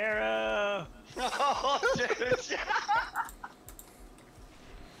fire arrow! Oh, dude!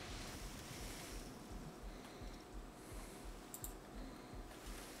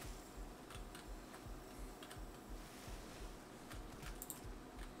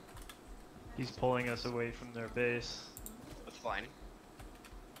 He's pulling us away from their base. That's fine.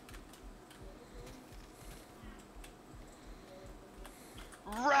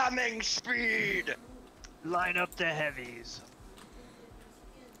 Ramming speed! Line up the heavies.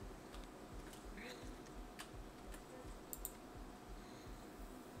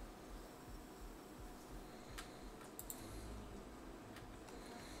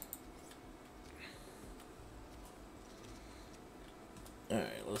 Alright,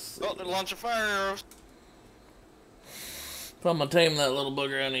 let's see. Oh, they're launching fire arrows. If I'm gonna tame that little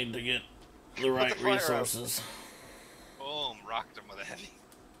booger, I need to get the right fire out. resources. Boom! Rocked him with a heavy.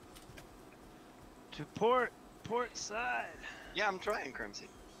 To port side. Yeah, I'm trying, Crimson.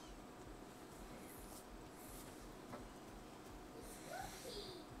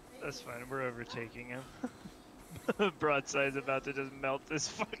 That's fine, we're overtaking him. Broadside's about to just melt this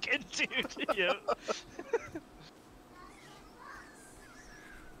fucking dude. Yep.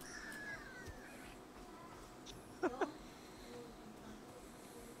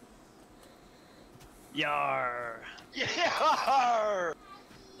 Yar! Yeah!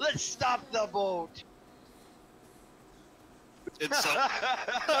 Let's stop the boat! It's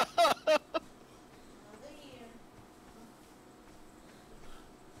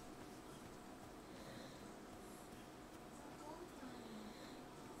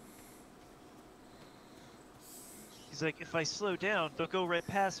He's like, if I slow down, they'll go right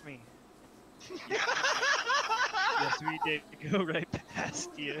past me. Yes, we did go right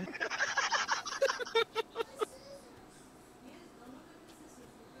past you.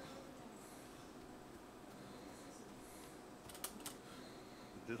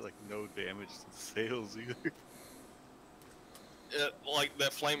 Did like no damage to the sails either. Like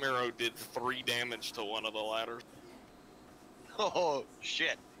that flame arrow did 3 damage to one of the ladders. Oh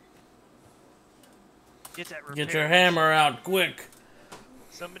shit! Get that repaired. Get your hammer out, quick!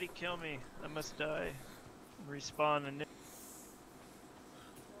 Somebody kill me. I must die. Respawn and.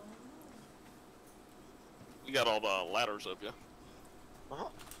 You got all the ladders up, yeah? Uh-huh.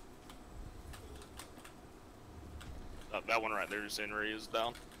 That one right there, Zenry, is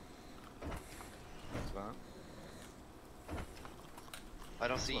down. That's fine. I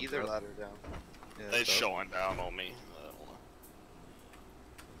don't see What's either up? ladder down. Yeah, It's it's up. showing down on me. I don't know.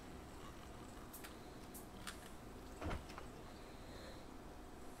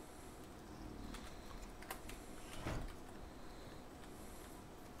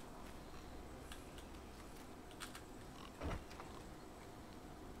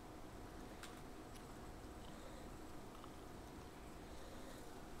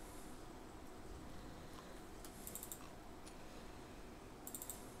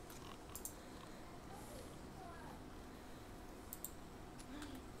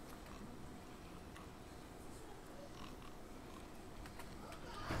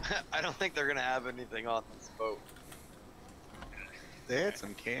 I don't think they're gonna have anything on this boat. They had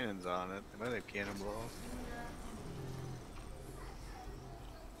some cannons on it. They might have cannonballs.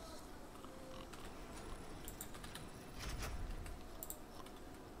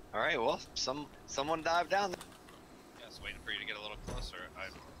 All right, well, someone dive down. Yeah, just waiting for you to get a little closer. I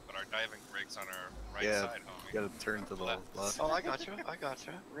put our diving rigs on our right Yeah, side, homie. you gotta turn to the left. Oh, I got you. I got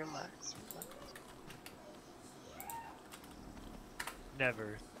you. Relax.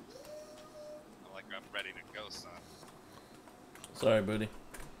 Never. I'm like, I'm ready to go, son. Sorry, booty.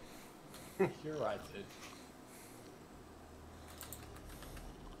 You're right, dude.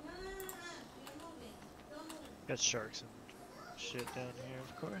 Got sharks and shit down here,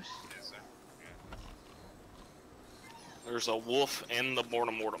 of course. Yes, sir. Yeah. There's a wolf in the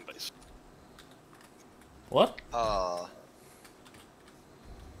Mortem base. What? What?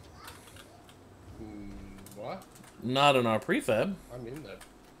 Not in our prefab. I'm in there.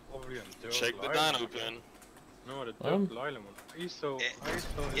 Shake the dino pin. No, the double island one.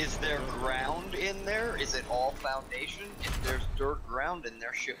 Is there ground in there? Is it all foundation? If there's dirt ground in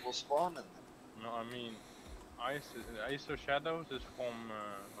there, shit will spawn in there. No, I mean, ISO Shadows is from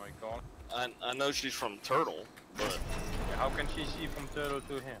like all. I know she's from Turtle, but Yeah, how can she see from Turtle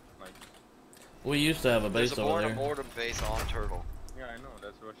to here? Like, We used to have a base There's a over there. mortem base on Turtle. yeah, I know.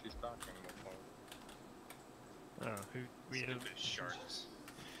 That's what she's talking about. Oh, we have. Stupid sharks.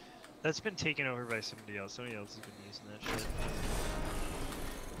 That's been taken over by somebody else. Somebody else has been using that shit.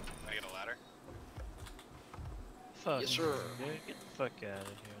 Can I get a ladder? Fuck. Yes, sir. Dude, get the fuck out of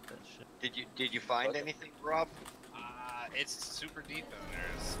here with that shit. Did you find anything, Rob? It's super deep in there.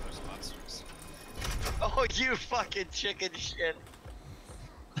 There's monsters. Oh, you fucking chicken shit!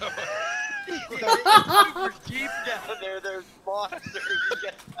 Super deep down there. There's monsters.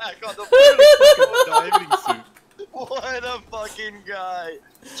 Get back on the Diving suit. What a fucking guy!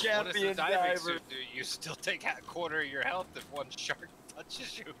 Champion What does the diving diver. suit do? You still take a quarter of your health if one shark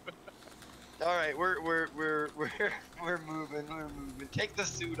touches you. All right, we're moving. We're moving. Take the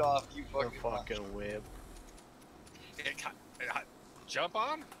suit off, you fucking. Whip. Jump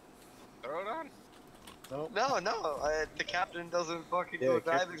on? Throw it on? No, the captain doesn't fucking Yeah, go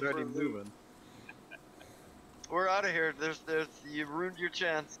the diving captain's for already a loop. moving. We're out of here. You ruined your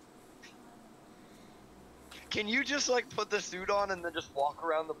chance. Can you just like put the suit on and then just walk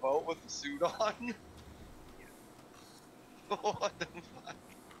around the boat with the suit on? What the fuck?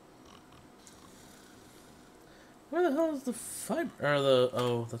 Where the hell is the fiber? Or the.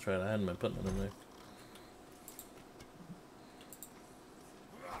 Oh, that's right. I hadn't been putting it in there.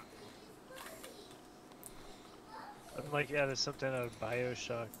 I'm like out of something out of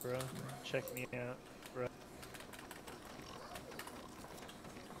Bioshock, bro. Check me out, bro.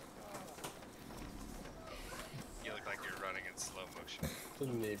 You look like you're running in slow motion.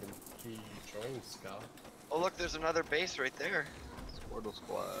 Didn't even hear you join, Scar. Oh look, there's another base right there. Squirtle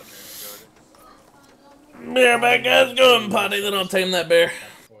Squad. Bear back, guys, going potty. Then I'll tame that bear.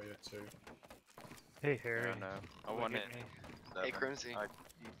 For you too. Hey, Harry. I know. I look want at it. me. Hey, Crimsy. I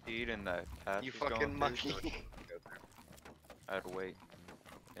eat in that path. You was going fucking through, monkey. so I couldn't go through. I had to wait,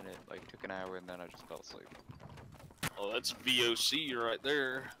 and it like took an hour, and then I just fell asleep. Oh, that's VOC right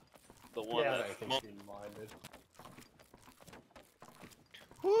there. The one Yeah, I that don't think mon- he minded.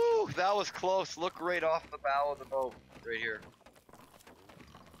 Woo, that was close. Look right off the bow of the boat, right here.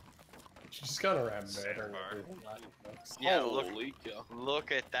 She's just going around Sandbar. murdering everything. Like, that's- Yeah, Holy cow.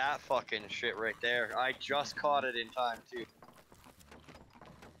 look at that fucking shit right there. I just caught it in time too.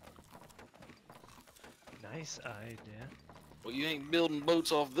 Nice idea. Well, you ain't building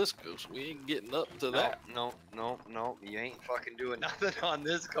boats off this coast. We ain't getting up to that. No. You ain't fucking doing nothing on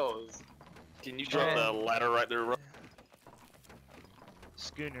this coast. Can you drop the ladder right there?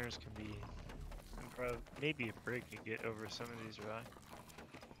 Schooners can be, maybe a brig could get over some of these rocks.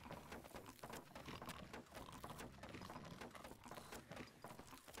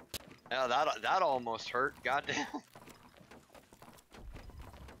 Yeah, that almost hurt. Goddamn.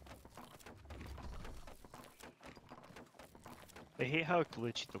 I hate how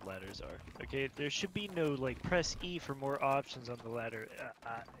glitchy the ladders are. Okay, there should be no like press E for more options on the ladder.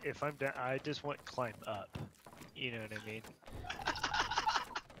 If I'm down, I just want climb up. You know what I mean?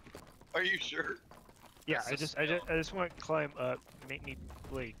 Are you sure? Yeah, I just want climb up. Make me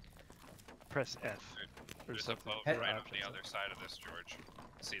like press F or There's a something. boat Hey. right on the other side of this, George.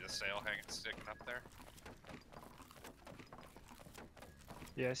 See the sail sticking up there?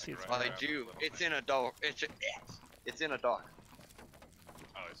 Yeah, I see it's. Right. I do. It's in a dock. It's in a dock.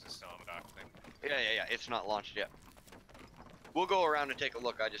 Oh, is it still on the dock thing? Yeah. It's not launched yet. We'll go around and take a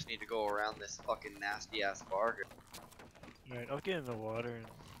look. I just need to go around this fucking nasty ass bar here. Alright, I'll get in the water and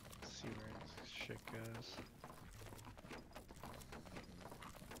see where this shit goes.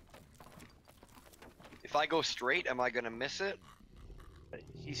 If I go straight, am I gonna miss it?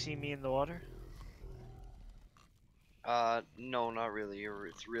 You see me in the water? No, not really.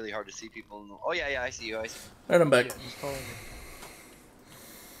 It's really hard to see people in the... Oh, yeah, I see you, I see you. Alright, I'm back. Yeah, just follow me.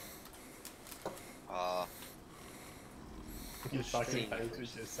 You fucking Seen face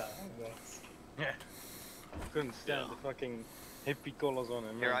was just nuts. Yeah. Couldn't stand the fucking hippie collars on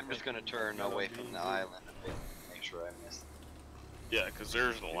him. Here, man. I'm just gonna turn away from the island a bit. Make sure I miss. Yeah, because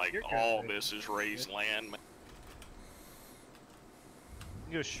there's like You're good, all right? this is raised land. Man.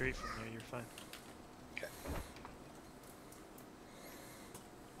 You go straight from there, you're fine. Okay.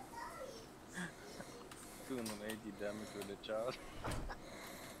 Doing an 80 damage with a charge.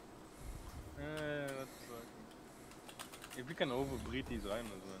 That's fucking... If we can overbreed these rhinos,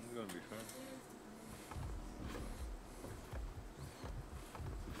 man, it's gonna be fun.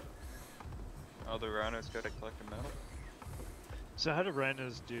 Oh, the rhinos gotta collect the metal. So how do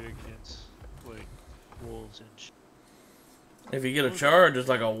rhinos do against, like, wolves and sh... If you get a charge, it's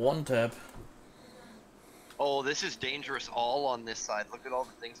like a one tap. Oh, this is dangerous all on this side. Look at all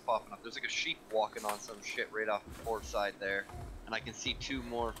the things popping up. There's like a sheep walking on some shit right off the port side there. And I can see two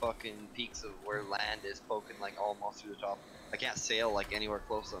more fucking peaks of where land is poking like almost through the top. I can't sail like anywhere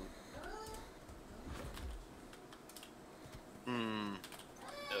close to them.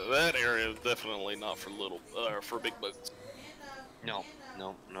 That area is definitely not for for big boats. No.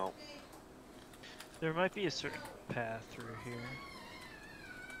 There might be a certain path through here.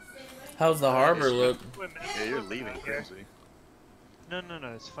 How's the harbor look? Yeah, you're leaving, Crazy. No,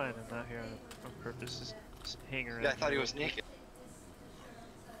 it's fine. I'm not here on purpose. Just hang around. Yeah, I thought he here. was naked.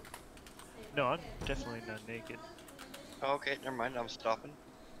 No, I'm definitely not naked. Oh, okay, never mind. I'm stopping.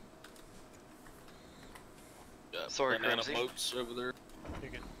 Yeah, Sorry, banana Crimsy. boats over there.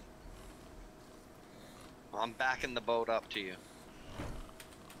 You're good. I'm backing the boat up to you.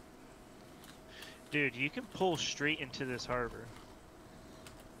 Dude, you can pull straight into this harbor.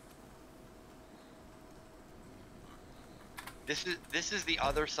 This is the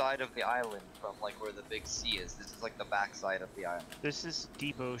other side of the island from like where the big sea is. This is like the back side of the island. This is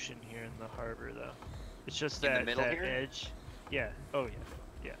deep ocean here in the harbor, though. It's just In the that, middle that here? edge. Yeah. Oh, yeah.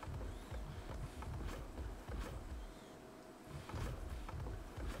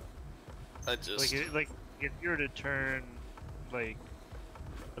 I just Like if you were to turn, like,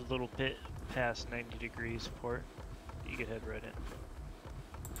 a little bit past 90 degrees port, you could head right in.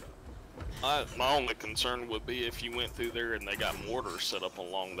 my only concern would be if you went through there and they got mortars set up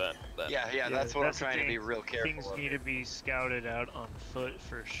along that. Yeah, that's what I'm trying to be real careful Things of. need to be scouted out on foot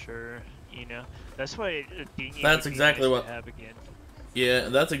for sure, you know? That's why being able That's to be exactly nice what- to have again. Yeah,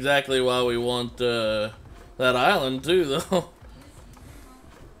 that's exactly why we want that island too, though.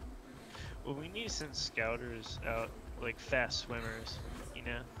 Well, we need to send scouters out, like fast swimmers, you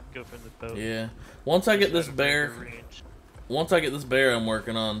know? Go from the boat. Yeah. Once I get this Try to bear, break the range. once I get this bear I'm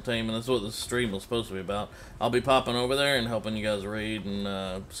working on taming, that's what this stream was supposed to be about. I'll be popping over there and helping you guys raid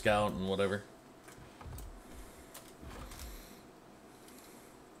and scout and whatever.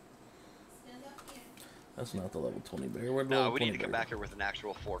 That's not the level 20 bear. Where'd the No, level we 20 need to come bear back here with an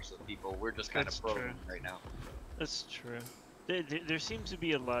actual force of people. We're just kind That's of probing true. right now. That's true. There seems to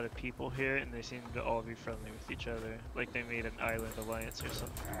be a lot of people here, and they seem to all be friendly with each other. Like they made an island alliance or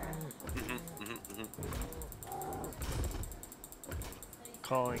something.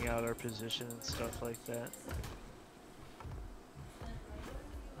 Calling out our position and stuff like that.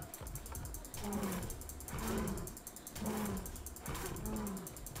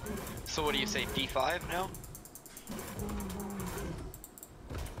 So what do you say, D5 now?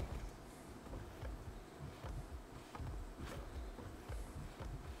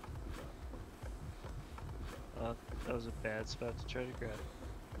 That was a bad spot to try to grab.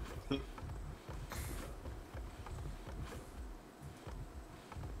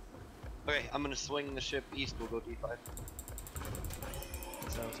 Okay, I'm gonna swing the ship east, we'll go D5.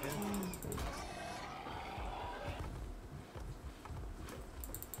 Sounds good.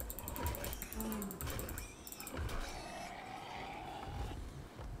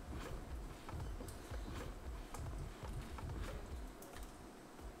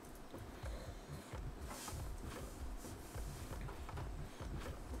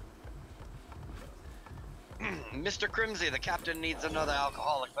 Mr. Crimsey, the captain needs another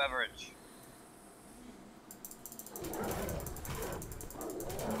alcoholic beverage.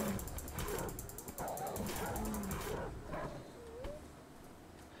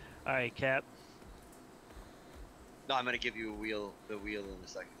 Alright, Cap. No, I'm gonna give you the wheel in a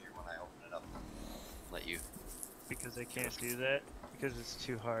second here when I open it up. Let you. Because I can't do that. Because it's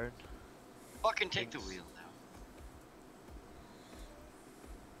too hard. Fucking take the wheel now.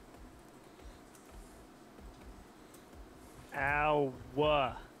 Ow.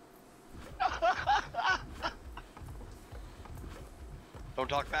 Don't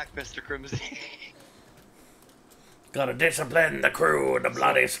talk back, Mr. Crimsey. Gotta discipline the crew and the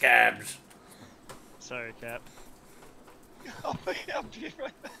bloody scabs. Sorry, Cap. Oh, yeah, I'll be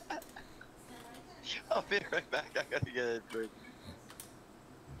right back. I'll be right back. I gotta get a drink.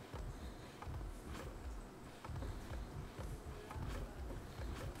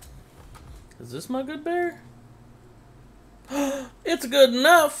 Is this my good bear? It's good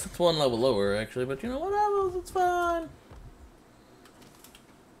enough! It's one level lower, actually, but you know what else? It's fine.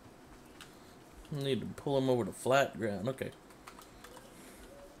 Need to pull him over to flat ground. Okay.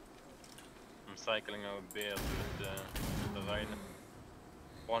 I'm cycling over bears with the rider.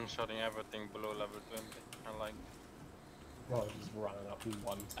 One-shotting everything below level 20. I like. Well, just running up and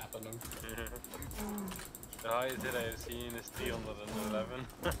one-tapping them. The highest hit I've seen is 311.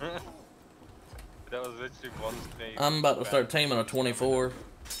 That was literally one straight. I'm about to start taming a 24.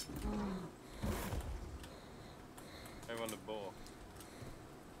 I want a bow.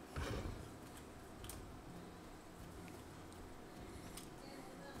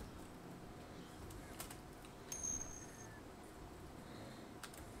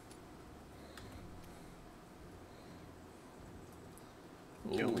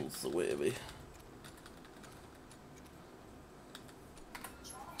 Ooh, so wavy.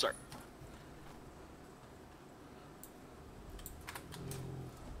 Sorry.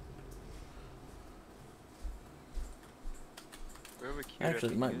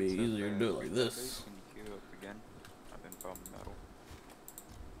 Actually, it might be easier to do it like this. Can you queue up again? I've been bumming metal.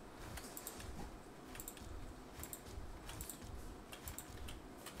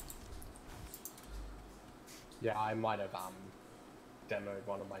 Yeah, I might have demoed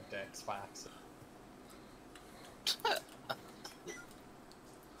one of my decks by accident.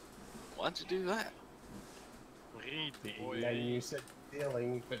 Why'd you do that? And then you said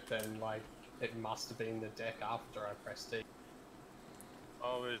dealing, but then like it must have been the deck after I pressed it.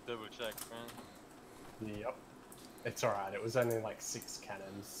 Always double check, man. Yep. It's alright, it was only like 6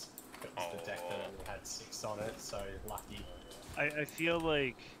 cannons. It was the deck that only had 6 on it, so lucky. I feel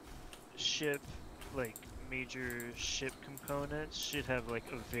like major ship components should have like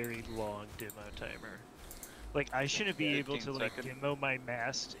a very long demo timer. Like I shouldn't be able to like demo my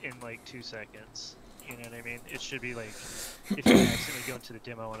mast in like 2 seconds. You know what I mean? It should be like if you accidentally go into the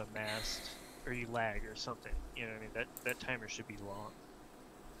demo on a mast or you lag or something. You know what I mean? That timer should be long.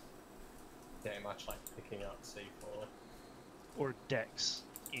 Yeah, much like picking up C4. Or decks,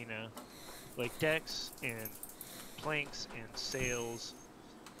 you know? Like decks and planks and sails.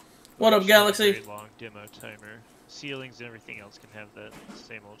 What up, Galaxy? Very long demo timer. Ceilings and everything else can have that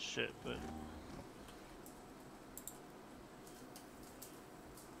same old shit, but...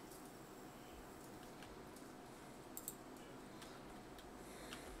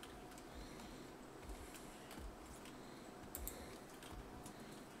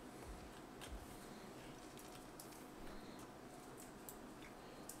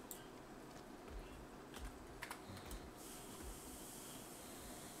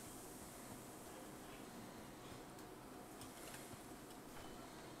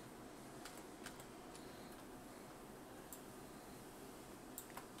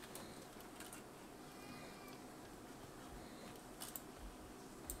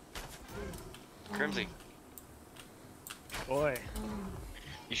 Crimsy, Boy.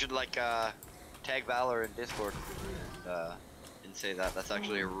 you should like tag Valor in Discord and say that. That's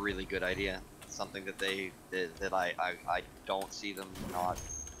actually a really good idea. It's something that I don't see them not.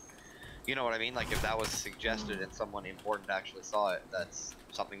 You know what I mean? Like if that was suggested and someone important actually saw it, that's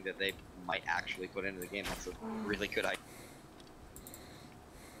something that they might actually put into the game. That's a really good idea.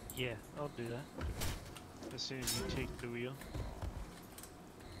 Yeah, I'll do that. As soon as you take the wheel.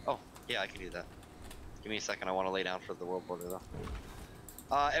 Oh, yeah, I can do that. Give me a second, I want to lay down for the world border though.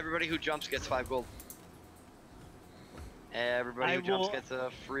 Everybody who jumps gets 5 gold. Everybody who jumps gets a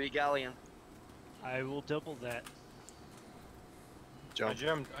free galleon. I will double that. I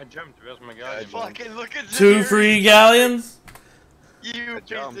jumped. Where's my galleon? Fucking look at 2 free galleons? You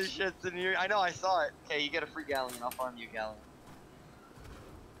piece of shit, Zanir. I know, I saw it. Okay, you get a free galleon. I'll farm you a galleon.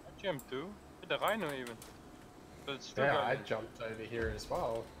 I jumped too. With the rhino even. But it's still Yeah, I jumped over here as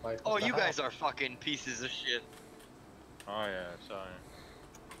well. Like, oh, you guys are fucking pieces of shit. Oh yeah, sorry.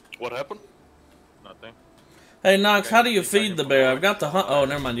 What happened? Nothing. Hey Knox, how do you feed the bear? I've got the hunt. Oh,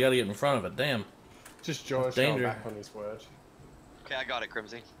 never mind. You gotta get in front of it. Damn. Just George going back on his word. Okay, I got it,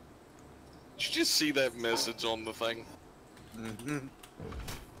 Crimsy. Did you just see that message on the thing? Mm-hmm.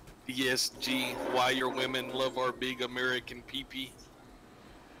 DSG, why your women love our big American pee-pee.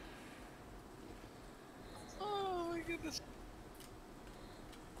 Oh my goodness.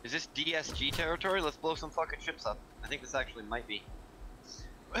 Is this DSG territory? Let's blow some fucking ships up. I think this actually might be.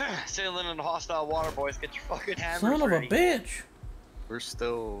 Sailing in hostile water, boys. Get your fucking hammers Son of ready. a bitch. We're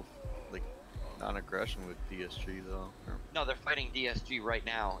still like non-aggression with DSG though. No, they're fighting DSG right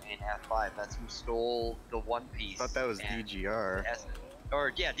now in F5. That's who stole the One Piece. I thought that was DGR.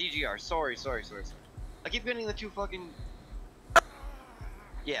 Or yeah, DGR. Sorry. I keep getting the two fucking.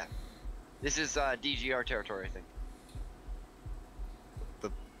 Yeah, this is DGR territory, I think.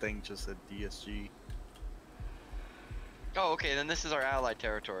 The thing just said DSG. Oh, okay, then this is our allied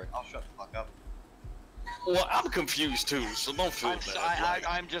territory. I'll shut the fuck up. Well, I'm confused too, so don't feel bad.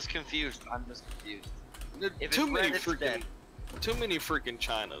 I'm just confused. If Too it's many red, it's dead. freaking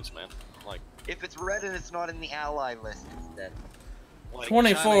Chinas, man. Like, if it's red and it's not in the ally list, it's dead. like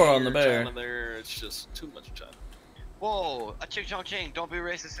 24 China on the here, bear. China there, it's just too much China. Whoa, a ching chong ching, don't be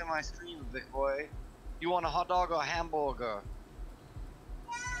racist in my stream, big boy. You want a hot dog or a hamburger?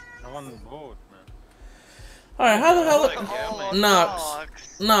 I want both, man. Alright, how the hell... Oh,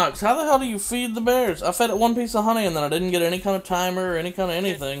 Knox, how the hell do you feed the bears? I fed it 1 piece of honey and then I didn't get any kind of timer or any kind of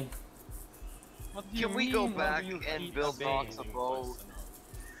anything. Can we go back and build Knox a boat?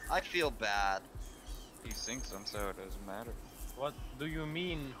 I feel bad. He sinks them, so it doesn't matter. What do you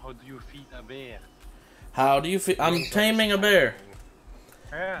mean, how do you feed a bear? How do you feed... I'm taming a bear.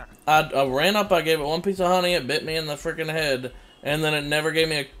 Yeah. I ran up, I gave it 1 piece of honey, it bit me in the freaking head, and then it never gave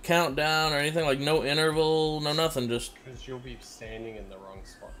me a countdown or anything, like no interval, no nothing, just... Because you'll be standing in the wrong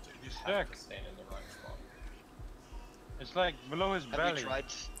spot, dude. You stuck. have to stand in the right spot. It's like below his belly.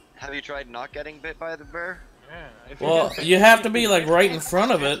 Have you tried not getting bit by the bear? Yeah. Well, you have to be like right in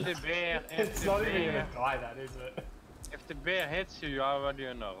front of it. It's not even gonna die, that is it? If the bear hits you, you're already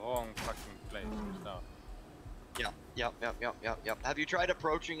in the wrong fucking place. So. Yep. Have you tried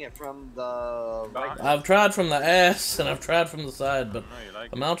approaching it from the right? I've tried from the ass and I've tried from the side, but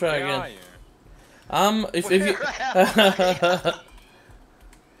I'll try again. If you...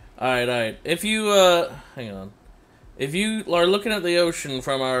 Alright. If you, hang on. If you are looking at the ocean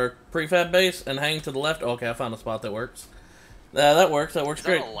from our prefab base and hang to the left... Okay, I found a spot that works. That works great. Is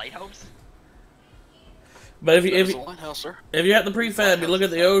that a lighthouse? But if you're at the prefab, you look at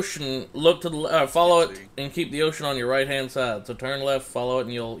the ocean, look to the follow it, and keep the ocean on your right hand side. So turn left, follow it,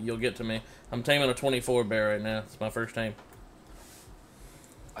 and you'll get to me. I'm taming a 24 bear right now. It's my first tame.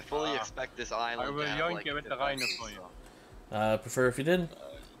 I fully expect this island. I will yoink it with the rhino for you. I prefer if you did.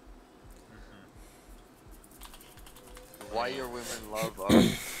 Why your women love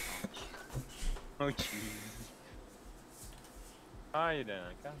us? Oh jeez. Hi then,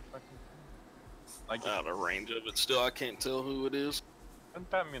 I can't fucking. Like out of range of it still, I can't tell who it is. Don't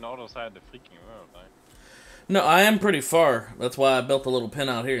tap me on the other side of the freaking world, like. No, I am pretty far. That's why I built a little pin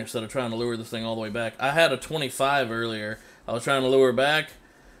out here instead of trying to lure this thing all the way back. I had a 25 earlier. I was trying to lure back,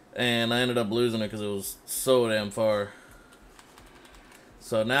 and I ended up losing it because it was so damn far.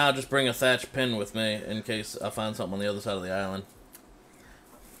 So now I just bring a thatch pin with me in case I find something on the other side of the island.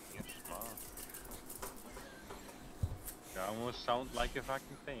 You almost sound like a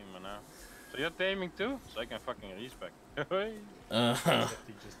fucking tamer now. So you're taming too? So I can fucking respect. He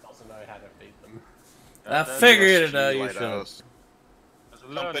just doesn't know how to feed them. I figured it out, you should.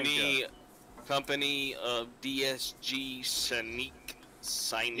 Company of DSG Sneak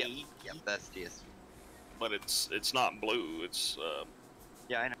Cyanide. Yep, that's TSU. But it's not blue. It's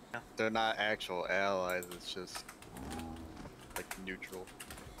Yeah, I know. They're not actual allies, it's just like neutral.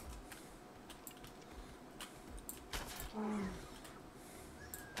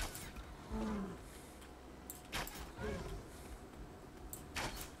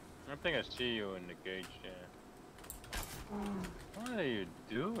 I think I see you in the cage, yeah. What are you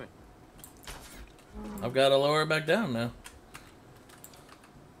doing? I've got to lower it back down now.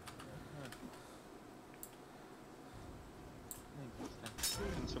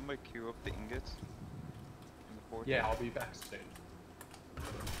 Can somebody queue up the ingots? In the port? Yeah, I'll be back soon.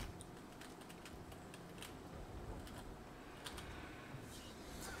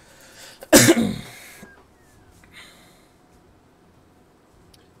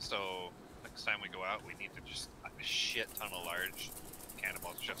 So next time we go out, we need to just a shit ton of large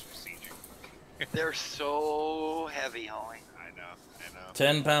cannonballs just for sieging. They're so heavy, homie. I know.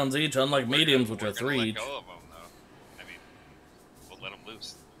 10 pounds each, unlike mediums, which are We're gonna 3 let each. go of them, though. I mean, we'll let them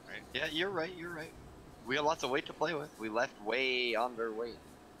loose, right? Yeah, you're right, you're right. We got lots of weight to play with. We left way underweight.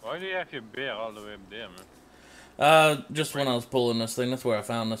 Why do you have your bear all the way up there, man? Just when I was pulling this thing, that's where I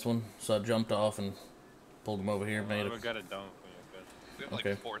found this one. So I jumped off and pulled him over here, made I it. got it down for you, good. We have Okay.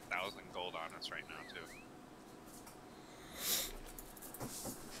 like 4,000 gold on us right now, too.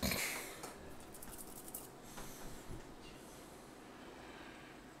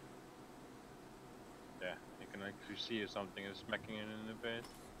 Yeah, you can actually see if something is smacking it in the face.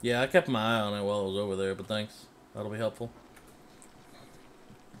 Yeah, I kept my eye on it while I was over there, but thanks. That'll be helpful.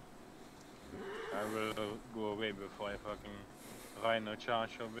 I will go away before I fucking rhino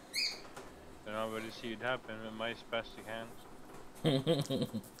charge over it. Then I already see it happen with my spastic hands.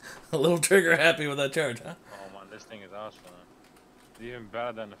 A little trigger happy with that charge, huh? Oh man, this thing is awesome. Man. It's even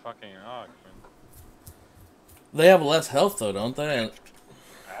better than the fucking ARK, man. They have less health though, don't they?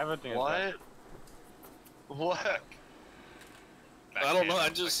 Everything is What? better. What? I don't know. I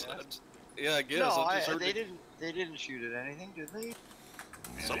guess. Yeah, I guess. No, I just heard they didn't shoot at anything, did they?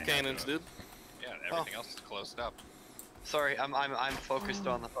 some cannons did. Yeah, everything else is closed up. Sorry, I'm focused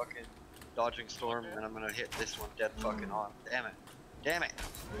on the fucking dodging storm, and I'm gonna hit this one dead fucking on. Damn it! Damn it!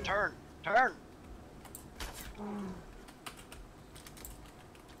 Turn! Turn!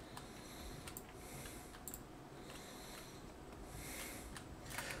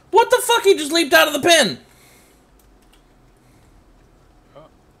 What the fuck? He just leaped out of the pen! Oh,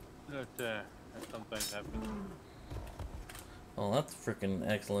 that sometimes happens. Oh, that's freaking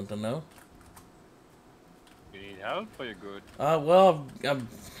excellent to know. You need help or you're good? Well,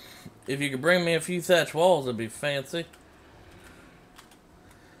 if you could bring me a few thatch walls, it'd be fancy.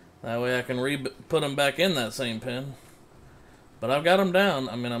 That way I can put them back in that same pen. But I've got them down.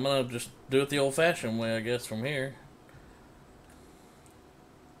 I mean, I'm gonna just do it the old-fashioned way, I guess, from here.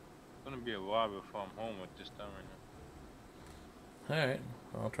 It's gonna be a while before I'm home with this time right now. Alright,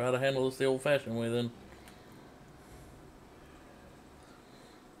 I'll try to handle this the old-fashioned way then.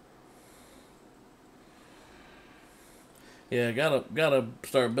 Yeah, gotta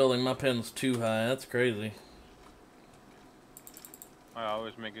start building my pens too high. That's crazy. I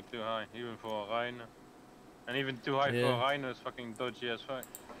always make it too high, even for a rhino. And even too high for a rhino is fucking dodgy as fuck.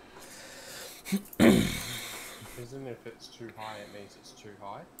 Isn't if it's too high, it means it's too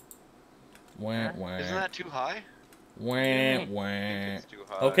high? Wah, wah. Isn't that too high? Wah, wah. It's too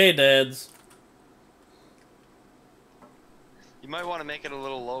high. Okay, dads. You might want to make it a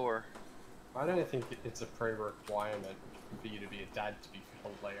little lower. I don't think it's a pre-requirement for you to be a dad to be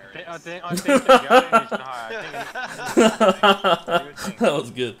hilarious. I think the guy is too high. I think That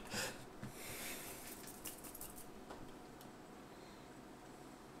was good.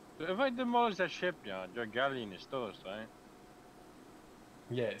 So if I demolish that shipyard, your galleon is toast, right?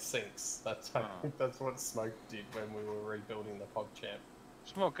 Yeah, it sinks. That's that's what Smoke did when we were rebuilding the PogChamp.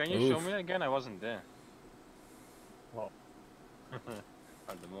 Smoke, can you show me again? I wasn't there. Well,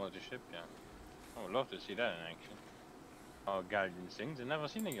 I demolished the shipyard. I would love to see that in action. Oh, galleon sings. I've never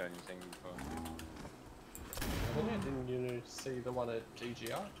seen a galleon sing before. didn't you see the one at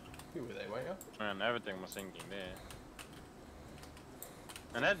GGR? Who were they, weren't you? Man, everything was sinking there.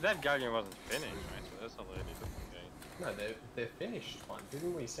 And that galleon wasn't finished, right? So that's already different game. No, they're finished one.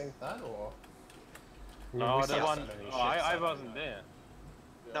 Didn't we sink that or? No, we the sunk one. so many Oh, ships, I don't wasn't know. there.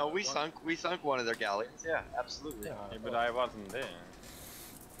 No, we sunk one of their galleons. Yeah, absolutely. Yeah, Yeah, but I wasn't there.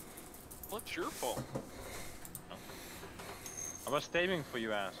 What's your fault? I was taming for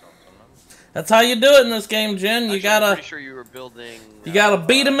you assholes. That's how you do it in this game, Jen. You Actually, I'm gotta pretty sure you were building. you gotta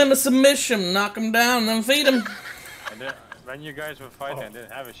beat him into submission, knock him down, and then feed him. And then, when you guys were fighting, I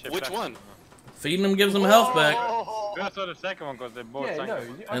didn't have a ship. Which left one? anymore. Feeding them gives them health back. First or the second one, because they both Yeah, sank.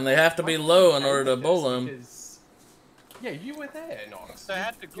 no. And they have to be low in order to bowl them. Because, yeah, you were there, Nox. So I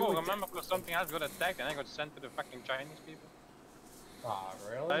had to You go, were remember, because something else got attacked and I got sent to the fucking Chinese people. Ah,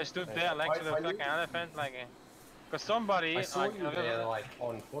 really? I stood there next to the fucking elephant, like, because somebody. I saw you there, like,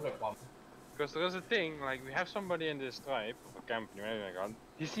 on foot at one. Because there's a thing, like, we have somebody in this tribe, or company, whatever you call it.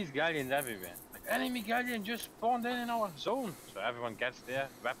 He sees galleons everywhere. Like, enemy galleon just spawned in our zone. So everyone gets there,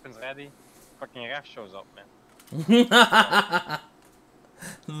 weapons ready. Fucking ref shows up, man.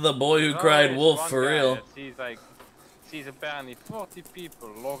 The boy who cried wolf, for real. Sees apparently 40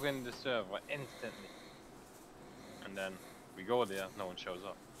 people log in the server instantly. And then we go there, no one shows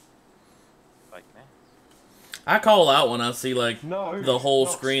up. Like, man. I call out when I see like the whole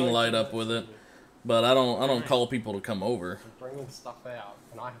screen light up with it, but I don't call people to come over. I'm bringing stuff out,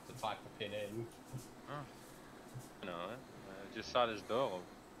 and I have to type a pin in. No, I just saw this door open.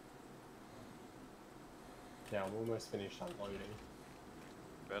 Yeah, I'm almost finished unloading.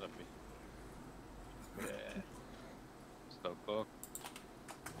 Better be. Yeah. Stop book.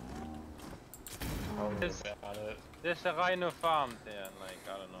 There's a rhino farm there, like,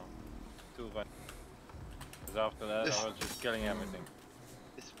 I don't know. 2 rhinos. Because after that, I was just killing everything.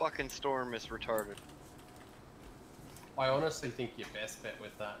 This fucking storm is retarded. I honestly think your best bet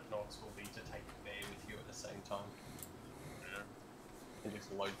with that, Nox, will be to take the bear with you at the same time. Yeah. And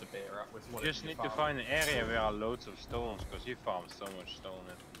just load the bear up with whatever You just need to find an area where are loads of stones, because you farm so much stone.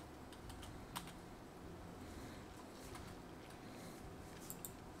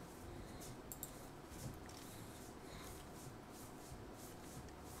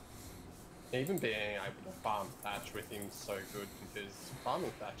 Even being able to farm thatch with him is so good, because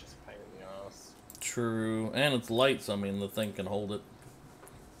farming thatch is a pain in the ass. True, and it's light, so I mean the thing can hold it.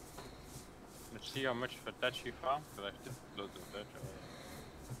 Let's see how much for thatch you farm, because I did loads of thatch already.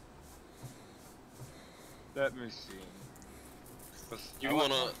 Let me see.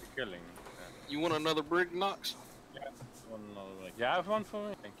 You want another brig, Nox? Yeah, one another brig. You have one for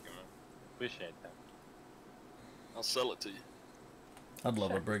me? Thank you, man. Appreciate that. I'll sell it to you. I'd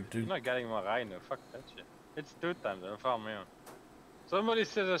love a brig too. I'm not getting more rhino, fuck that shit. It's 2 times, I'm farm me on. Somebody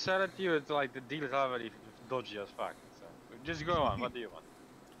says I sell it to you, it's like the deal is already dodgy as fuck. So just go on, what do you want?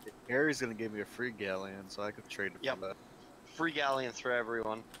 Harry's gonna give me a free galleon, so I could trade it for that. Free galleons for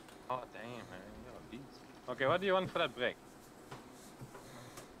everyone. Oh damn, man, you're a beast. Okay, what do you want for that break?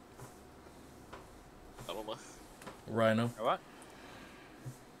 I don't know. Rhino. What?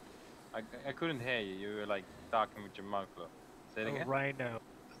 I couldn't hear you, you were like talking with your mouth closed. Say it again? Rhino.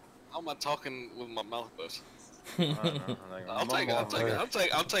 How am I talking with my mouth closed? I'll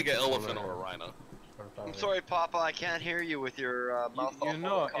take an elephant or a rhino. I'm sorry, Papa, I can't hear you with your mouth all full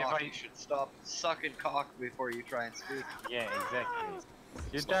of cock. You should stop sucking cock before you try and speak. Yeah, exactly.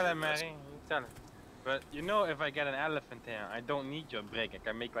 You tell him, Mary. You tell him. But you know, if I get an elephant here, I don't need your break. I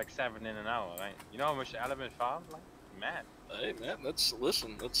can make like 7 in an hour, right? You know how much the elephant farm? Like, mad. Hey, man, that's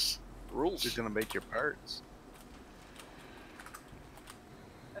rules. He's gonna make your parts.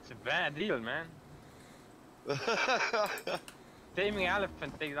 That's a bad deal, man. Taming an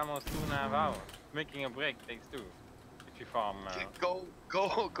elephant takes almost 2.5 hours. Making a break takes 2. If you farm.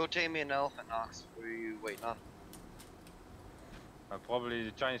 Go tame me an elephant, Nox. What are you waiting on? Probably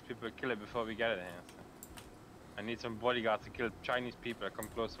the Chinese people will kill it before we get it here. So. I need some bodyguards to kill Chinese people that come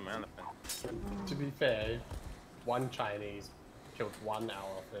close to my elephant. To be fair, one Chinese killed 1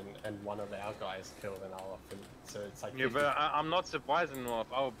 elephant and one of our guys killed an elephant. So it's like. Yeah, but I'm not surprised enough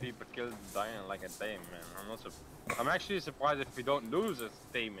if our people killed Diana like a tame, man. I'm actually surprised if we don't lose a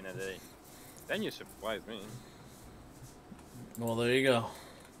tame in a day. Then you surprise me. Well, there you go.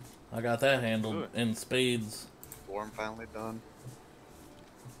 I got that handled in spades. Storm finally done.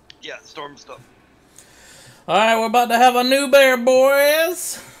 Yeah, storm's done. Alright, we're about to have a new bear,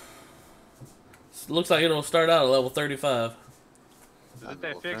 boys! Looks like it'll start out at level 35. Did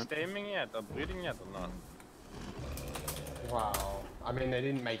they fix taming yet, or breeding yet, or not? Wow. I mean, they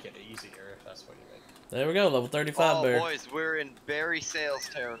didn't make it easier, if that's what you mean. There we go, level 35 bear. Oh, boys, we're in berry sales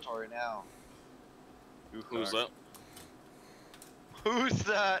territory now. Who's that? Who's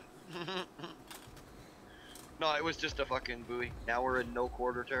that? No, it was just a fucking buoy. Now we're in no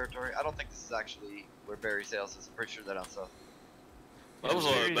quarter territory. I don't think this is actually where berry sales is. I'm pretty sure that I'm south. That was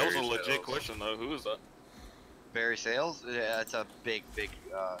a legit question though. Who is that? Berry sales? Yeah, it's a big company.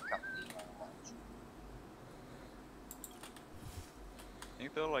 I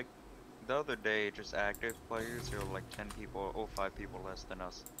think they're like the other day, just active players, there were like 10 people, 5 people less than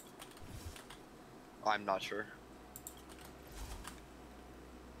us. I'm not sure.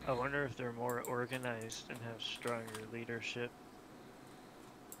 I wonder if they're more organized and have stronger leadership.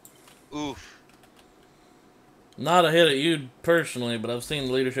 Oof. Not a hit at you personally, but I've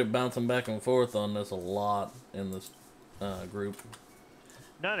seen leadership bouncing back and forth on this a lot in this group.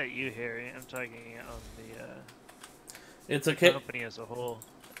 Not at you, Harry. I'm talking on the It's a company as a whole.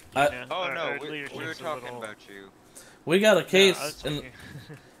 You know, Oh our no, we leadership's were a talking little- about you. We got a No, I case was in thinking-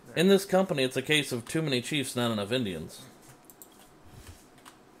 in this company. It's a case of too many chiefs, not enough Indians.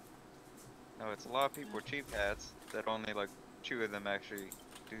 No, it's a lot of people with chief hats that only like 2 of them actually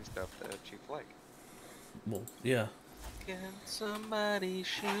do stuff that a chief like. Well, yeah. Can somebody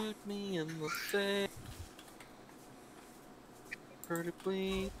shoot me in the face? Pretty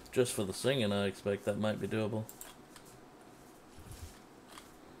please. Just for the singing, I expect that might be doable.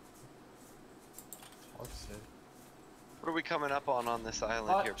 What are we coming up on this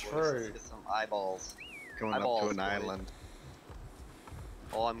island here, boys? true. Let's get some eyeballs. Going Eyeballs, up to an boys. island.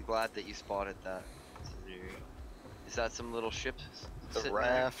 Oh, I'm glad that you spotted that. Is that some little ship? The sitting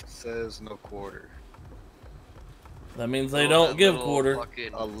raft says no quarter. That means there? they Oh, don't that give little quarter.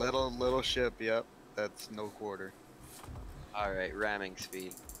 fucking- A little ship, yep. That's no quarter. Alright, ramming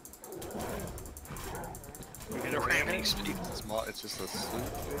speed. We're gonna ram it? Small, it's just a sloop.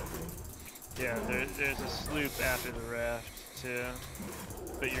 Yeah, there's a sloop after the raft too,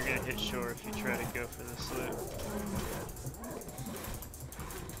 but you're gonna hit shore if you try to go for the sloop.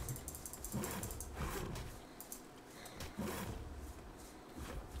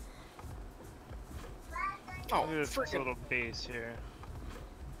 Oh, Look at this freaking. little base here.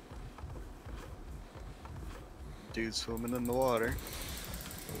 Dude swimming in the water.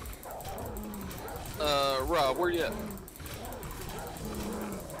 Rob, where you at?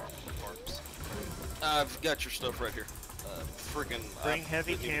 I've got your stuff right here. Freaking. Bring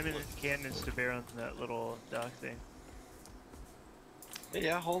heavy cannons to bear on that little dock thing.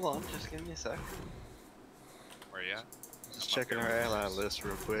 Yeah, hold on, just give me a sec. Where you at? Just checking our ally list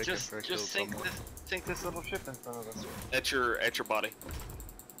real quick. Just after I kill sink someone. this little ship in front of us. At your body.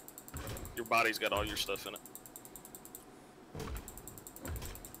 Your body's got all your stuff in it.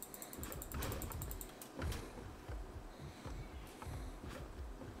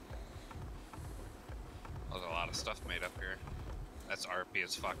 There's a lot of stuff made up here. That's RP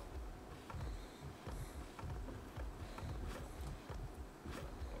as fuck.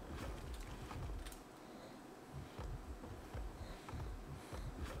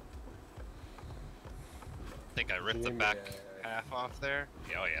 I think I ripped the back half off there.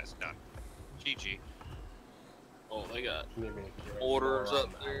 Yeah, oh yeah, it's done. GG. Oh, they got Maybe orders up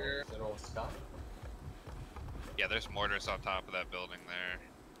there. Is it all stuff? Yeah, there's mortars on top of that building there.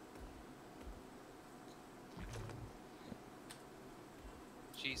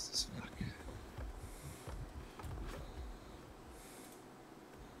 Jesus fuck.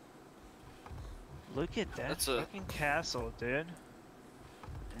 Look at that That's a- fucking castle, dude.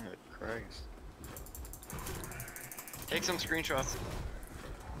 Oh, Christ. Take some screenshots.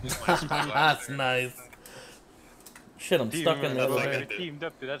 That's nice. Shit, I'm stuck in I the. think I did. Teamed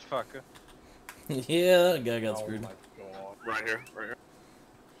up to that fucker. Yeah, that guy got Oh screwed. my god. Right here, right here.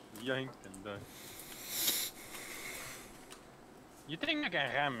 Yoink and done. You think I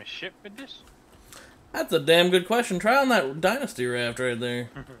can ram a ship with this? That's a damn good question. Try on that dynasty raft right there.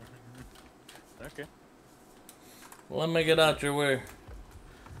 Okay. Let me get out your way.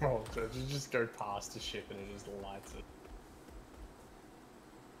 Oh, so you just go past the ship and it just lights it.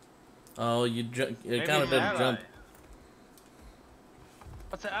 Oh, you it Maybe kind of it's did ally. jump.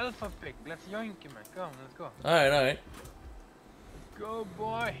 What's the alpha pick? Let's yoink him, man. Come, let's go. All right, all right. Go,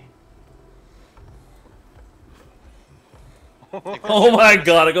 boy. Oh my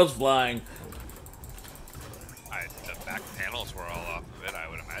god, it goes flying. The back panels were all off of it. I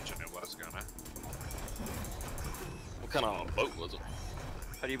would imagine it was gonna. What kind of boat was it?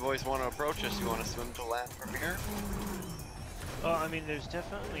 How do you boys want to approach us? You want to swim to land from here? Oh, I mean, there's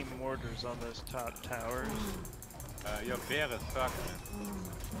definitely mortars on those top towers. Your bear is fucked, man.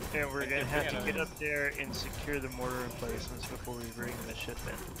 And we're gonna have to Yeah. get up there and secure the mortar emplacements before we bring the ship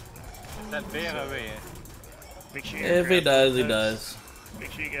in. That bear away. Make sure you If he grappling dies, he hooks. dies.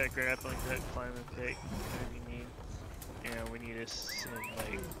 Make sure you got a grappling hook, climbing pick, whatever you need. And we need to send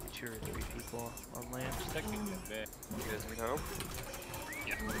like 2 or 3 people on land. Second that bear. You guys need help?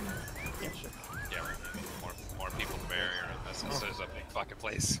 Yeah. Yeah, sure. Yeah, we need more people to barrier in this is a big fucking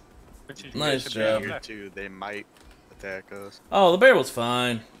place. Nice job. Here too, they might attack us. Oh, the bear was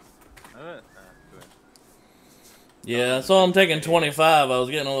fine. Good. Yeah, so I'm taking 25. I was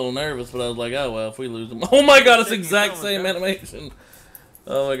getting a little nervous, but I was like, oh well, if we lose them. Oh my god, it's the exact same animation.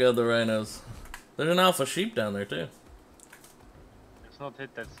 Oh my god, the rhinos. There's an alpha sheep down there too. Let's not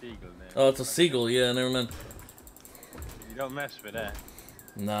hit that seagull there. Oh, it's a seagull. Yeah, never mind. You don't mess with that.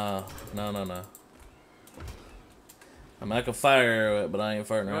 Nah, no. I mean, I can fire arrow it, but I ain't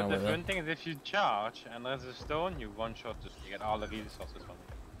farting But around the with fun it. thing is if you charge and there's a stone, you one shot it. You get all the resources from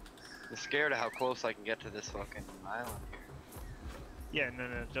it. I'm scared of how close I can get to this fucking island here. Yeah,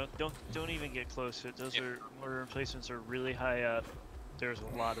 no, don't even get close to it. Those are mortar emplacements are really high up. There's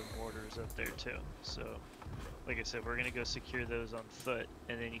a lot of mortars up there too. So, like I said, we're gonna go secure those on foot,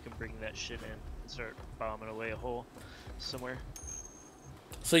 and then you can bring that shit in and start bombing away a hole somewhere.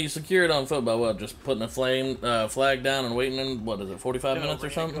 So you secure it on foot by what? Just putting a flag down and waiting in, what is it, 45 No, minutes we're or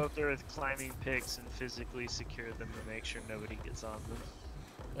gonna something? go up there with climbing picks and physically secure them to make sure nobody gets on them.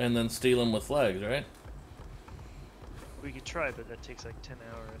 And then steal them with flags, right? We could try, but that takes like 10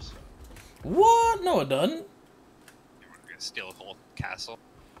 hours. What? No, it doesn't. We're gonna steal a whole castle.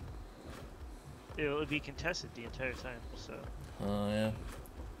 It'll be contested the entire time, so. Oh, yeah.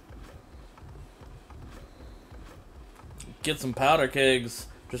 Get some powder kegs.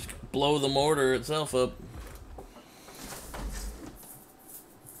 Just blow the mortar itself up.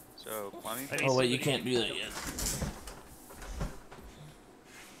 So, climbing. Oh, wait, you can't do that yet.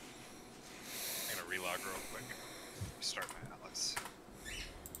 I'm gonna relog real quick. Start my Atlas.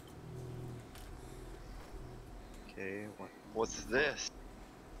 Okay, What's this?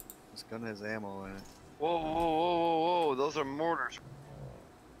 this gun has ammo in it. Whoa, whoa, whoa, whoa, whoa, those are mortars.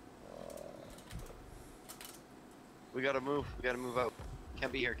 We gotta move out.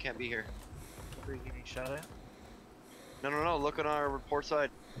 Can't be here, can't be here. Are you getting shot at? No, look on our report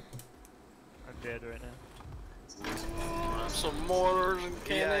side. I'm dead right now. Some mortars and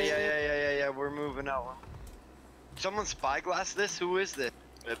cannons. Yeah, we're moving out. Someone spyglass this? Who is this?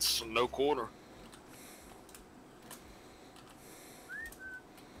 It's no quarter.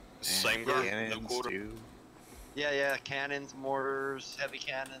 Same girl, no Cannons, quarter. too. Yeah, cannons, mortars, heavy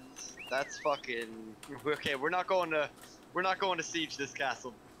cannons. That's fucking... Okay, we're not going to siege this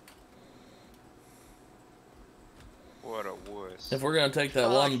castle. What a wuss. If we're gonna take that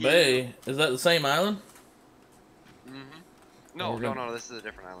Fuck one you. bay, is that the same island? No, we're no, gonna- this is a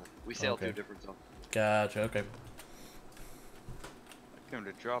different island. We sailed Okay. to a different zone. Gotcha, okay. I came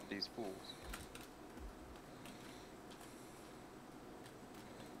to drop these fools.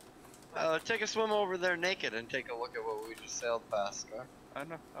 Take a swim over there naked and take a look at what we just sailed past, Scar. I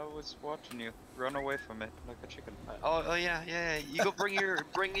know, I was watching you. Run away from it like a chicken. Oh yeah. You go bring your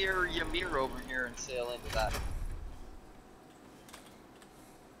Ymir over here and sail into that.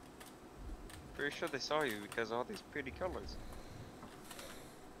 Pretty sure they saw you because of all these pretty colors.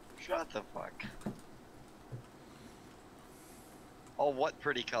 Shut the fuck. Oh, what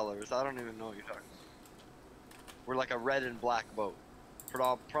pretty colors? I don't even know what you're talking about. We're like a red and black boat.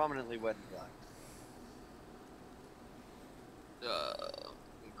 Prominently red and black.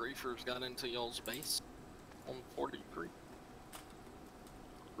 Griefers got into y'all's base on 43.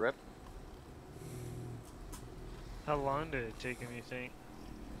 Rip. How long did it take him, you think?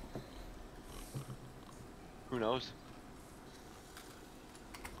 Who knows?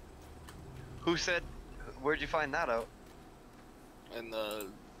 Who said? Where'd you find that out? In the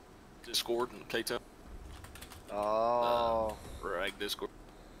Discord and K-Town. Oh. Rag Discord.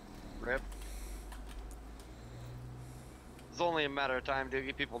 Rip. It's only a matter of time,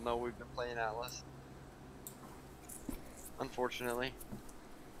 Doogie. People know we've been playing Atlas. Unfortunately.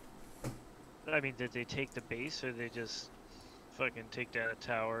 I mean, did they take the base, or they just fucking take down a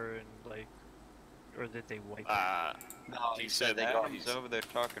tower and like, or did they wipe it? No, he said they got Adam's over there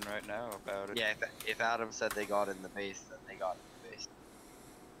talking right now about it. Yeah, if Adam said they got in the base, then they got in the base.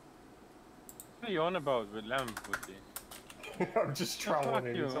 What are you on about with lemon pussy? I'm just Fuck trolling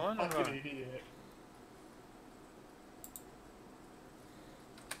him. you, He's a man, fucking man. idiot.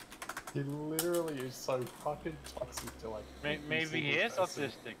 He literally is so fucking toxic to like. every Maybe he single is person.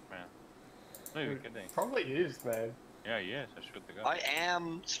 autistic, man. Maybe kidding. Probably is, man. Yeah, he is. I swear to God. I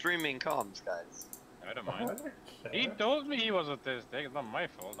am streaming comms, guys. I don't I mind. don't He care. told me he was autistic. It's not my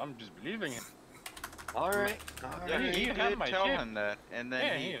fault. I'm just believing him. Alright. Yeah, He- he he ran did my tell ship. him that, and then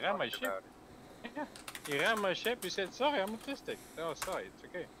Yeah, he he ran my talked ship. about it. Yeah. He ran my ship. He said, "Sorry, I'm autistic." Oh, sorry. It's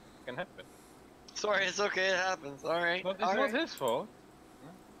okay. It can happen. Sorry, it's okay, it happens. Alright. But it's not his fault.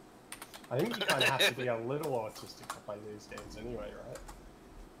 I think you kind of have to be a little autistic to play these games anyway, right?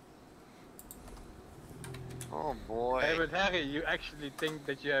 Oh boy. Hey, but Harry, you actually think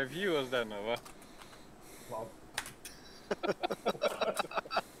that you have viewers then, or what? Well,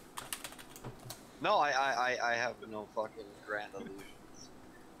 No, I have no fucking grand illusions.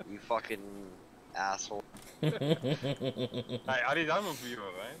 You fucking asshole. Hey, Adi, I'm a viewer,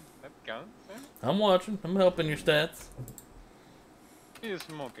 right? That counts, yeah? I'm watching. I'm helping your stats. He is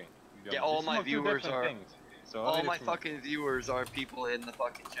smoking. You Yeah, don't- all you my smoke two viewers different are- things. So All Adi my is smoking. fucking viewers are people in the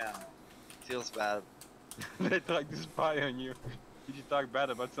fucking channel. Feels bad. They tried to spy on you. Did you talk bad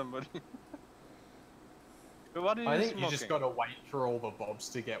about somebody? But what are you I think smoking? you just gotta wait for all the bobs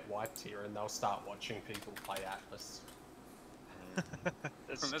to get wiped here and they'll start watching people play Atlas.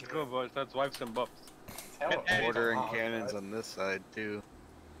 That's Let's true. go, boys. Let's wipe some bobs. How it works Mortar on and hard, cannons right? on this side too.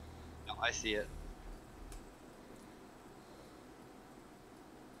 No, I see it.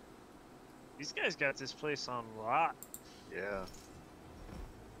 These guys got this place on lock. Yeah.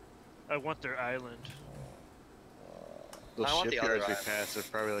 I want their island. Those I want the other shipyards we island. passed are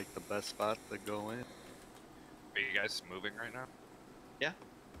probably like the best spot to go in. Are you guys moving right now? Yeah.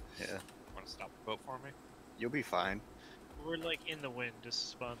 Want to stop the boat for me? You'll be fine. We're like in the wind, just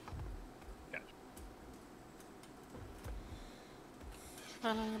spun.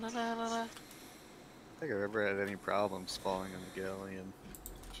 I don't think I've ever had any problems spawning on the galleon.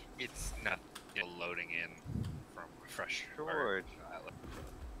 It's not loading in from fresh George. island.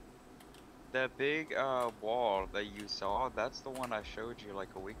 That big wall that you saw, that's the one I showed you like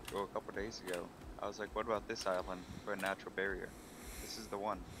a couple days ago. I was like, what about this island for a natural barrier? This is the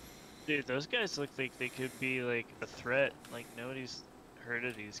one. Dude, those guys look like they could be like a threat. Like nobody's heard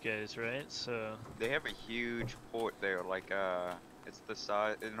of these guys, right? So They have a huge port there, like it's the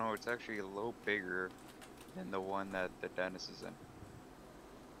size, no, it's actually a little bigger than the one that the Dennis is in.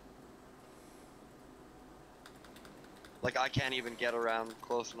 Like I can't even get around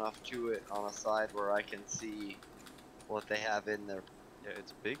close enough to it on a side where I can see what they have in there. Yeah,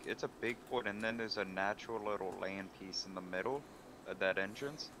 it's big. It's a big port, and then there's a natural little land piece in the middle of that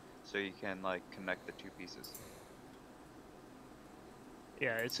entrance, so you can like connect the two pieces.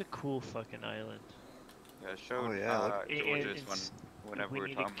 yeah, it's a cool fucking island. Yeah, I showed yeah, George's It's- whenever we we were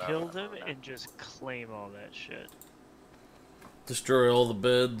need to talking kill about them it. and just claim all that shit. Destroy all the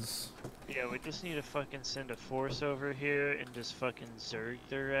beds. Yeah, we just need to fucking send a force over here and just fucking zerg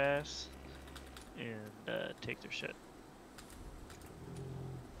their ass and take their shit.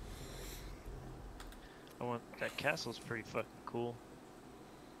 That castle's pretty fucking cool.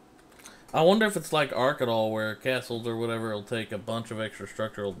 I wonder if it's like ARK at all, where castles or whatever will take a bunch of extra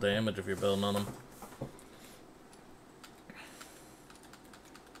structural damage if you're building on them.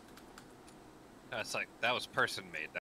 That's like, that was person made.